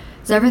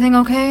 is everything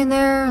okay in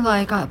there?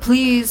 Like,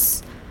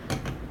 please,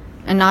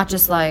 and not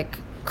just like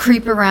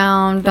creep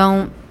around.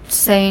 Don't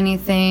say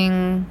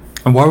anything.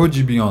 And why would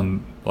you be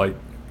on, like,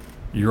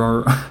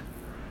 you're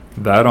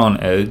that on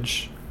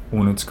edge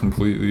when it's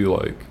completely,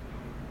 like,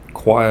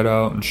 quiet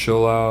out and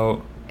chill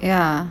out,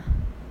 Yeah.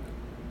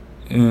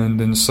 and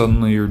then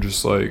suddenly you're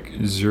just, like,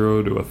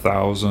 0 to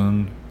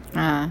 1,000.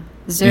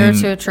 0 In-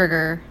 to a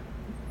trigger.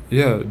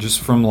 Yeah, just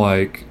from,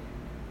 like,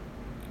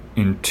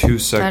 in 2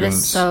 seconds. That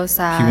is so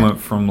sad. He went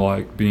from,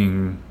 like,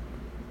 being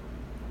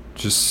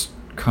just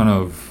kind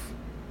of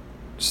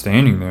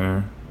standing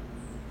there,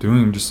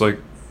 doing just, like,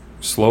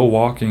 slow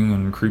walking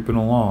and creeping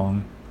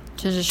along,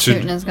 To just to-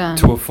 shooting his gun.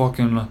 to a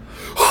fucking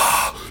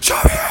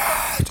shove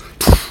it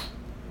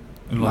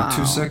in like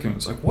 2 Wow.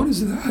 seconds. Like, what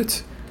is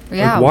that?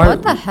 Yeah, Like, why-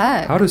 what the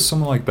heck? How does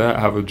someone like that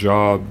have a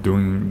job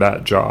doing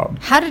that job?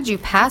 How did you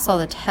pass all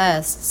the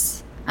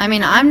tests? I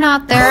mean, I'm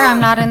not there. I'm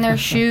not in their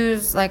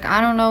shoes. Like,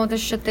 I don't know the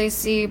shit they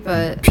see,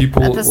 but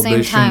People, at the same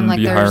they time, shouldn't like,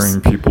 be there's...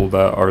 hiring people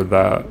that are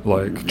that,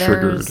 like,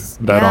 triggered, there's-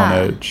 that on yeah.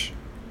 edge.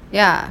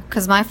 Yeah,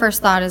 because my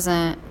first thought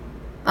isn't,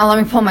 oh, let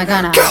me pull my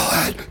gun out.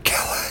 Kill it!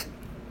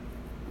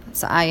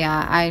 So,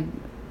 I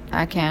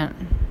can't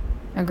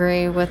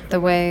agree with the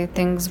way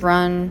things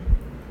run.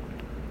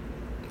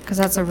 Because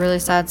that's a really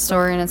sad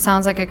story, and it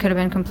sounds like it could have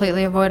been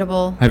completely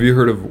avoidable. Have you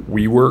heard of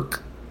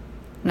WeWork?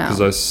 No.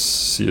 Because I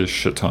see a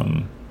shit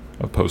ton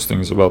of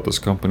postings about this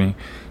company.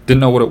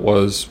 Didn't know what it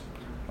was.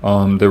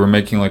 They were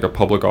making like a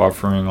public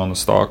offering on the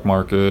stock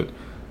market.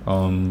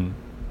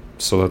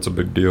 So that's a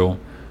big deal.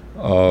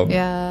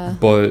 Yeah.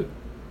 But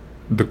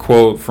the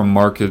quote from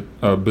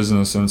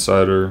Business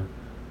Insider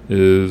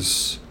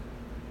is,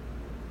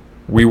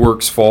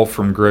 WeWork's fall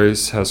from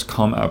grace has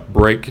come at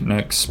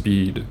breakneck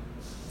speed.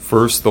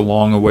 First, the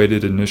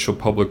long-awaited initial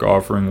public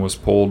offering was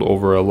pulled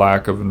over a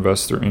lack of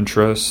investor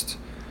interest.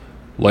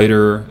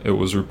 Later, it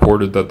was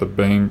reported that the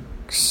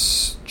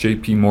banks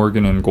JP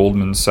Morgan and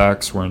Goldman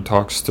Sachs were in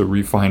talks to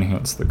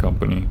refinance the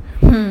company.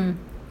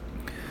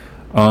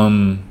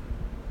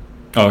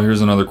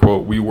 Here's another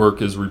quote.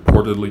 WeWork is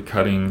reportedly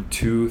cutting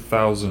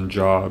 2,000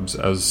 jobs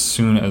as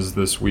soon as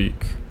this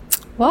week.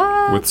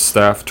 What? With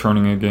staff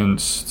turning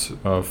against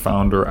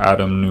founder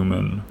Adam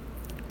Newman.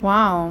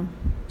 Wow.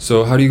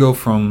 So how do you go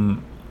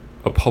from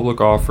a public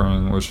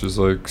offering, which is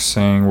like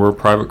saying we're a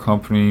private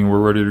company, we're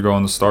ready to go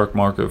on the stock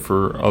market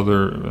for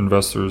other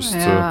investors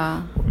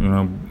to,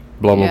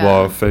 blah, blah,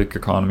 blah, fake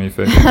economy.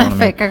 Fake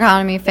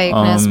economy,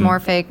 fakeness,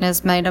 more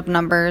fakeness, made up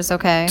numbers,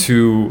 okay.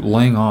 To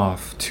laying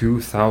off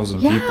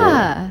 2,000 people.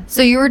 Yeah.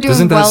 So you were doing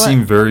Doesn't that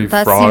seem very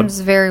that seems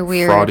very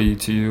weird. Fraudy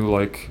to you?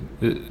 Like,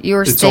 you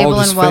were stable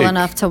and well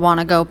enough to want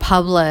to go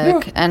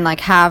public and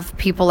like have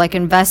people like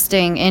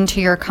investing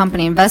into your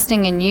company,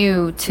 investing in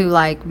you, to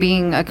like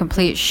being a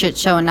complete shit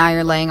show, and now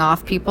you're laying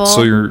off people.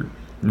 So you're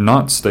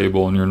not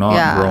stable and you're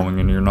not growing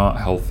and you're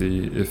not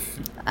healthy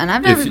and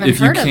I've never even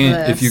heard of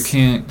this. If you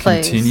can't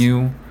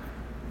continue.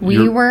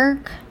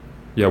 WeWork?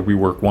 Yeah,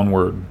 WeWork, one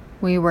word.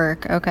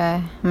 WeWork, okay.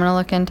 I'm going to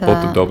look into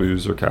Both that. the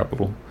W's are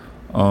capital.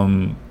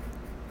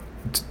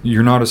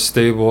 You're not a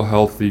stable,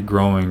 healthy,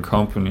 growing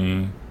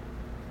company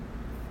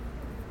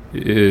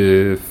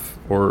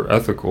or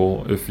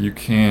ethical if you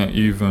can't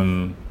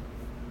even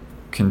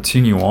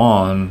continue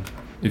on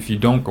if you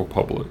don't go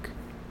public.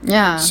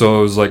 Yeah. So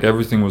it was like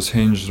everything was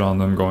hinged on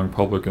them going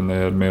public, and they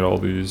had made all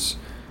these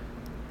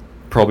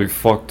probably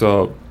fucked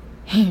up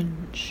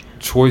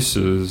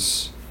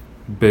choices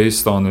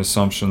based on the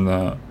assumption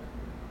that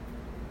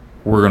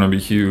we're going to be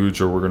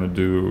huge or we're going to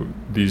do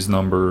these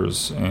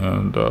numbers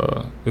and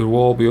it will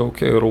all be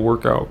okay. It'll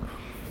work out.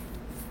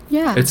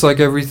 Yeah. It's like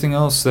everything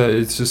else, that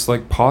it's just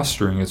like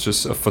posturing. It's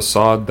just a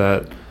facade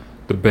that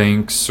the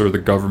banks or the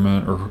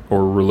government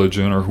or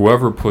religion or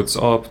whoever puts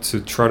up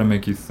to try to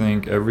make you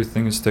think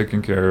everything is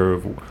taken care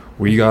of.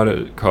 We got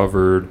it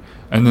covered.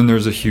 And then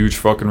there's a huge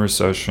fucking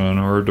recession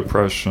or a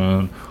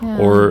depression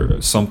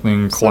or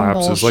something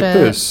collapses like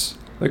this.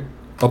 Like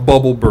a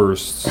bubble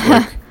bursts.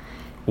 Like,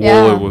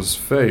 well, it was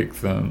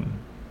fake then.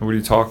 What are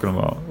you talking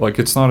about? Like,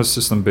 it's not a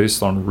system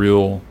based on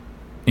real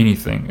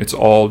anything. It's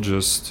all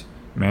just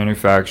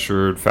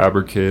manufactured,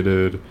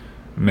 fabricated,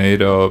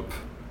 made up,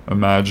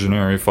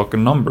 imaginary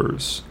fucking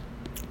numbers.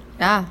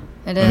 Yeah,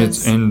 it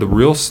is. And the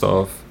real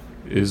stuff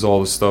is all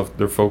the stuff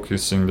they're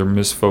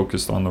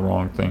misfocused on the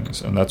wrong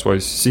things, and that's why you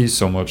see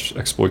so much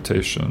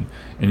exploitation,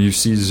 and you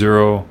see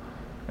zero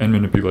and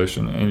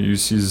manipulation, and you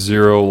see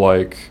zero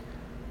like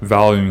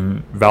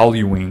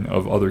valuing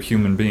of other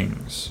human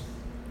beings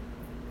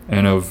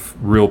and of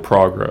real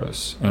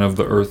progress and of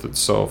the earth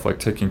itself, like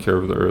taking care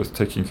of the earth,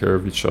 taking care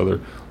of each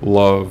other,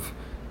 love,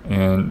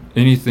 and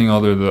anything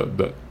other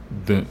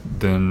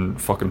than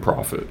fucking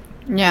profit.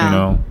 Yeah. You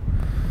know?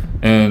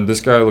 And this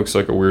guy looks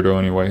like a weirdo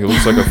anyway. He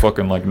looks like a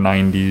fucking like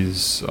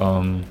 90s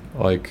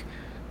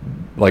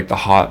like the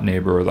hot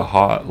neighbor or the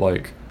hot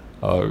like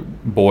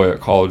boy at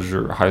college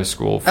or high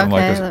school from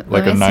like a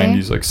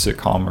 90s like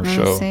sitcom or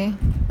show. See.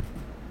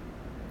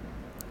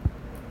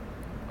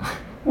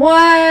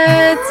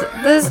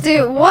 What? This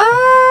dude,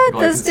 what?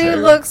 Like this dude hair.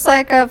 looks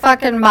like a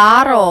fucking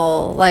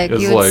model. Like,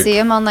 His, you would like, see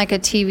him on, like, a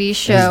TV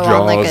show,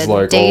 jaw on, like, is, a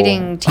like,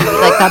 dating TV,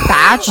 like The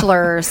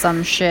Bachelor or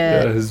some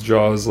shit. Yeah, his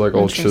jaw is like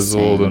all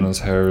chiseled and his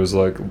hair is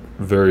like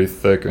very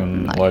thick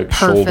and like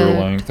shoulder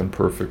length and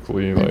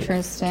perfectly like to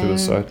the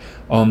side.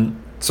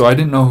 So I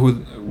didn't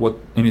know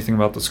anything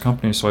about this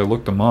company, so I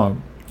looked them up.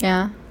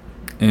 Yeah.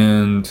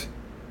 And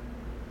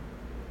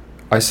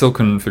I still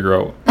couldn't figure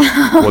out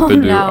what they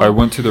do. No. I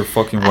went to their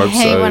fucking website. I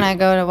hate when I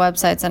go to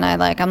websites and I'm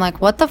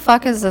like, what the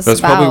fuck is this That's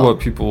about? probably what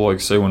people like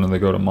say when they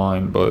go to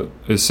mine, but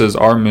it says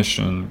our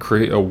mission: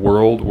 create a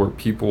world where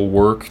people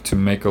work to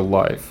make a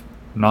life,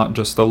 not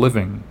just a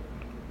living.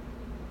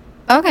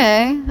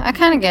 Okay, I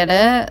kind of get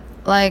it.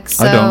 Like,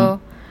 so. I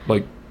don't.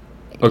 Like,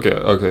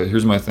 okay.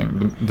 Here's my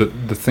thing.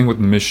 The thing with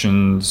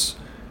missions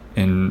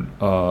and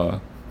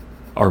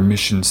our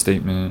mission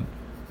statement.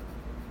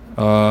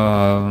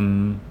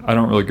 I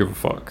don't really give a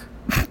fuck.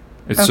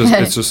 It's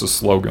just a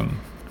slogan.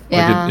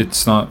 Yeah. Like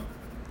it's not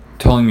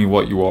telling me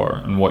what you are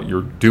and what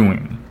you're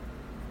doing.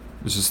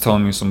 It's just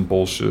telling me some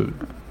bullshit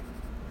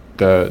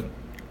that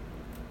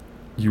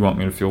you want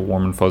me to feel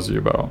warm and fuzzy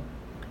about.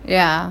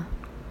 Yeah.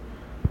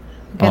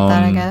 Get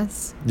that, I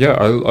guess. Yeah,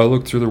 I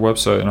looked through their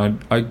website and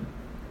I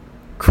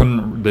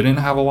couldn't. They didn't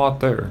have a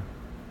lot there,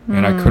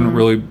 and I couldn't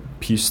really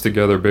pieced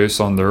together based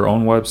on their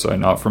own website,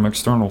 not from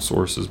external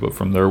sources, but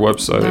from their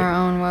website, Their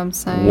own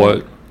website.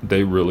 what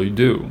they really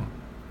do.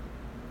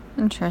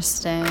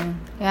 Interesting.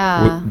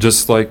 Yeah.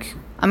 Just like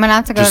I'm gonna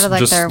have to go to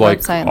like their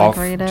website and like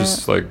read it.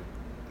 Just like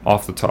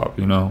off the top,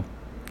 you know,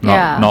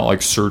 Yeah. not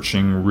like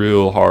searching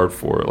real hard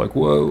for it. Like,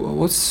 whoa,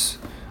 what's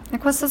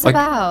this like,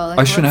 about? Like,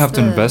 I shouldn't what's have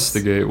to this?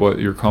 investigate what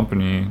your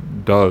company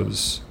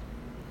does.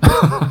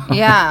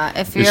 Yeah,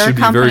 if It you're a should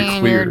be very company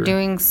and you're clear.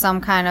 doing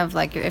some kind of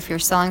like, if you're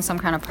selling some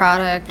kind of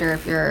product or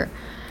if you're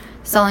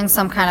selling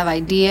some kind of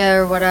idea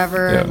or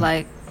whatever, Yeah.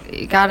 like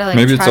you gotta like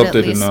Maybe it's try to at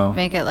updated least now.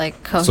 make it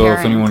like coherent. So if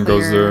anyone and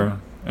goes clear. there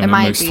and it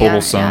might makes be, total yeah.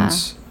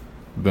 sense,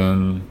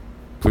 then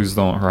please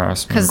don't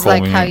harass me and Because call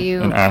like me how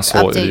you an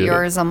asshole update idiot.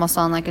 yours almost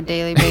on like a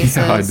daily basis.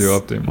 Yeah, I do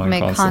update mine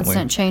Make constantly.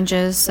 constant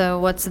changes. So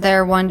what's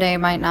there one day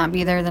might not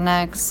be there the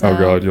next. So. Oh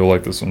god, you'll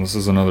like this one. This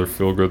is another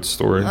feel-good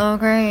story. Oh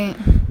great.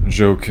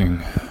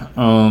 Joking.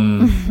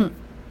 I'm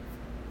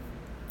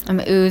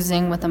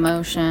oozing with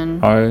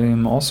emotion.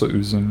 I'm also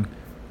oozing.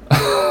 Ew.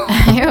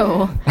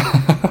 The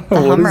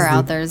What Hummer is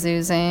out the- there is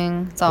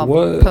oozing. It's all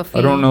What? puffy.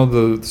 I don't know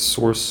the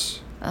source.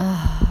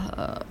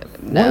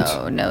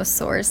 No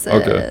sources.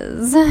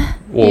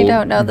 Well, You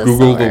don't know the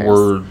Google source. the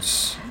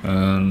words,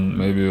 and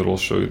maybe it'll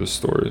show you the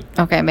story.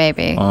 Okay,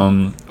 maybe.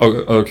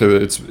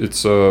 Okay.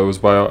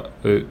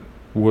 It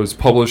was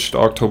published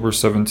October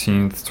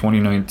 17th,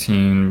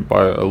 2019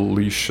 by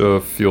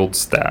Alicia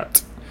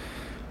Fieldstadt,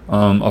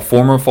 a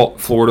former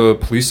Florida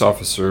police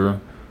officer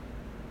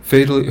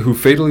who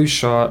fatally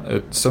shot a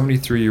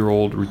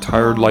 73-year-old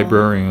retired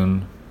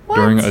librarian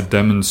during a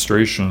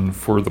demonstration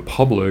for the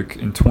public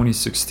in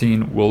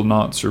 2016 will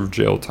not serve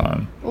jail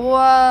time.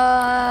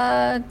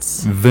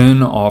 What?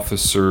 Then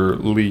Officer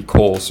Lee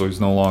Cole, so he's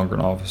no longer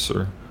an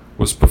officer,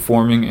 was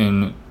performing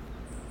in,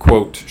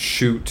 quote,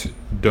 shoot,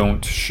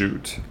 don't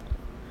shoot,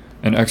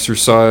 an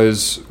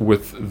exercise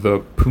with the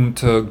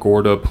Punta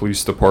Gorda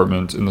Police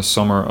Department in the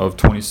summer of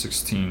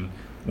 2016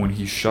 when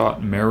he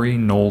shot Mary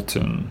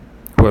Knowlton,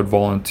 who had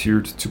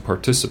volunteered to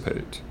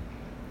participate.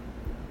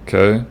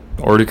 Okay,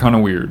 already kind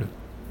of weird.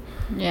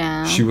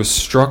 Yeah. She was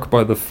struck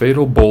by the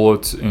fatal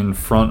bullet in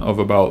front of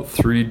about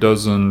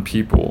 36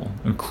 people,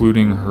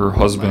 including her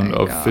husband my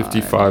of God.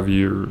 55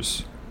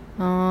 years,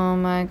 Oh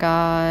my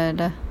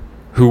god.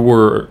 who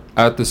were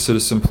at the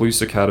Citizen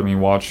Police Academy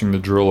watching the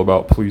drill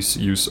about police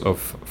use of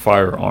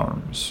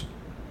firearms.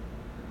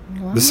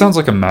 This sounds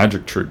like a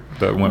magic trick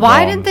that went Why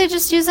wrong. didn't they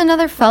just use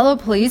another fellow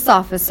police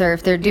officer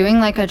if they're doing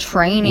like a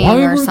training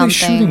Why or were something? they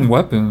shooting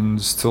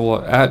weapons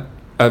at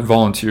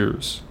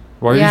volunteers?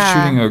 Why are Yeah.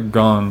 you shooting a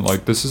gun?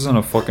 Like, this isn't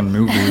a fucking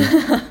movie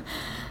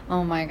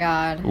Oh my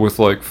god. with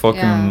like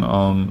fucking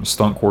Yeah.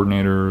 stunt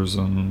coordinators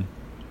and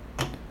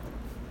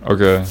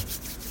okay.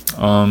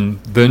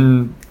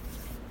 Then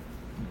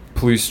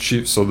police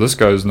chief, so this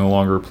guy is no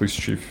longer a police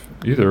chief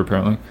either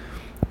apparently.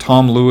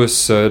 Tom Lewis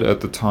said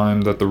at the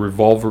time that the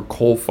revolver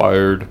Cole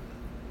fired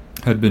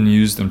had been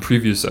used in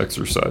previous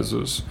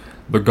exercises.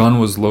 The gun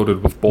was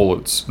loaded with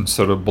bullets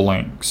instead of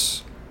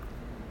blanks.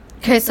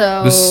 Okay,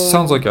 so This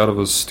sounds like out of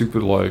a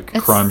stupid like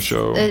crime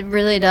show. It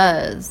really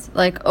does.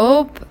 Like,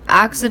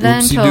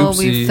 accidental.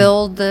 We Oopsie-doopsie.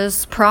 filled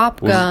this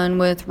prop Was- gun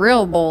with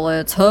real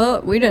bullets.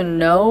 Huh? We didn't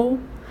know.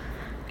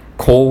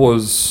 Cole,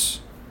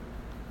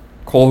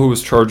 who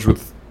was charged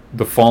with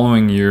the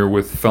following year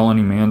with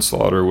felony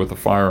manslaughter with a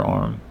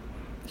firearm.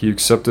 He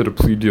accepted a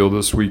plea deal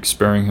this week,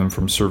 sparing him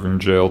from serving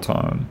jail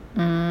time.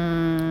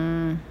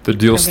 The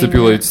deal Convenient.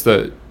 stipulates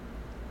that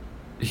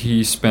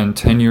he spend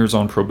 10 years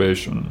on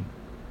probation.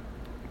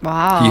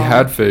 Wow. He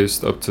had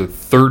faced up to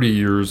 30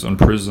 years in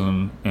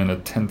prison and a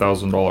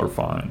 $10,000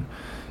 fine.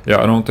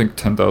 Yeah, I don't think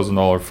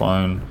 $10,000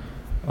 fine,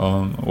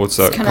 what's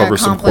that, Couldn't cover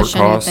some court accomplish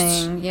costs?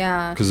 anything,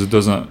 yeah. Because it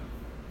doesn't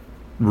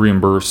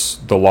reimburse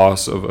the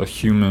loss of a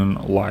human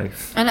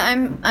life. And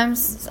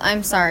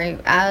I'm sorry,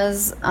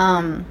 as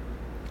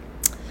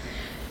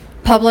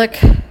public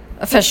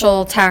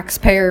official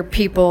taxpayer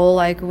people,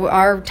 like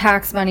our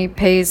tax money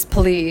pays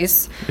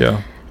police.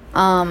 Yeah.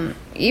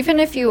 Even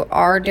if you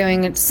are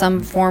doing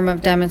some form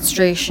of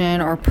demonstration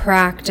or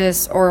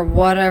practice or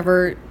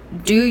whatever,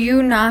 do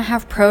you not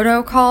have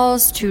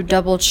protocols to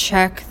double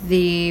check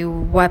the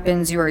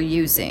weapons you are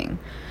using?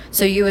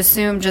 So you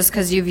assume just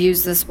because you've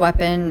used this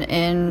weapon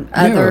in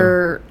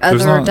other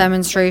there's not-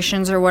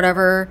 demonstrations or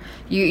whatever,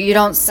 you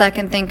don't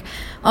second think,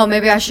 oh,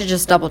 maybe I should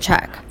just double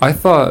check. I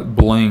thought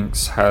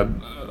blanks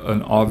had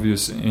an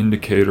obvious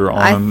indicator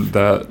on them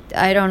that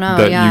I don't know.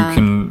 that Yeah. you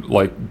can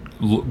like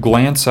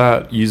glance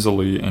at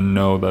easily and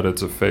know that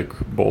it's a fake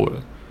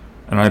bullet.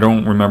 And I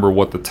don't remember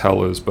what the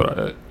tell is,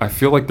 but I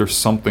feel like there's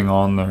something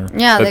on there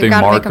Yeah, that they've they got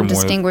to mark make them with.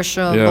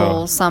 distinguishable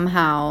Yeah.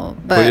 somehow.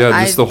 But But,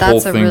 yeah, just the whole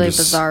that's a thing really just-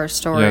 bizarre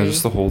story. Yeah,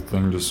 just the whole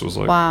thing just was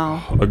like,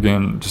 Wow.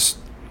 again, just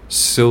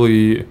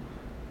silly,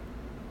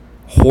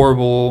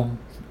 horrible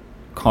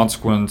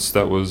consequence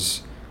that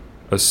was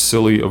a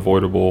silly,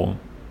 avoidable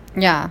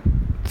Yeah.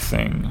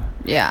 thing.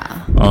 Yeah.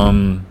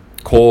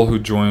 Cole, who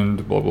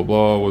joined blah blah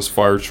blah, was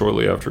fired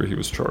shortly after he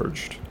was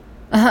charged.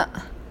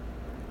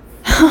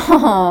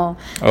 Oh,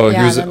 Oh, yeah,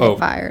 he was. then they Oh,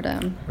 fired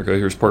him. okay.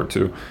 Here's part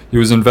 2. He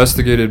was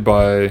investigated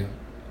by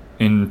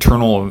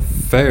Internal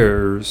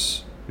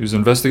Affairs. He was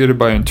investigated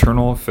by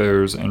Internal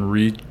Affairs and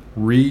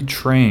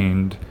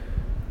retrained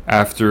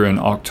after an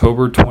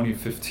October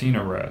 2015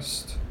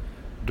 arrest,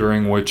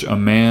 during which a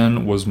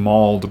man was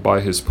mauled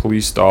by his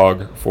police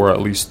dog for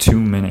at least 2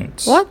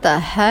 minutes. What the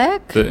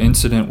heck? The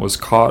incident was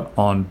caught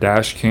on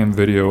dashcam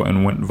video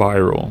and went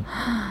viral.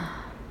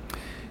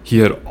 He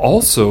had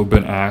also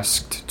been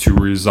asked to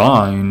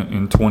resign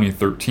in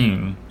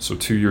 2013, so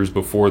 2 years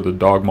before the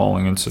dog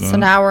mauling incident. So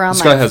now we're on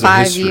This guy like has a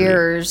 5 history.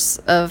 years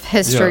of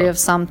history Yeah. of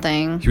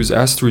something. He was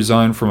asked to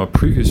resign from a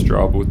previous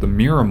job with the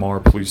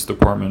Miramar Police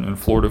Department in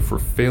Florida for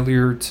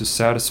failure to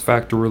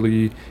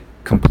satisfactorily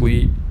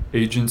complete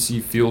agency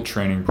field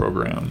training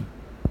program.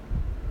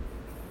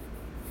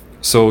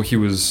 So he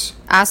was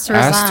Asked to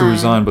asked to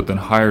resign, but then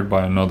hired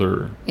by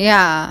another.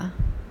 Yeah.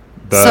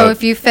 That So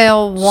if you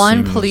fail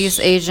one seems- police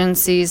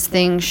agency's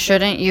thing,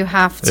 shouldn't you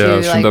have to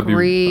shouldn't like that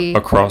be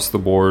across the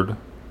board,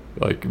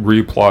 like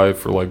reapply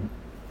for like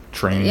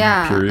training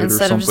period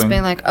instead or something? of just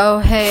being like, oh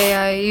hey,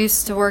 I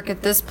used to work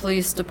at this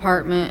police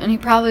department, and he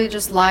probably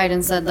just lied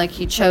and said like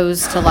he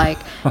chose to like,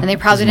 and they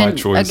probably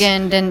It's my choice.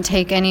 didn't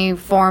take any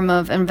form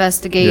of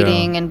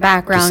investigating and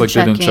background Just like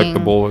checking. they didn't check the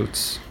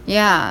bullets.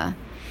 Yeah,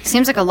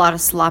 seems like a lot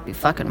of sloppy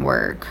fucking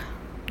work.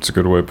 It's a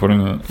good way of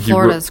putting it.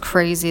 Florida's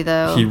crazy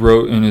though. He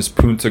wrote in his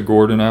Punta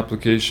Gordon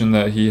application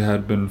that he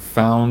had been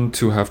found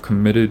to have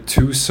committed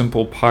 2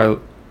 simple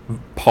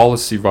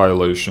policy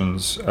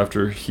violations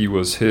after he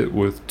was hit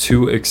with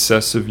 2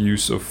 excessive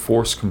use of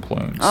force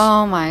complaints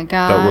Oh my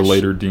gosh. that were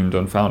later deemed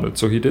unfounded.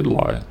 So he did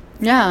lie,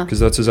 Yeah. because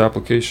that's his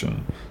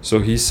application. So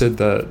he said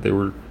that they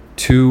were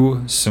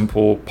 2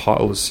 simple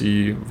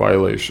policy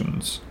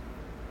violations.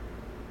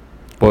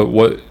 But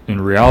what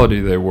in reality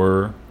they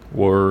were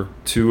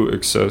 2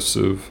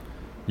 excessive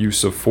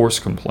use of force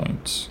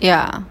complaints.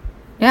 Yeah.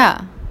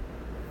 Yeah.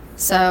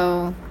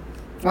 So,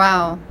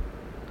 wow.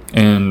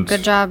 And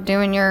Good job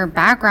doing your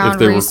background if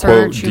they were research,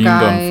 quote you deemed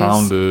guys.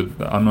 unfounded,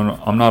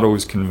 I'm not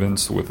always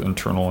convinced with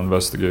internal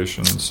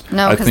investigations.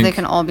 No, I because they think-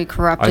 can all be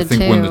corrupted I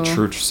think too. when the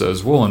church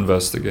says we'll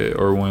investigate,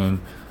 or when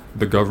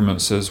the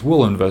government says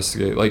we'll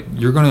investigate, like,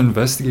 you're gonna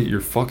investigate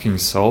your fucking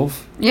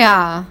self.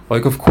 Yeah.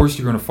 Like, of course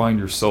you're gonna find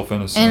yourself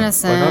innocent.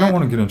 Innocent. Like, I don't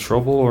want to get in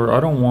trouble, or I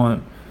don't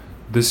want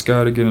this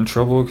guy to get in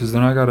trouble, because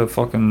then I gotta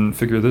fucking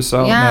figure this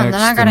out Yeah, next. and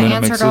then I gotta it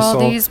answer makes to this all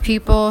these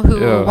people who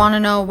Yeah. want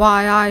to know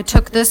why I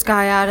took this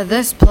guy out of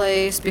this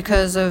place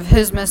because of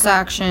his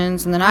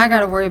misactions, and then I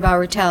gotta worry about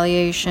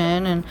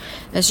retaliation, and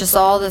it's just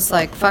all this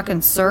like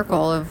fucking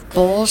circle of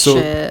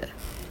bullshit.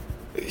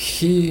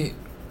 He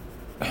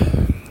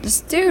This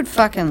dude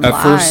fucking at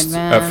lied, first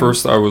man. at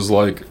first I was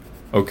like,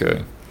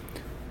 okay,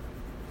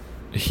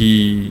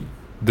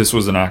 this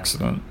was an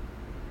accident.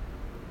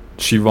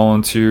 She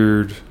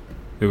volunteered.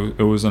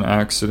 It was an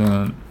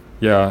accident.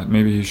 Yeah,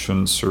 maybe he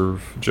shouldn't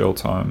serve jail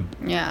time.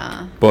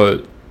 Yeah.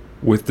 But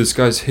with this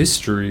guy's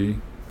history,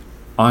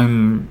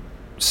 I'm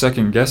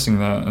second guessing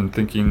that and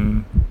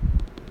thinking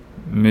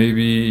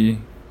maybe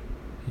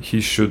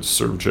he should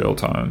serve jail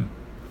time,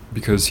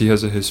 because he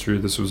has a history.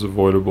 This was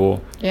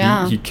avoidable.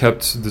 Yeah. He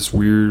kept this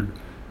weird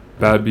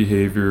bad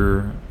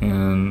behavior,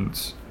 and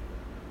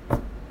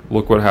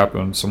look what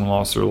happened. Someone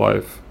lost their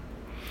life.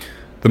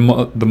 The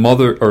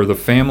mother, or the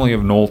family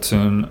of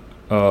Knowlton,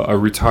 a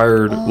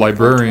retired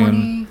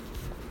librarian 420.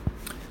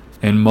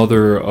 and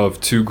mother of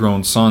 2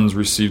 grown sons,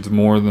 received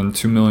more than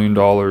 $2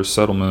 million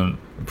settlement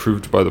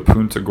approved by the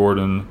Punta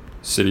Gordon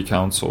City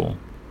Council.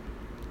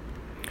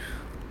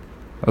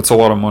 That's a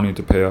lot of money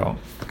to pay out.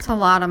 It's a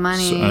lot of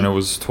money. And it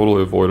was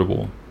totally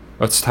avoidable.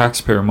 That's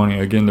taxpayer money.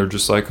 Again, they're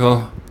just like,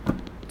 oh,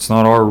 it's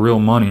not our real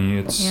money.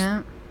 It's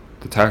Yeah.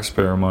 the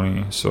taxpayer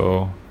money.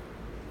 So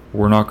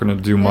we're not going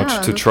to do much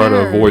Yeah, to who try to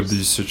avoid cares?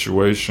 these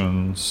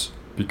situations,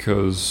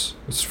 because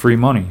it's free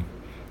money.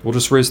 We'll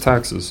just raise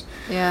taxes.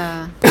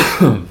 Yeah.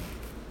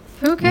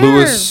 Who cares?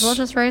 Lewis- We'll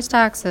just raise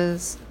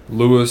taxes.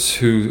 Lewis,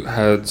 who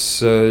had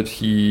said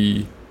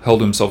he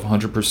held himself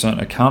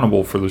 100%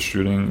 accountable for the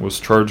shooting, was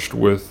charged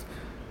with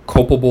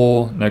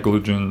culpable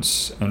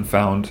negligence and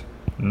found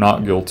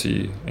not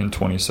guilty in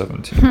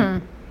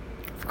 2017.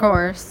 Of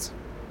course.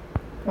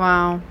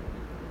 Wow.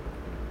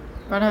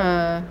 What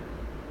a...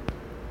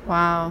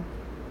 Wow.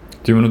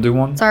 Do you want to do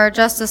one? It's our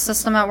justice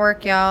system at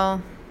work,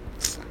 y'all.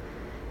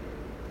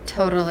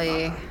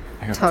 Totally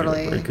I gotta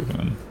totally. take a break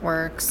again.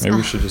 works. Maybe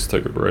we should just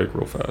take a break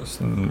real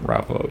fast and then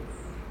wrap up.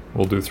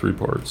 We'll do 3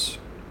 parts.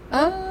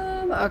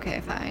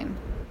 Okay, fine.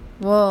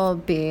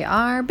 We'll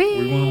BRB.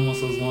 We went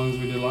almost as long as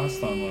we did last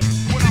time. Like.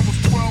 When I was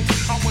 12,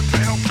 I went to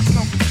help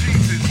myself with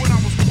Jesus. When I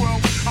was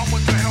 12, I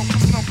went to help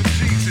myself with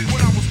Jesus.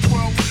 When I was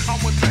 12, I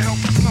went to help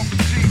myself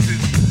with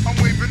Jesus. I'm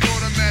waving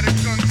automatic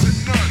guns at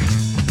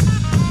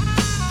none.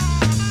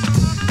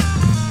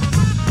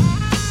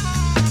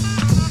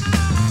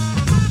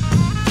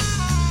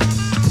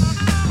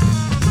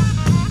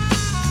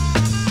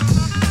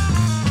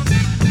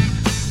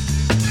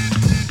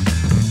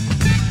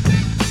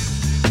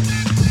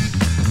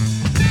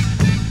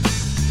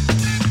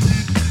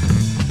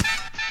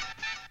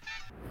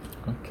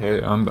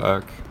 Alright, I'm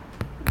back.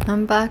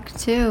 I'm back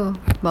too.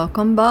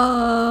 Welcome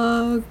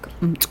back.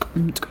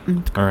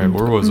 Alright,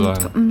 where was I?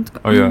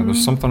 Oh yeah,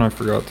 there's something I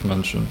forgot to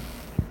mention.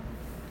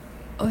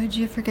 What did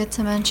you forget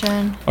to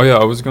mention? Oh yeah,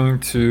 I was going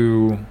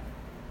to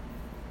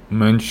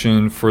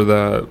mention for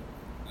that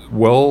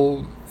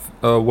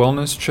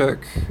wellness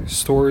check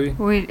story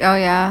Oh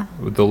yeah.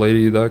 with the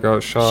lady that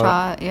got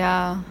shot.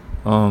 Yeah.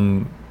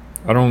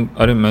 I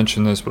didn't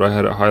mention this, but I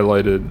had it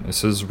highlighted. It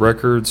says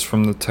records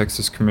from the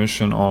Texas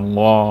Commission on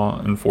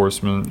Law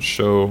Enforcement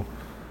show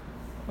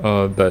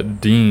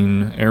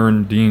that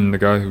Aaron Dean, the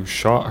guy who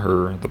shot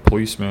her, the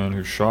policeman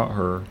who shot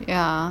her,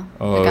 Yeah.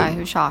 The guy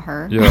who shot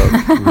her.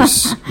 yeah,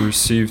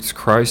 received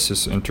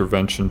crisis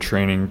intervention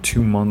training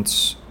 2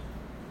 months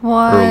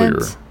What? earlier.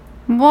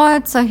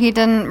 What? So he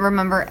didn't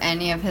remember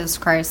any of his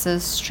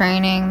crisis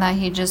training that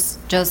he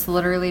just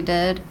literally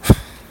did?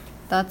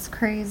 That's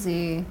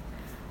crazy.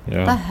 The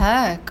Yeah.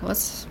 heck?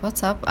 What's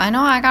up? I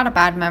know I got a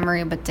bad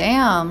memory, but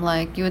damn,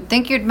 like you would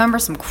think you'd remember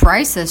some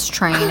crisis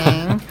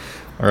training.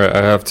 All right,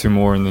 I have 2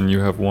 more, and then you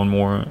have 1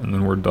 more, and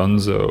then we're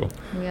donezo.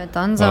 We are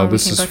donezo.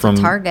 This We is can go from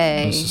to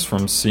Target. This is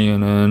from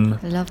CNN.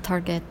 I love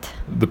Target.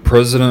 The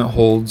president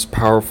holds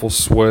powerful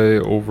sway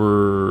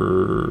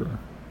over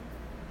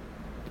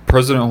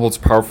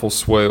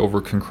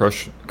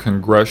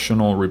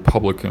congressional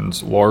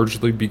Republicans,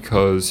 largely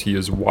because he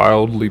is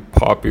wildly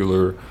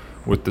popular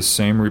with the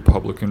same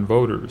Republican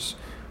voters,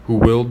 who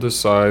will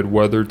decide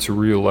whether to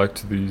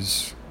re-elect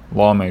these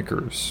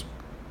lawmakers.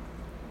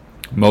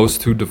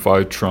 Most who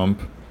defy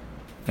Trump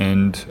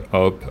end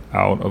up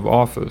out of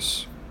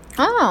office.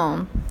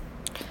 Oh,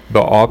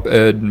 The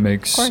op-ed of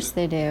makes... course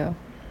they do.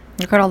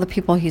 Look at all the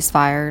people he's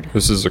fired.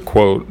 This is a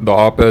quote. The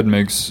op-ed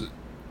makes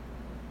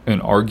an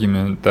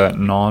argument that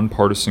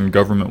nonpartisan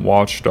government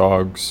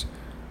watchdogs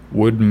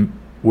would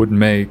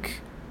make,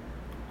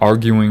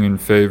 arguing in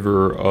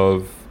favor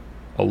of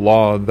a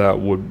law that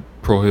would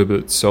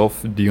prohibit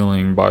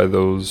self-dealing by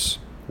those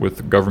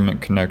with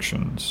government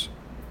connections.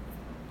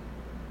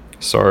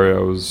 Sorry,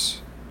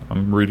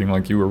 I'm reading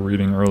like you were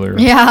reading earlier.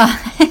 Yeah.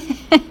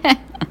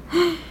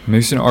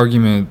 Makes an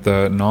argument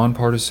that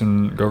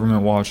nonpartisan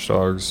government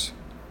watchdogs...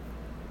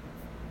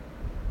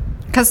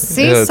 Because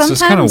see, yeah, it's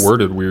just kind of sometimes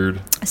worded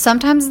weird.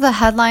 sometimes the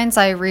headlines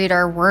I read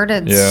are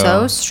worded Yeah.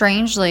 so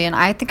strangely, and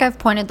I think I've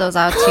pointed those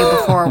out to you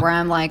before. Where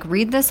I'm like,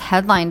 read this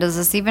headline. Does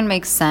this even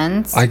make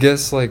sense? I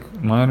guess,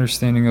 like, my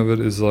understanding of it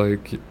is,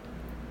 like,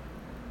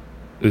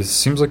 it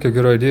seems like a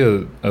good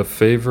idea. A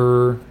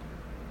favor,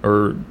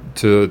 or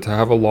to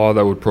have a law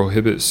that would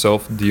prohibit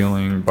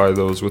self-dealing by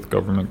those with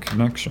government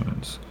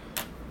connections.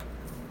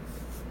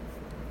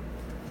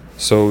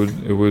 So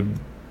it would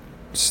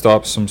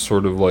stop some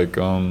sort of, like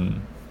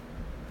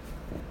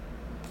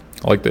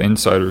the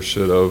insider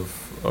shit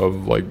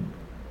of like,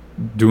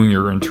 doing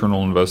your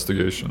internal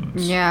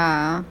investigations.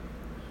 Yeah.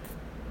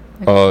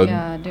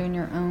 Uh, doing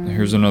your own.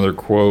 Here's another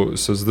quote. It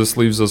says, "This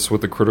leaves us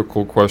with a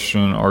critical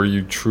question. Are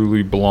you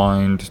truly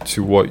blind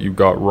to what you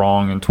got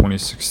wrong in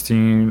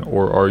 2016,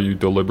 or are you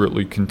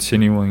deliberately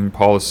continuing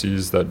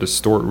policies that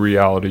distort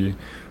reality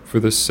for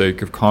the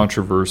sake of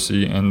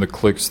controversy and the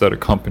clicks that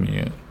accompany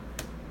it?"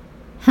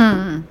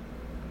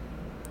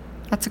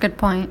 That's a good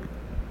point.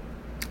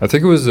 I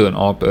think it was an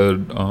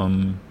op-ed.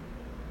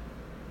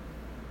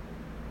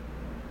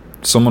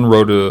 Someone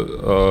wrote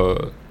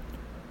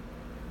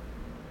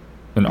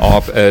an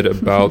op-ed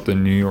about the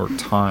New York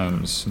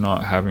Times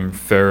not having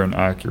fair and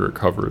accurate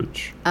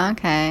coverage.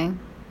 Okay.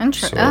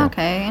 So,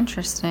 Okay,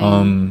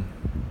 interesting.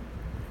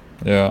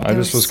 Yeah, I They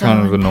just were was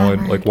kind so of annoyed.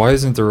 uncovered. Like, why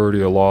isn't there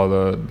already a law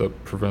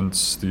that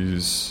prevents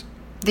these?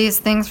 These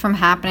things from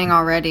happening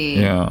already.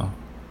 Yeah,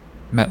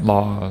 Met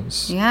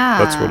laws. Yeah.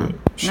 That's what it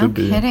should no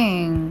be.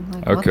 kidding.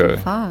 Like, what Okay,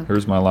 the fuck?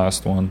 here's my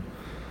last one.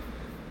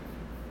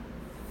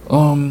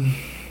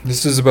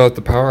 This is about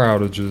the power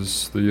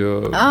outages. The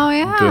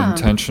the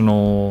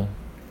intentional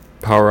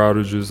power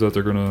outages that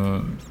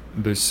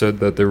they said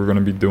that they were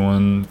gonna be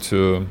doing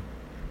to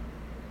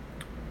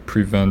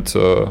prevent.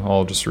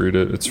 I'll just read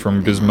it. It's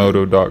from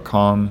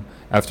Gizmodo.com.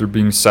 After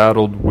being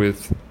saddled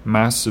with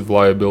massive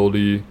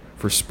liability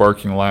for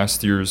sparking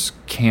last year's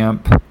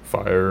Camp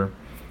Fire,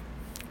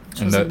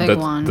 Which was a big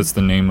one. that's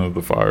the name of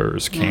the fire,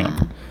 is Camp.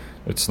 Yeah.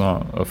 It's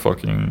not a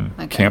fucking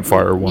Like a-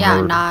 campfire, one yeah,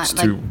 word. not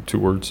It's like- two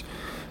words.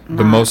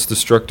 The Not most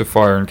destructive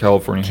fire in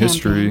California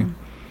history.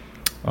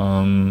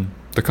 camping.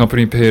 The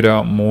company paid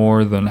out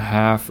more than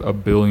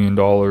 $500 million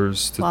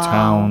to Wow.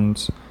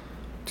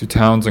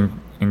 towns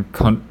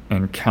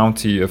and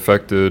county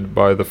affected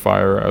by the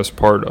fire as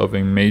part of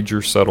a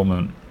major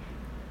settlement.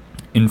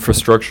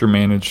 Infrastructure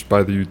managed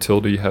by the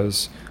utility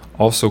has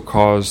also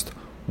caused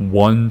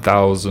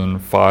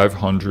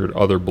 1,500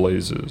 other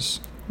blazes.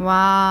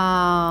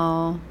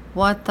 Wow.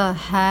 What the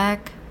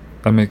heck?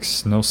 That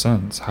makes no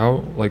sense.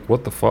 How, like,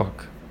 what the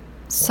fuck?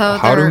 So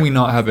How do they're- we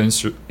not have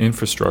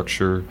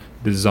infrastructure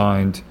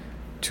designed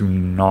to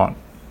not,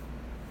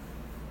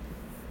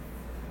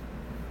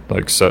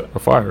 like, set a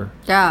fire?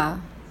 Yeah.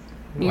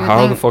 You would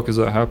How the think- fuck is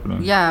that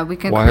happening? Yeah, we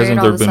can Why create hasn't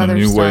all there this been a other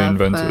new way stuff,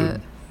 invented?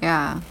 but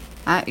yeah.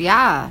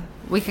 Yeah.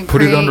 we can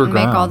Put it create and make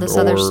underground all this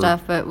other or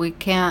stuff, but we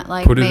can't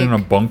like put it make in a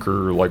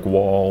bunker, like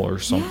wall or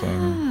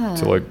something, Yeah.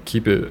 to like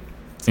keep it gotta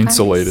be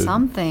insulated.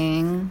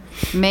 something.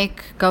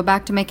 Go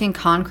back to making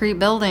concrete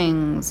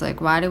buildings.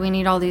 Like, why do we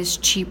need all these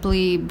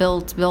cheaply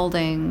built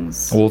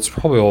buildings? Well, it's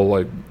probably all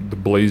like the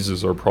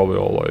blazes are probably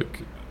all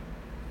like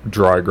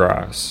dry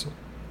grass,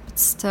 But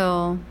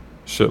still,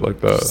 shit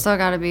like that, still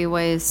got to be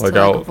ways like to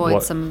like, out avoid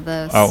like, some of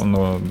this. out in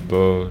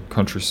the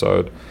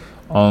countryside.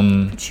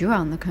 But you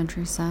out in the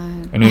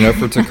countryside. In an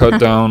effort to cut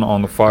down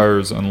on the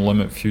fires and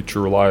limit future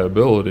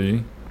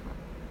reliability,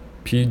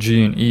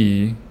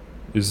 PG&E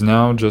is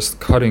now just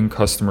cutting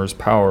customers'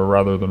 power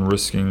rather than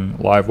risking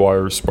live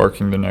wires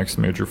sparking the next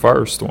major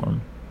firestorm.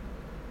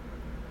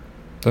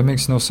 That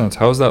makes no sense.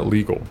 How is that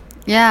legal?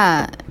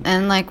 Yeah,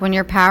 and like when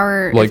your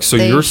power, Like, if so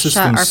they your shut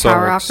system our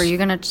power off, sucks. are you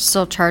gonna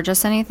still charge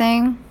us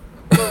anything?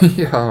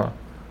 Yeah.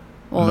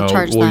 We'll No,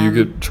 charge well, them.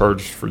 you get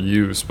charged for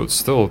use, but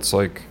still, it's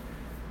like,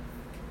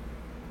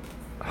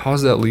 how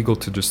is that legal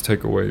to just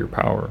take away your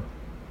power?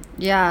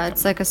 Yeah,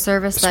 it's like a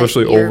service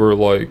Especially that you're over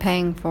like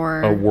paying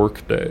for. a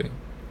work day.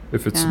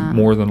 If it's Yeah.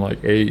 more than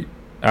like 8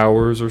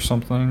 hours or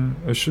something,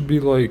 it should be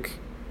like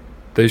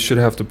they should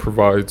have to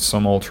provide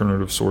some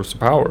alternative source of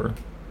power.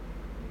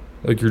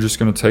 Like, you're just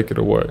going to take it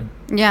away.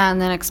 Yeah,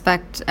 and then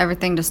expect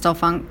everything to still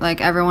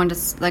like everyone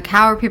just like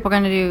how are people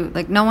going to do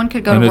like no one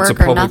could go And to it's a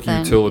work or public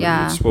nothing. utility.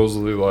 Yeah, It's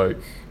supposedly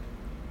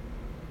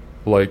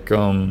like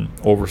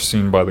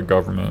overseen by the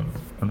government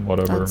and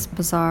whatever. that's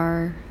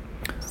bizarre.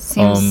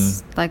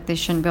 Seems like they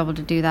shouldn't be able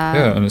to do that.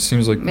 Yeah, and it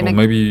seems like, I mean, well,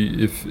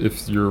 maybe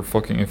if your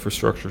fucking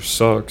infrastructure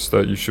sucks,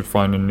 that you should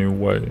find a new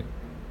way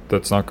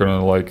that's not going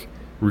to like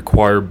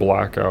require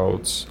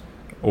blackouts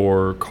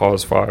or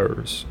cause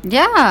fires.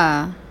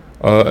 Yeah.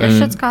 If And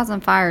shit's causing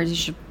fires, you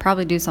should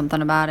probably do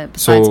something about it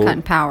besides So,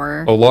 cutting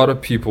power. a lot of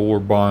people were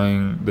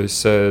buying, they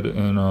said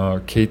in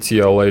a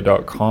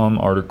KTLA.com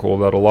article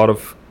that a lot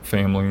of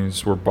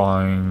families were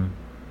buying,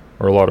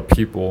 or a lot of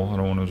people, I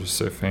don't want to just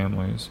say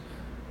families,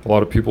 a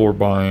lot of people were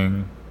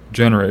buying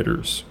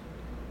generators.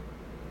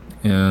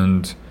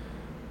 And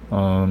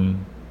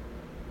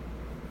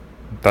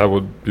that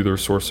would be their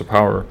source of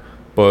power.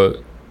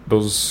 But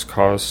those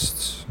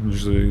cost,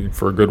 usually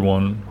for a good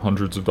one,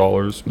 hundreds of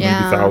dollars, maybe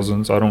Yeah.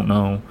 thousands, I don't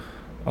know.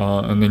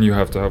 And then you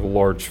have to have a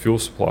large fuel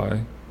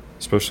supply,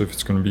 especially if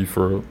it's going to be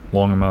for a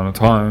long amount of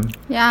time.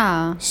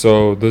 Yeah.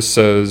 So this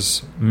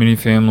says many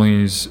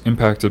families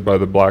impacted by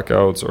the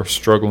blackouts are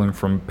struggling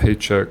from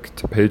paycheck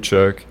to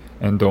paycheck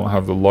and don't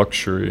have the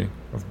luxury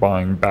of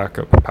buying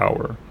backup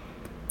power.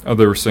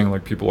 They were saying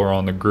like people are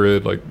on the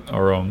grid, like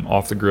are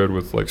off the grid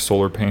with like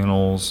solar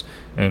panels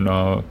and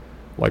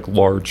like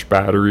large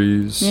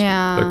batteries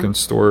Yeah. that can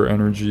store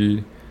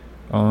energy.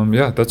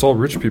 Yeah, that's all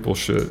rich people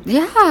shit.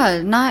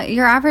 Yeah, not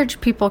your average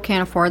people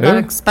can't afford Yeah,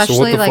 that, so especially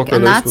what the like, fuck are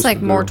and they that's supposed like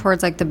to more do?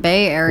 towards like the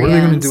Bay Area What are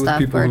they gonna and do with stuff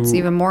people where it's who-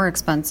 even more Who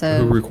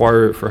expensive.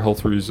 require it for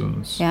health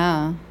reasons.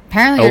 Yeah,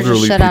 apparently you're just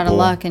Elderly shit out of people.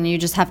 luck, and you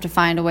just have to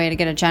find a way to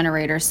get a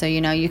generator so you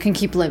know you can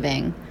keep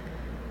living.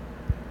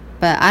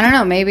 But I don't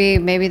know, maybe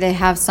they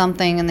have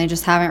something and they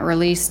just haven't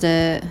released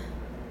it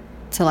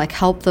to like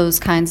help those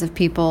kinds of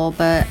people.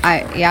 But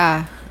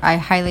I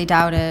highly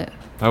doubt it.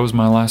 That was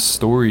my last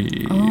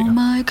story. Oh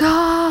my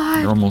god.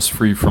 You're almost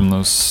free from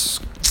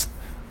this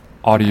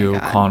audio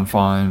God.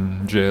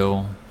 confine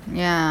jail.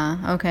 Yeah.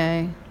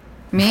 Okay.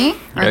 Me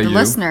or Yeah, the you.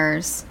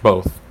 listeners?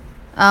 Both.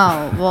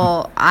 Oh,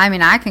 well, I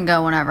mean, I can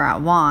go whenever I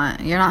want.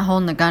 You're not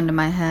holding a gun to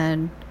my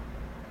head.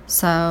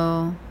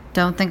 So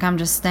don't think I'm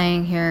just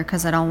staying here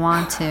because I don't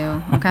want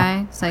to,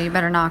 okay? So you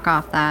better knock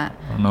off that.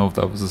 I don't know if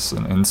that was just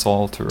an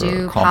insult or a Do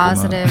compliment.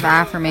 positive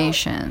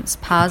affirmations.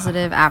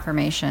 Positive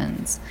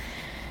affirmations.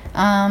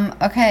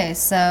 Okay,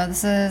 so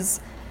this is...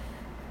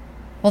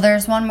 Well,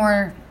 there's one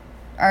more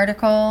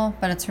article,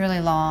 but it's really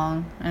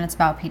long, and it's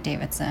about Pete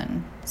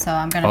Davidson. So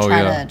I'm going to Oh,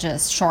 try yeah. to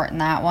just shorten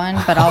that one,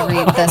 but I'll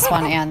read this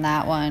one and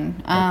that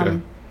one. Okay.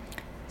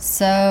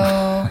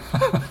 So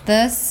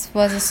this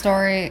was a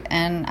story,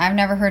 and I've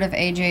never heard of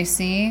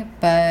AJC,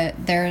 but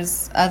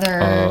there's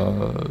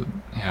other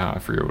Yeah, I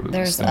forget what it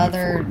there's stood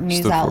other for. news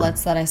Stood for.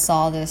 outlets that I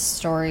saw this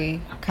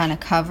story kind of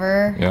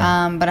cover.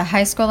 Yeah. But a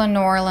high school in New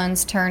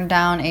Orleans turned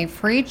down a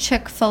free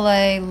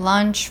Chick-fil-A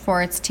lunch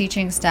for its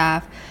teaching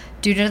staff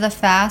due to the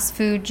fast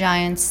food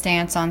giant's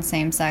stance on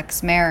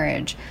same-sex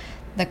marriage.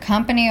 The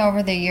company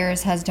over the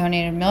years has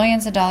donated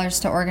millions of dollars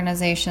to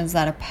organizations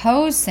that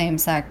oppose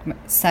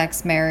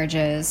same-sex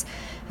marriages.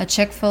 A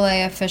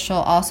Chick-fil-A official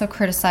also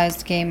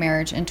criticized gay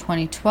marriage in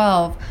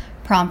 2012,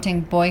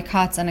 prompting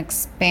boycotts and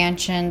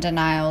expansion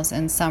denials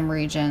in some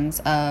regions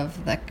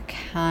of the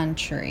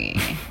country.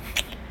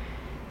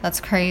 That's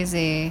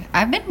crazy.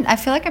 I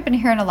feel like I've been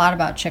hearing a lot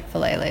about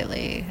Chick-fil-A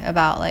lately,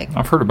 about like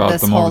I've heard about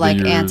this them whole over the like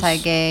years.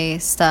 anti-gay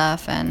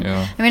stuff, and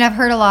Yeah. I mean I've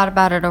heard a lot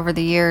about it over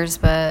the years,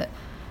 but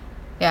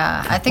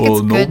yeah, I think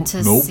it's good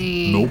to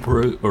see.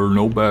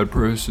 No bad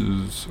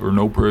presses or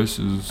no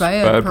presses.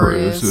 Bad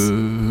press.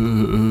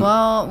 presses.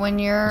 Well, when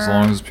you're As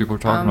long as people are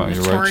talking about you,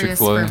 right? notorious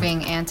Chick-fil-A. for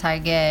being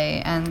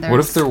anti-gay, and there's What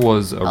if there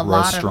was a a lot of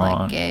like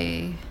restaurant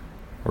gay.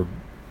 or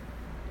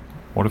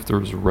What if there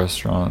was a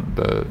restaurant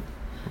that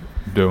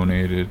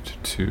donated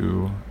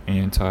to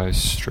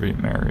anti-straight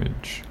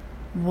marriage,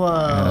 Whoa.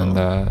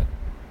 and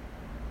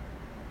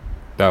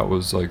that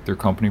was like their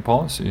company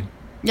policy?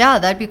 Yeah,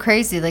 that'd be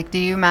crazy. Like, do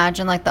you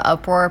imagine like the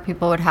uproar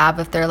people would have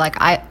if they're like,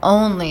 I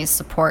only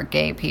support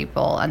gay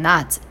people and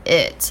that's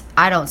it.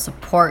 I don't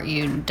support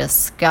you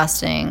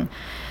disgusting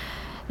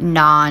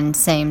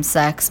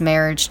non-same-sex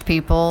marriaged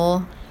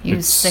people. You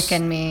It's-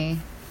 sicken me.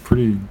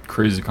 Pretty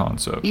crazy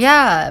concept.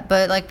 Yeah,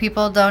 but like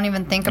people don't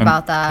even think And-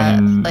 about that.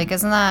 and- Like,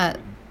 isn't that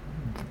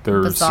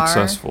They're bizarre?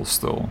 successful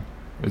still.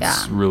 It's Yeah.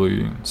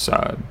 really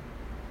sad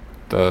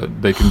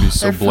that they can be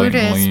so their food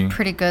blatantly. is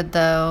pretty good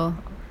though,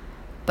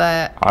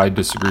 but I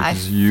disagree I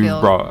because you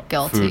feel brought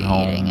guilty food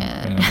home, eating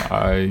it. and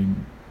I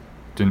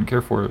didn't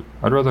care for it.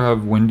 I'd rather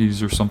have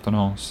Wendy's or something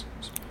else.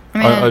 I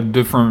mean, A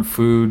different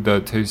food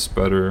that tastes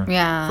better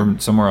yeah, from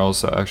somewhere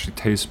else that actually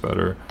tastes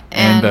better,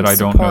 and that I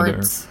don't know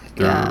supports-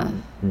 they're yeah.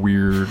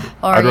 weird.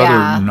 Or, I'd rather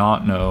yeah.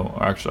 not know.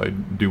 Actually, I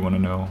do want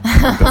to know. I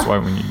think that's why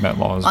we need Met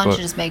laws. Why don't But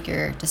you just make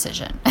your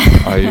decision?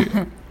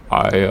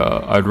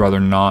 I'd rather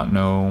not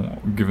know,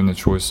 given the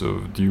choice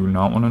of do you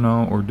not want to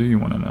know or do you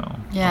want to know?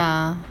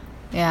 Yeah,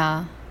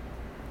 yeah.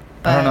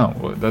 I don't know.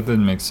 Well, that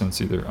didn't make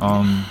sense either.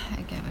 I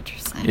get what you're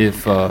saying.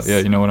 If I guess. yeah,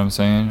 you know what I'm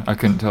saying? I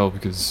couldn't tell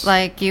because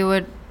Like you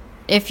would,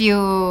 if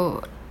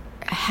you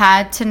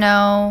had to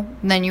know,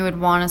 then you would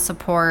want to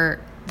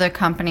support the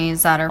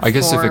companies that are. I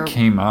guess if for- it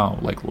came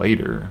out like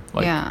later,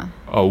 like Yeah.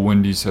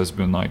 Wendy's has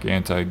been like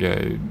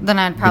anti-gay, then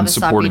I'd probably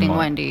stop supporting eating one.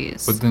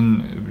 Wendy's. but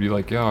then it'd be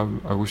like, yeah,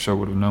 I wish I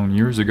would have known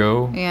years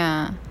ago.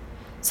 Yeah.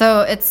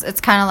 So it's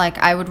kind of like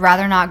I would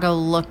rather not go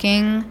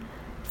looking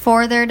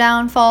for their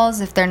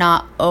downfalls if they're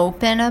not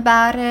open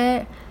about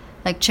it.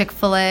 Like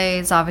Chick-fil-A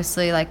is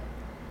obviously like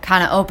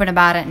kind of open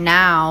about it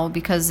now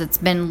because it's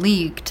been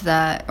leaked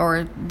that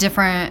or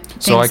different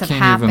things So I have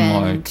can't happened.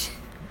 even like,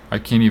 I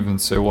can't even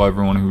say, well,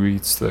 everyone who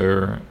eats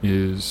there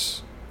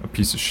is a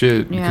piece of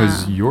shit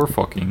because Yeah. you're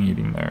fucking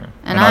eating there.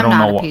 and I I'm don't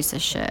not know a piece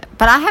of shit.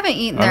 But I haven't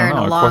eaten I there don't in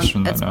know, a I long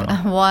question that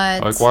now.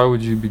 What? Like, why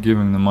would you be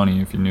giving the money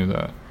if you knew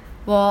that?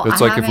 Well,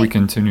 It's I like if we haven't-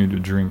 continue to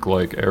drink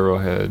like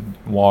Arrowhead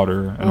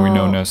water and we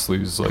know Well,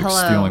 Nestle's like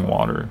hello. stealing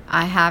water.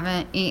 I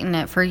haven't eaten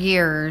it for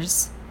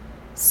years.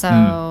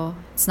 So Hmm.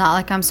 it's not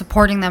like I'm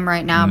supporting them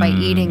right now by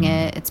eating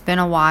it. It's been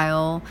a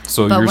while.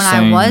 So But you're when I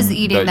saying was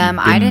eating that you them,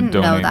 I didn't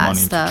know donate that money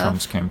stuff. to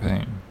Trump's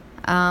campaign.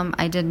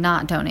 I did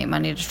not donate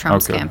money to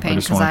Trump's Okay, I campaign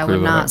just because wanna I clear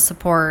would that not up.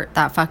 support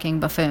that fucking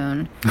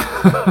buffoon.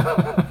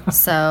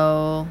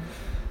 So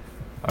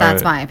All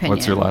that's right, my opinion.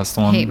 What's your last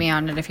one? Hate me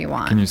on it if you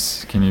want.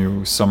 Can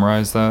you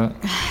summarize that?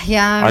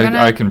 Yeah, I'm gonna,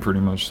 I can pretty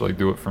much like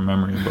do it from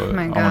memory, but Oh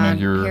my I want God, to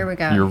hear here we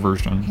go. your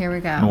version. Here we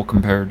go. And we'll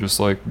compare just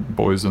like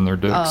boys and their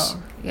dicks.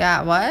 Oh,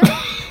 yeah. What?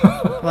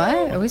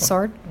 What? Are we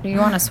sword? Do you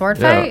want a sword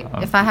fight?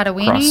 If I had a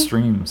Cross weenie?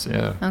 streams,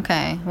 yeah.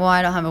 Okay. Well,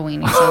 I don't have a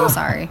weenie, so I'm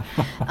sorry.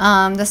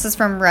 This is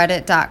from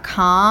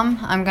Reddit.com.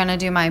 I'm going to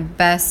do my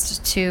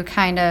best to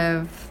kind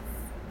of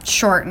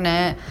shorten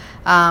it.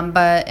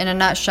 But in a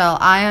nutshell,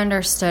 I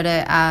understood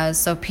it as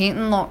so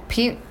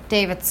Pete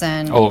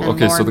Davidson. Oh, and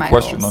okay. So Lorne the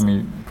question, Michaels. let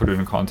me put it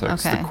in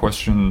context. Okay. The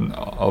question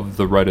of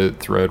the Reddit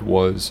thread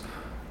was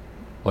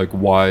like,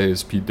 why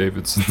is Pete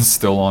Davidson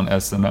still on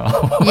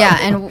SNL? Yeah,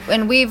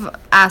 and we've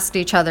asked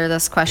each other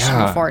this question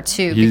Yeah, before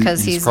too he's-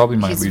 because he's he's probably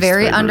my he's least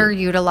very favorite.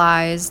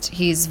 underutilized.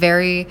 He's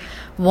very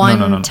no,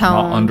 one-toned.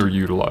 not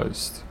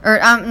underutilized. Or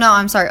no,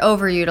 I'm sorry,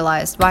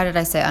 overutilized. Why did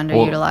I say Well,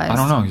 underutilized? I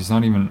don't know. He's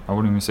not even. I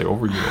wouldn't even say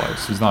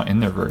overutilized. He's not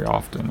in there very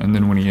often. And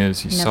then when he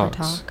is, he Never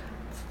sucks. talk.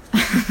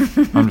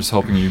 I'm just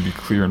helping you be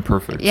clear and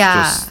perfect.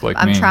 Yeah, just like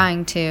I'm me.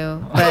 trying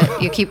to, but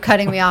you keep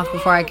cutting me off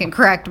before I can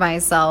correct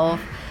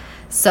myself.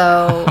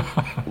 So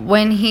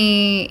when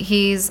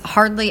he's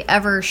hardly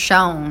ever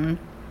shown,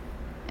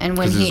 and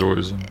when Because he's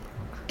always in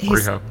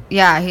rehab.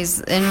 Yeah,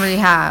 he's in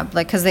rehab.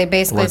 Like, because they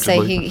basically say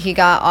Allegedly. he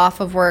got off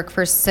of work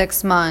for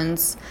 6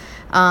 months,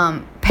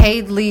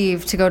 paid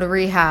leave to go to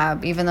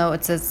rehab, even though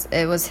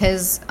it was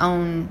his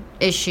own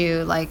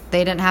issue. Like,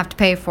 they didn't have to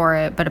pay for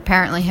it, but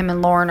apparently him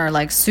and Lauren are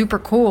like super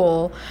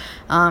cool,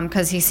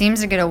 because he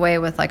seems to get away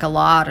with like a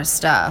lot of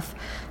stuff.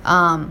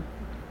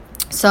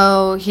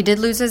 So he did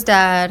lose his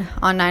dad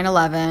on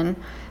 9/11.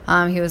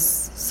 He was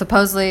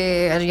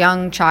supposedly a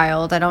young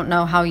child. I don't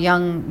know how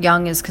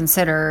young is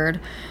considered.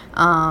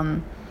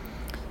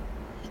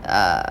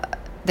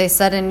 They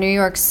said in New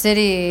York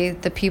City,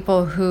 the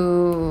people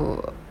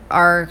who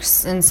are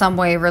in some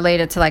way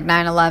related to like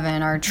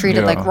 9/11 are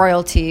treated Yeah. like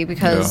royalty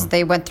because Yeah.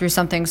 they went through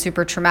something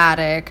super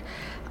traumatic.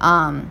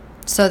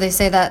 So they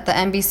say that the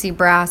NBC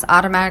brass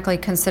automatically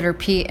consider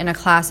Pete in a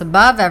class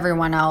above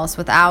everyone else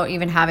without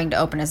even having to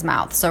open his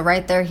mouth. So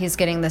right there, he's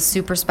getting this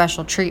super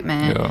special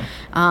treatment.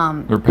 Yeah.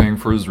 They're paying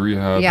for his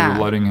rehab. yeah.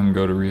 They're letting him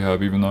go to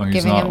rehab, even though he's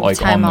Giving not him like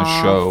time on the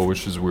off. show,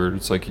 which is weird.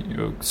 It's like,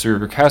 so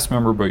you're a cast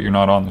member, but you're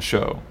not on the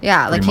show.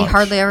 Yeah, like pretty he much.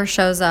 hardly ever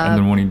shows up. And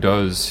then when he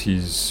does,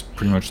 he's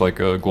pretty much like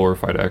a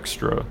glorified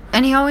extra.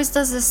 And he always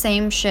does the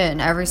same shit in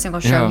every single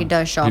show Yeah, he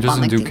does show he up on.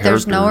 doesn't Like, do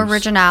there's no characters.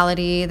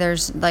 originality.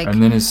 There's like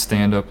And then his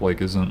stand up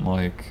like isn't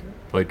like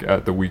like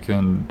at the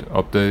weekend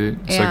update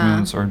Yeah.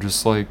 segments are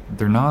just like,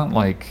 they're not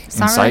like It's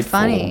not insightful. really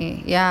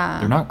funny. Yeah.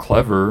 They're not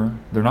clever.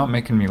 They're not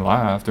making me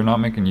laugh. They're not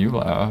making you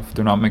laugh.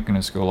 They're not making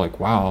us go like,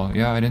 wow,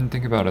 yeah, I didn't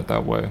think about it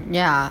that way.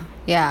 Yeah,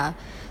 yeah.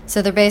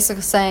 So they're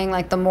basically saying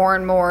like the more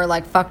and more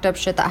like fucked up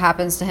shit that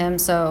happens to him.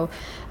 So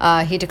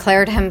he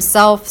declared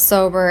himself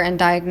sober and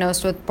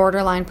diagnosed with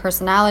borderline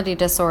personality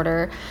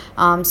disorder.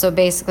 So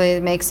basically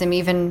it makes him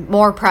even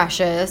more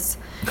precious.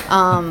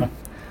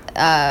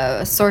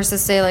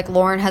 Sources say like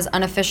Lauren has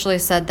unofficially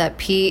said that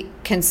Pete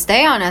can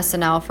stay on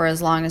SNL for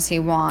as long as he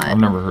wants. I've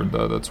never heard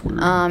that. That's weird.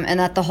 And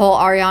that the whole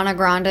Ariana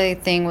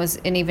Grande thing was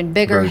an even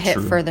bigger Very hit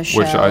true. for the show.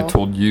 Which I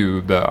told you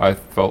that I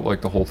felt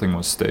like the whole thing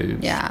was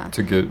staged. Yeah.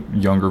 To get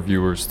younger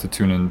viewers to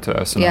tune into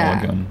SNL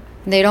Yeah. again.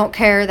 They don't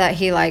care that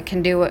he like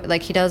can do it,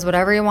 like he does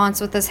whatever he wants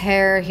with his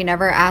hair. He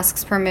never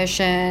asks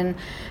permission,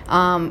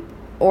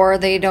 or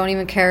they don't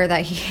even care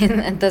that he.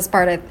 And this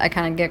part I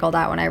kind of giggled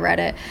at when I read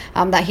it.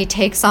 That he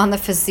takes on the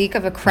physique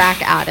of a crack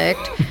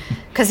addict,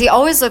 because he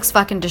always looks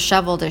fucking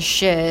disheveled as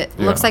shit.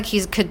 Yeah. Looks like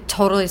he could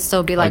totally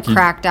still be like Like he-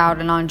 cracked out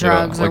and on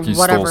drugs yeah, or like he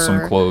whatever. stole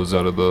some clothes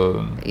out of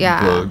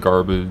the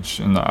garbage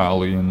in the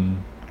alley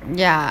and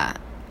Yeah,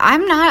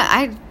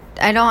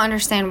 I don't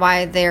understand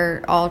why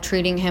they're all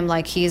treating him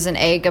like he's an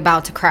egg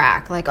about to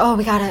crack. Like, oh,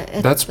 we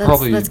gotta. that's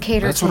probably let's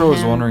cater that's to what I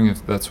was him. wondering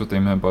if that's what they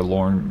meant by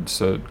Lauren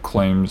said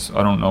claims.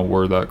 I don't know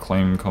where that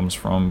claim comes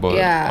from, but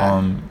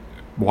Yeah.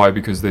 why?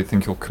 Because they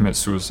think he'll commit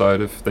suicide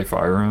if they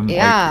fire him.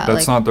 Yeah,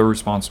 that's like, not their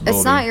responsibility.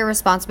 It's not your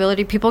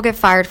responsibility. People get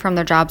fired from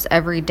their jobs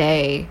every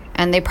day,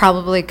 and they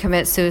probably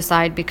commit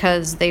suicide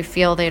because they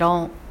feel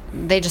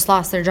they just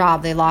lost their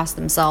job. They lost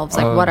themselves.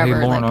 Like, whatever.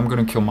 Hey Lauren, like, I'm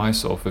gonna kill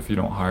myself if you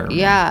don't hire me.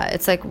 yeah,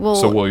 it's like, well.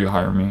 So will you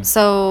hire me?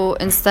 So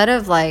instead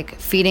of like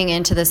feeding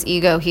into this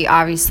ego he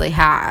obviously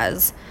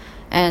has,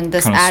 and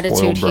this Kinda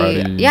attitude, spoiled,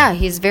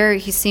 bratty.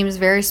 he seems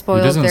very He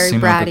spoiled, doesn't very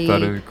seem bratty.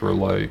 empathetic or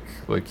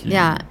like he.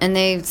 Yeah, and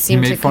they seem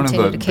made to fun of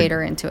continue the- to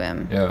cater into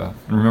him. Yeah.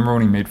 And remember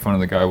when he made fun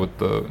of the guy with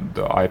the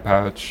eye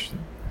patch,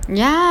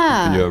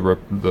 Yeah.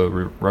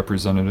 the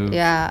representative.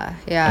 Yeah,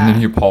 yeah. And then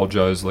he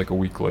apologized like a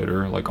week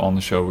later, like on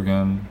the show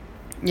again.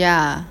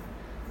 Yeah.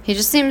 He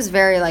just seems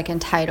very like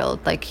entitled.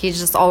 Like he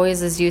just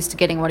always is used to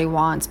getting what he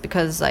wants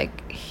because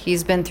like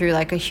he's been through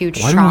like a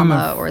huge Why do trauma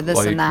women, or this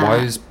like, and that. Why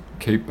is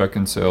Kate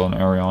Beckinsale and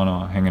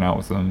Ariana hanging out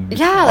with him?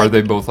 Yeah, Are like,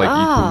 they both like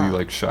equally ugh.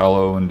 like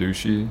shallow and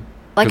douchey?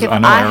 like 'Cause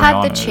if know I had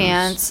Ariana the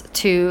chance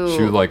she to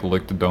would like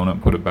lick the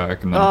donut, put it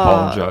back, and then Oh,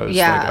 apologize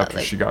yeah, like after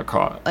like- she got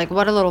caught. like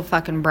what a little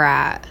fucking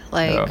brat.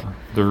 Like Yeah,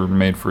 they're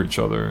made for each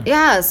other.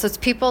 yeah, so it's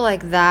people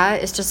like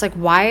that. It's just like,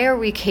 why are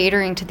we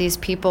catering to these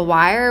people?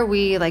 Why are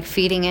we like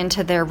feeding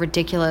into their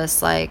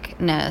ridiculous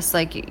likeness?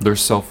 Like, Their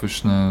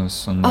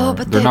selfishness and oh,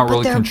 they're not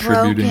really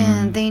contributing.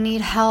 broken. They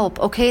need help.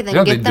 Okay, then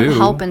Yeah, get they them do.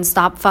 help and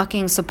stop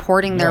fucking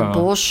supporting their Yeah.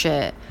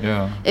 bullshit.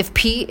 Yeah. If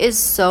Pete is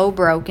so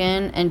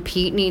broken and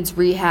Pete needs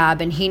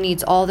rehab and he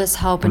needs all this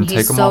help and And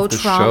he's take him so off the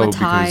show because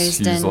traumatized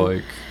he's and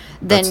like,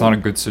 that's not a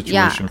good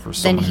situation for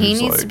someone then he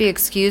who's needs like, to be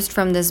excused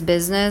from this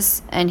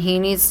business and he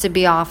needs to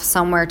be off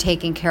somewhere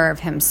taking care of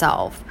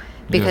himself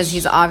because Yes.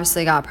 he's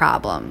obviously got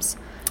problems.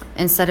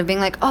 Instead of being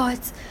like, oh,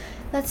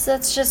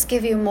 let's just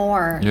give you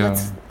more. Yeah.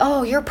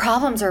 Oh, your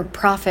problems are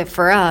profit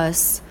for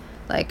us.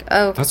 Like,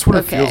 oh, That's what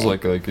okay. it feels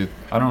like.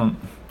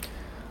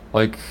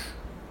 Like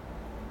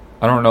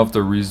I don't know if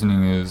the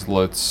reasoning is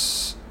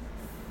let's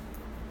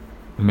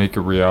make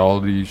a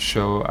reality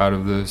show out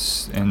of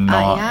this and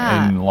not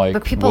yeah. and like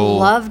But people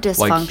love like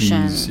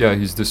dysfunction.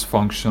 he's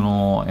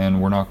dysfunctional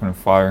and we're not going to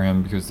fire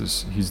him because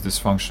he's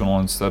dysfunctional.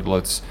 Instead,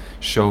 let's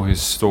show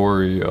his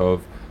story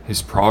of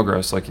his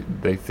progress.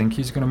 Like they think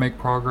he's going to make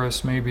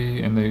progress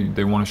maybe, and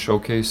they want to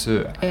showcase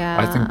it. I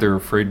Yeah. think they're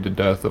afraid to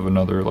death of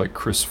another like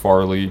Chris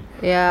Farley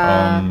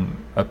Yeah.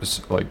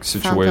 episode, like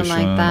Something situation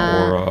like that.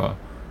 or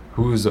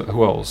who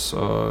else?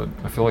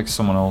 I feel like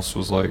someone else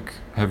was like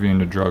heavy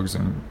into drugs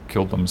and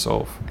killed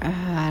themselves.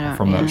 I don't,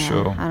 from that yeah,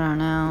 show. I don't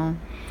know.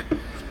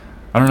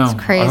 I don't know. It's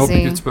I hope he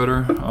crazy. gets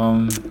better. I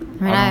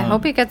mean, I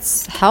hope he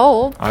gets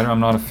help. I'm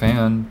not a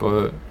fan,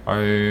 but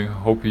I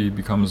hope he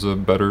becomes a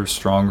better,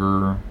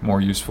 stronger,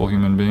 more useful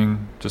human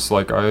being, just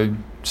like I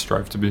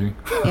strive to be.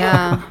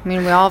 Yeah. I mean,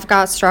 we all have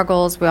got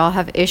struggles. We all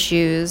have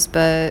issues,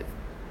 but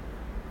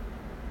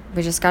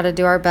we just got to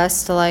do our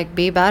best to like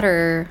be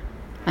better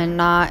and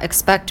not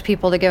expect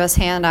people to give us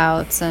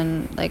handouts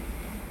and like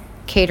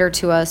cater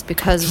to us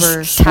because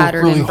we're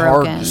tattered and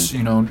broken.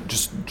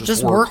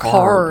 Just Work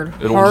hard.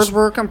 It'll Hard just-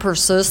 work and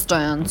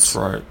persistence.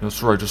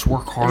 That's right. Just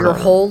work hard. Your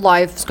whole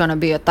life's gonna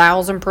be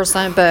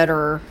 1,000%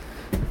 better.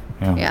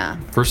 Yeah.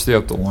 First, you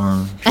have to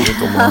learn. You have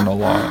to learn a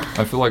lot.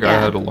 I feel like I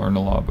Yeah. had to learn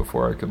a lot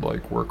before I could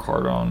like work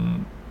hard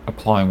on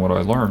applying what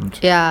I learned.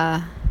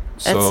 Yeah.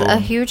 So, It's a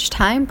huge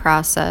time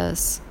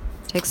process.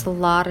 Takes a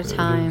lot of it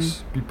time.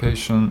 is. Be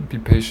patient. Be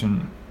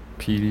patient,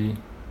 Petey.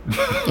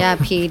 Yeah,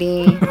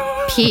 Petey.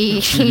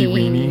 Petey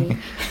weenie.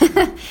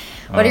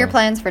 What are your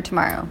plans for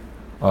tomorrow?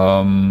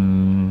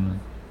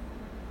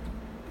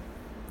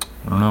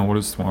 I don't know. What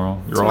is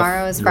tomorrow? You're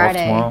Tomorrow off? is You're off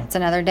Friday. tomorrow? It's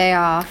another day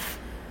off.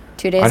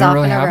 2 days I off don't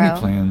really in a have row. any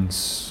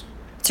plans.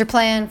 What's your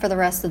plan for the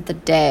rest of the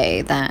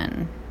day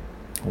then?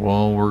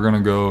 Well, we're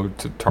gonna go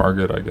to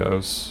Target, I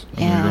guess.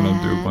 And we're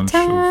gonna do a bunch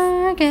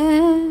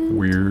Target. of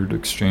weird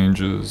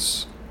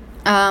exchanges.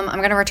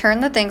 I'm gonna return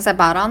the things I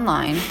bought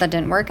online that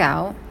didn't work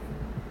out.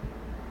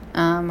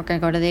 We're gonna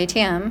go to the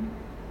ATM.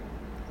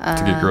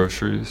 To get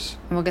groceries.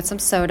 And we'll get some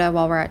soda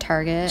while we're at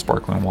Target.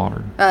 Sparkling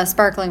water.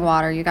 Sparkling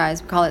water, you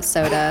guys. We call it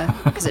soda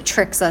because it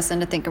tricks us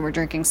into thinking we're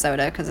drinking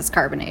soda because it's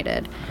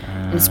carbonated.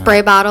 And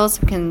spray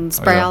bottles, we can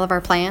spray yeah. all of our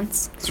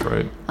plants. That's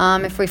right.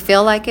 If we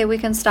feel like it, we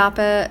can stop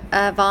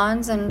at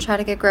Vaughn's and try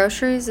to get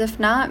groceries. If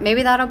not,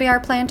 maybe that'll be our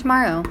plan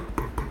tomorrow.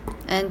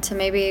 And to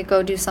maybe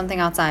go do something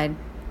outside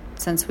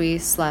since we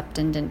slept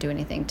and didn't do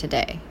anything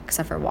today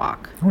except for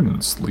walk. I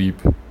didn't sleep.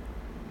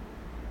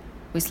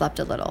 We slept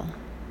a little.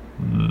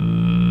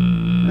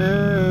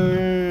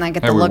 I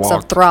get Hey, the we looks of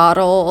walked.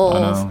 throttles. I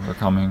know, they're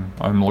coming.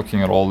 I'm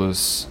looking at all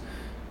this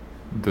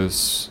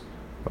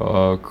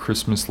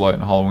Christmas light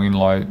and Halloween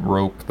light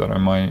rope that I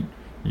might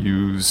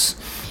use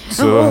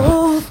to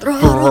Oh,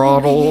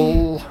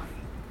 throttle.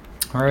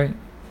 All right,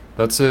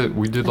 that's it.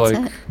 We did That's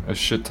like it. a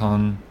shit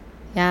ton.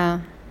 Yeah,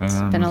 it's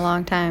been And a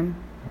long time.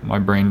 My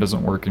brain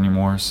doesn't work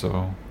anymore,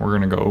 so we're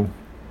gonna go.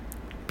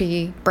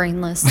 Be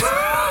brainless.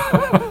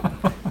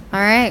 All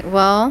right,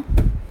 well,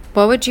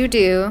 what would you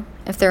do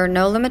if there were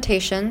no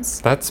limitations?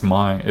 That's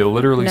mine. It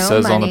literally No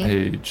says on the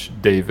money. page,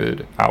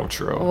 David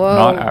outro, Whoa.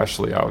 not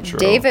Ashley outro.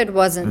 David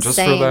wasn't And just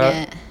saying for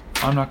that, it.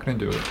 I'm not gonna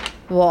do it.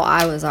 Well,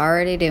 I was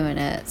already doing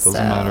it. Doesn't so.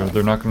 matter.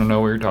 They're not gonna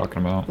know what you're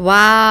talking about.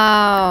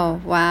 Wow.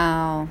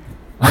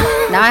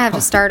 Now I have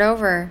to start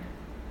over.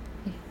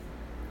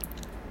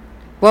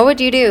 What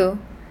would you do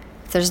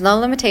if there's no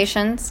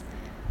limitations,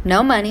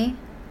 no money,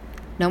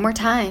 no more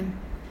time,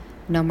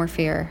 no more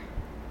fear?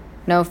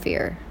 No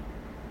fear.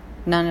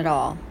 None at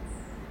all.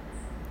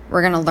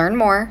 We're going to learn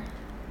more,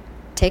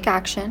 take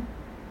action,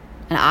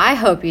 and I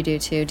hope you do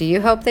too. Do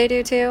you hope they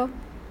do too?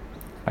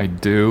 I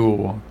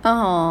do.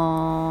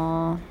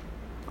 Aww.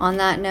 On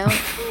that note,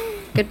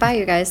 goodbye,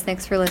 you guys.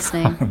 Thanks for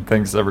listening.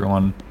 Thanks,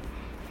 everyone.